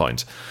at that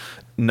point.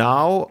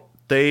 Now,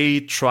 they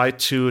tried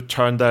to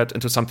turn that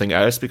into something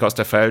else because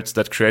they felt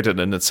that created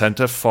an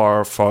incentive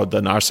for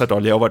the Narset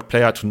or Leovold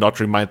player to not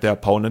remind their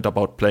opponent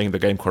about playing the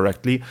game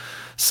correctly.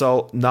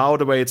 So now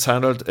the way it's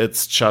handled,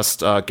 it's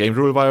just a game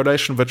rule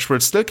violation, which will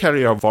still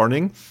carry a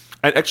warning,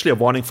 and actually a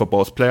warning for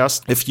both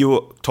players if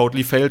you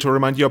totally fail to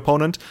remind your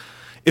opponent.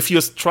 If you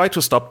try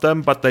to stop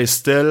them, but they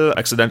still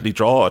accidentally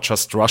draw or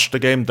just rush the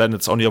game, then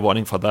it's only a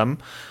warning for them.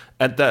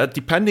 And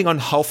depending on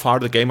how far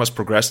the game has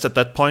progressed at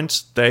that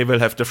point, they will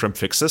have different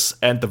fixes.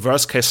 And the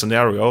worst case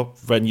scenario,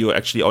 when you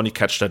actually only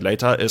catch that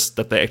later, is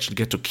that they actually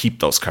get to keep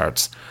those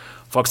cards.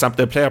 For example,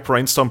 they play a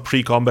brainstorm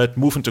pre-combat,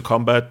 move into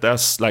combat.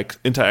 There's like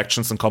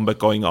interactions in combat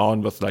going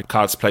on with like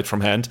cards played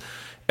from hand.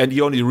 And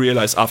you only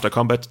realize after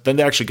combat, then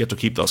they actually get to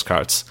keep those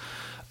cards.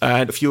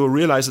 And if you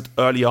realize it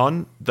early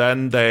on,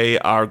 then they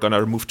are going to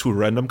remove 2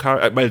 random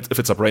cards. Well, if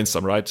it's a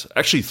brainstorm, right?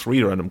 Actually,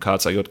 3 random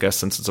cards, I would guess,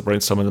 since it's a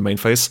brainstorm in the main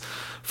phase,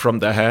 from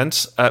their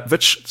hand,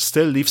 which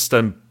still leaves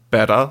them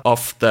better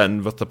off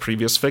than with the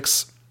previous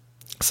fix.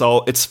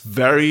 So it's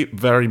very,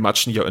 very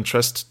much in your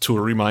interest to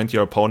remind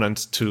your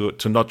opponent to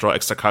not draw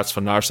extra cards for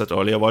Narset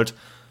or Leovold.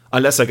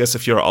 Unless, I guess,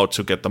 if you're out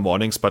to get the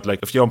warnings. But like,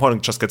 if your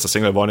opponent just gets a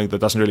single warning, that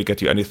doesn't really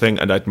get you anything.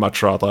 And I'd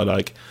much rather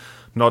like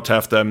not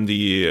have them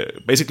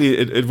basically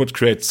it would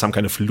create some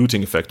kind of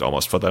looting effect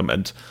almost for them,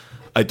 and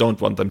I don't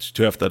want them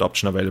to have that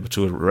option available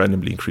to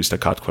randomly increase their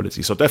card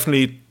quality. So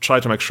definitely try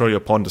to make sure your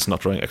opponent is not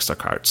drawing extra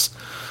cards.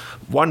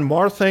 One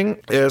more thing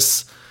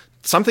is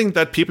something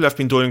that people have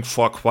been doing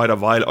for quite a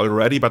while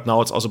already, but now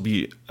it's also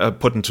be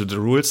put into the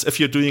rules. If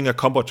you're doing a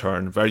combo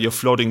turn where you're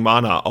floating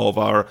mana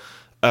over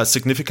a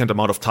significant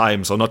amount of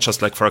time, so not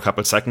just like for a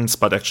couple seconds,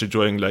 but actually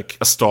doing like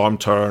a storm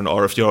turn,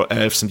 or if you're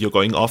elves and you're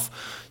going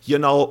off, you're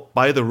now,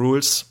 by the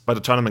rules, by the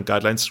tournament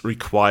guidelines,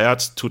 required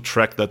to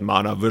track that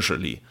mana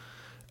visually.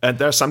 And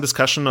there's some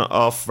discussion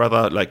of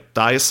whether like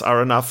dice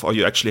are enough or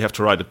you actually have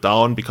to write it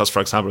down, because, for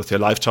example, with your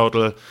life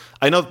total,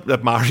 I know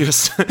that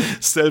Marius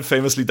still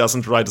famously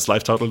doesn't write his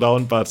life total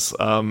down, but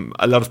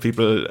a lot of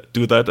people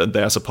do that, and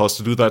they are supposed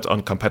to do that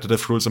on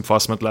competitive rules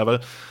enforcement level.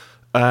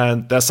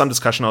 And there's some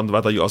discussion on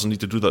whether you also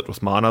need to do that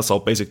with mana, so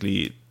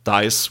basically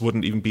dice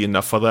wouldn't even be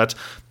enough for that.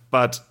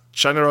 But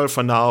general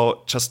for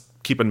now, just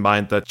keep in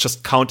mind that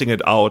just counting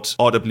it out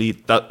audibly,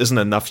 that isn't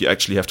enough. You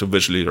actually have to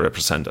visually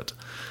represent it.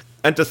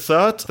 And the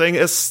third thing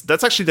is,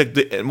 that's actually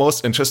the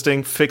most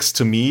interesting fix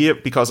to me,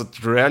 because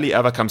it rarely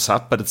ever comes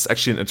up, but it's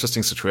actually an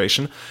interesting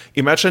situation.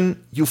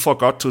 Imagine you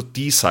forgot to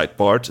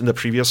de-sideboard in the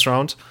previous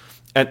round,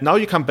 and now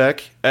you come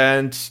back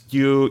and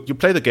you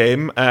play the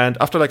game, and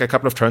after like a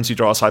couple of turns you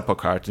draw a sideboard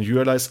card, and you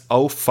realize,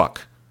 oh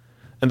fuck.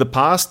 In the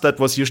past, that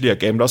was usually a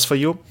game loss for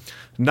you.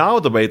 Now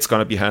the way it's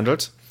going to be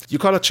handled, you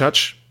call a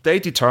judge, they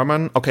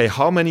determine, okay,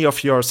 how many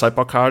of your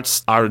sideboard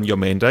cards are in your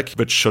main deck,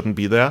 which shouldn't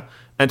be there,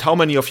 and how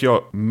many of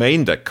your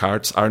main deck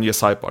cards are in your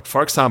sideboard.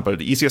 For example,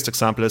 the easiest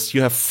example is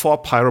you have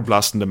 4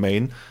 Pyroblast in the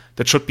main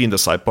that should be in the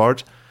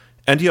sideboard,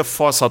 and you have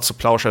 4 Swords to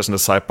Plowshares in the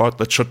sideboard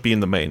that should be in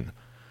the main.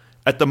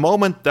 At the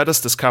moment that is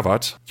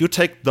discovered, you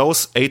take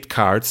those 8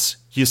 cards,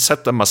 you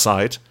set them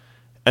aside,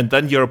 and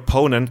then your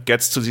opponent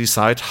gets to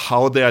decide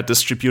how they are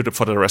distributed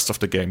for the rest of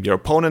the game. Your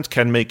opponent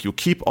can make you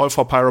keep all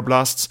 4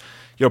 Pyroblasts,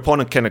 your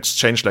opponent can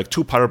exchange like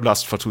 2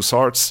 Pyroblasts for 2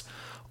 swords,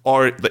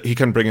 or he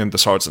can bring in the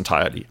swords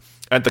entirely.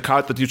 And the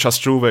card that you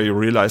just drew where you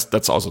realize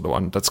that's also the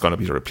one that's going to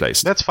be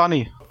replaced. That's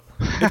funny.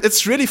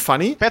 It's really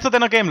funny. Better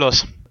than a game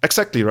loss.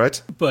 Exactly, right?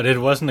 But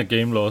it wasn't a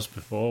game loss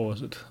before,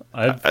 was it?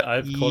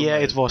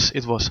 It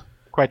was.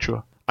 Quite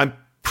sure. I'm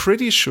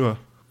pretty sure.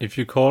 If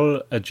you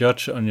call a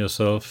judge on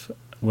yourself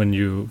when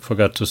you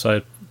forgot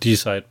to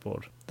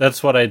de-sideboard.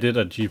 That's what I did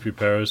at GP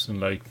Paris in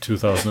like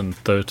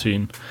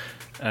 2013.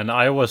 And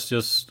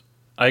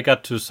I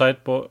got to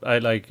sideboard,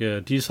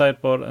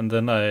 de-sideboard, and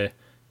then I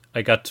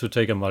got to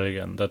take a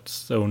mulligan.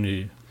 That's the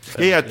only...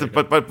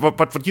 But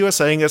what you are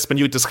saying is when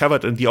you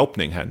discovered in the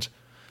opening hand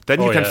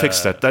then you can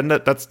fix that. Then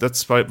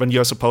that's when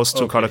you're supposed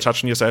to call a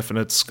judge on yourself, and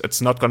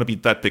it's not going to be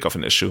that big of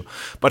an issue.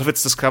 But if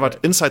it's discovered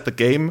inside the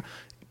game,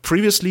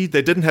 previously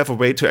they didn't have a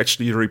way to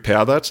actually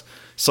repair that,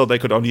 so they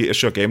could only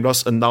issue a game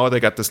loss, and now they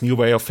got this new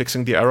way of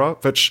fixing the error,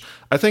 which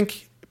I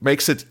think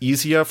makes it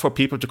easier for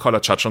people to call a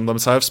judge on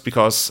themselves,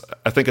 because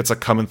I think it's a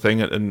common thing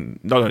in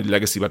not only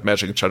Legacy but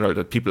Magic in general,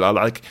 that people are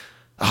like,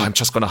 oh, I'm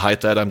just going to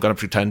hide that. I'm going to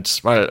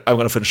pretend, well, I'm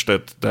going to finish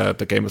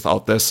the game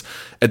without this.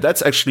 And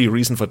that's actually a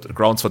reason for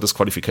grounds for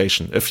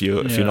disqualification, if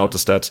you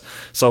notice that.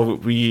 So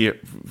we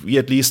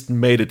at least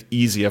made it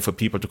easier for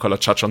people to call a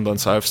judge on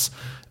themselves.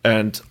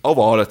 And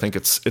overall, I think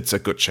it's a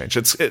good change.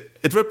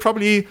 It will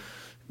probably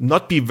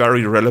not be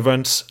very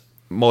relevant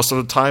most of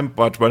the time,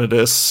 but when it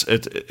is,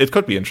 it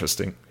could be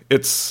interesting.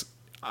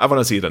 I want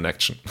to see it in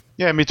action.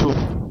 Yeah, me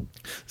too.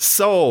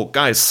 So,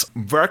 guys,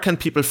 where can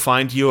people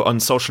find you on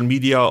social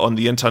media, on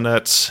the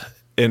internet,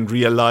 in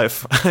real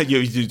life?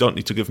 You don't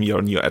need to give me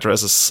your new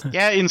addresses.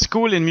 Yeah, in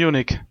school in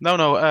Munich. No.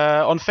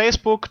 On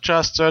Facebook,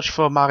 just search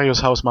for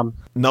Marius Hausmann.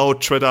 No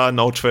Twitter,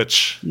 no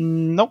Twitch?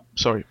 No,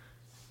 sorry.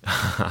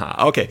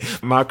 Okay.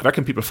 Marc, where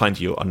can people find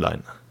you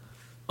online?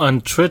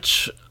 On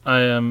Twitch, I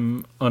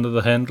am under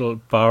the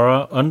handle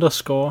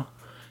Bahra_.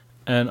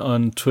 And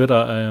on Twitter,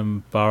 I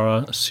am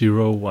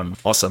Bahra01.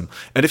 Awesome.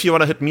 And if you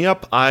want to hit me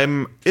up,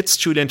 I'm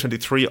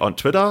itsjulian23 on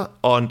Twitter.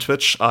 On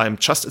Twitch, I'm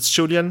just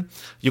itsjulian.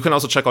 You can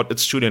also check out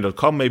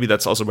itsjulian.com. Maybe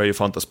that's also where you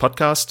found this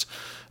podcast.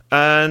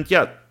 And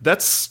yeah,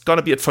 that's going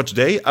to be it for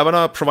today. I want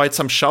to provide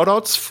some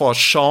shout-outs for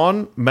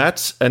Sean,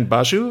 Matt, and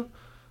Baju.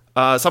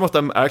 Some of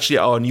them are actually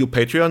our new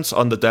Patreons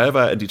on the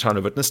Delver and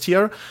Eternal Witness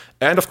tier.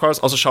 And of course,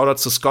 also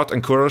shout-outs to Scott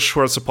and Kurish,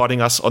 who are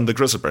supporting us on the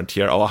Grizzlebrand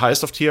tier, our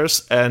highest of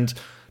tiers. And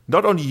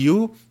not only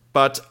you,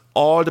 but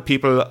all the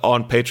people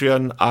on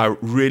Patreon are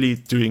really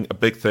doing a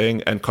big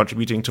thing and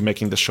contributing to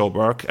making the show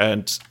work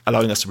and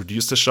allowing us to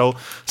produce the show.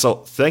 So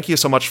thank you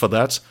so much for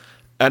that.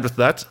 And with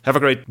that, have a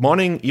great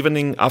morning,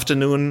 evening,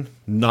 afternoon,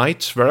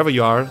 night, wherever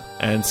you are,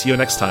 and see you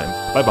next time.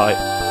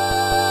 Bye-bye.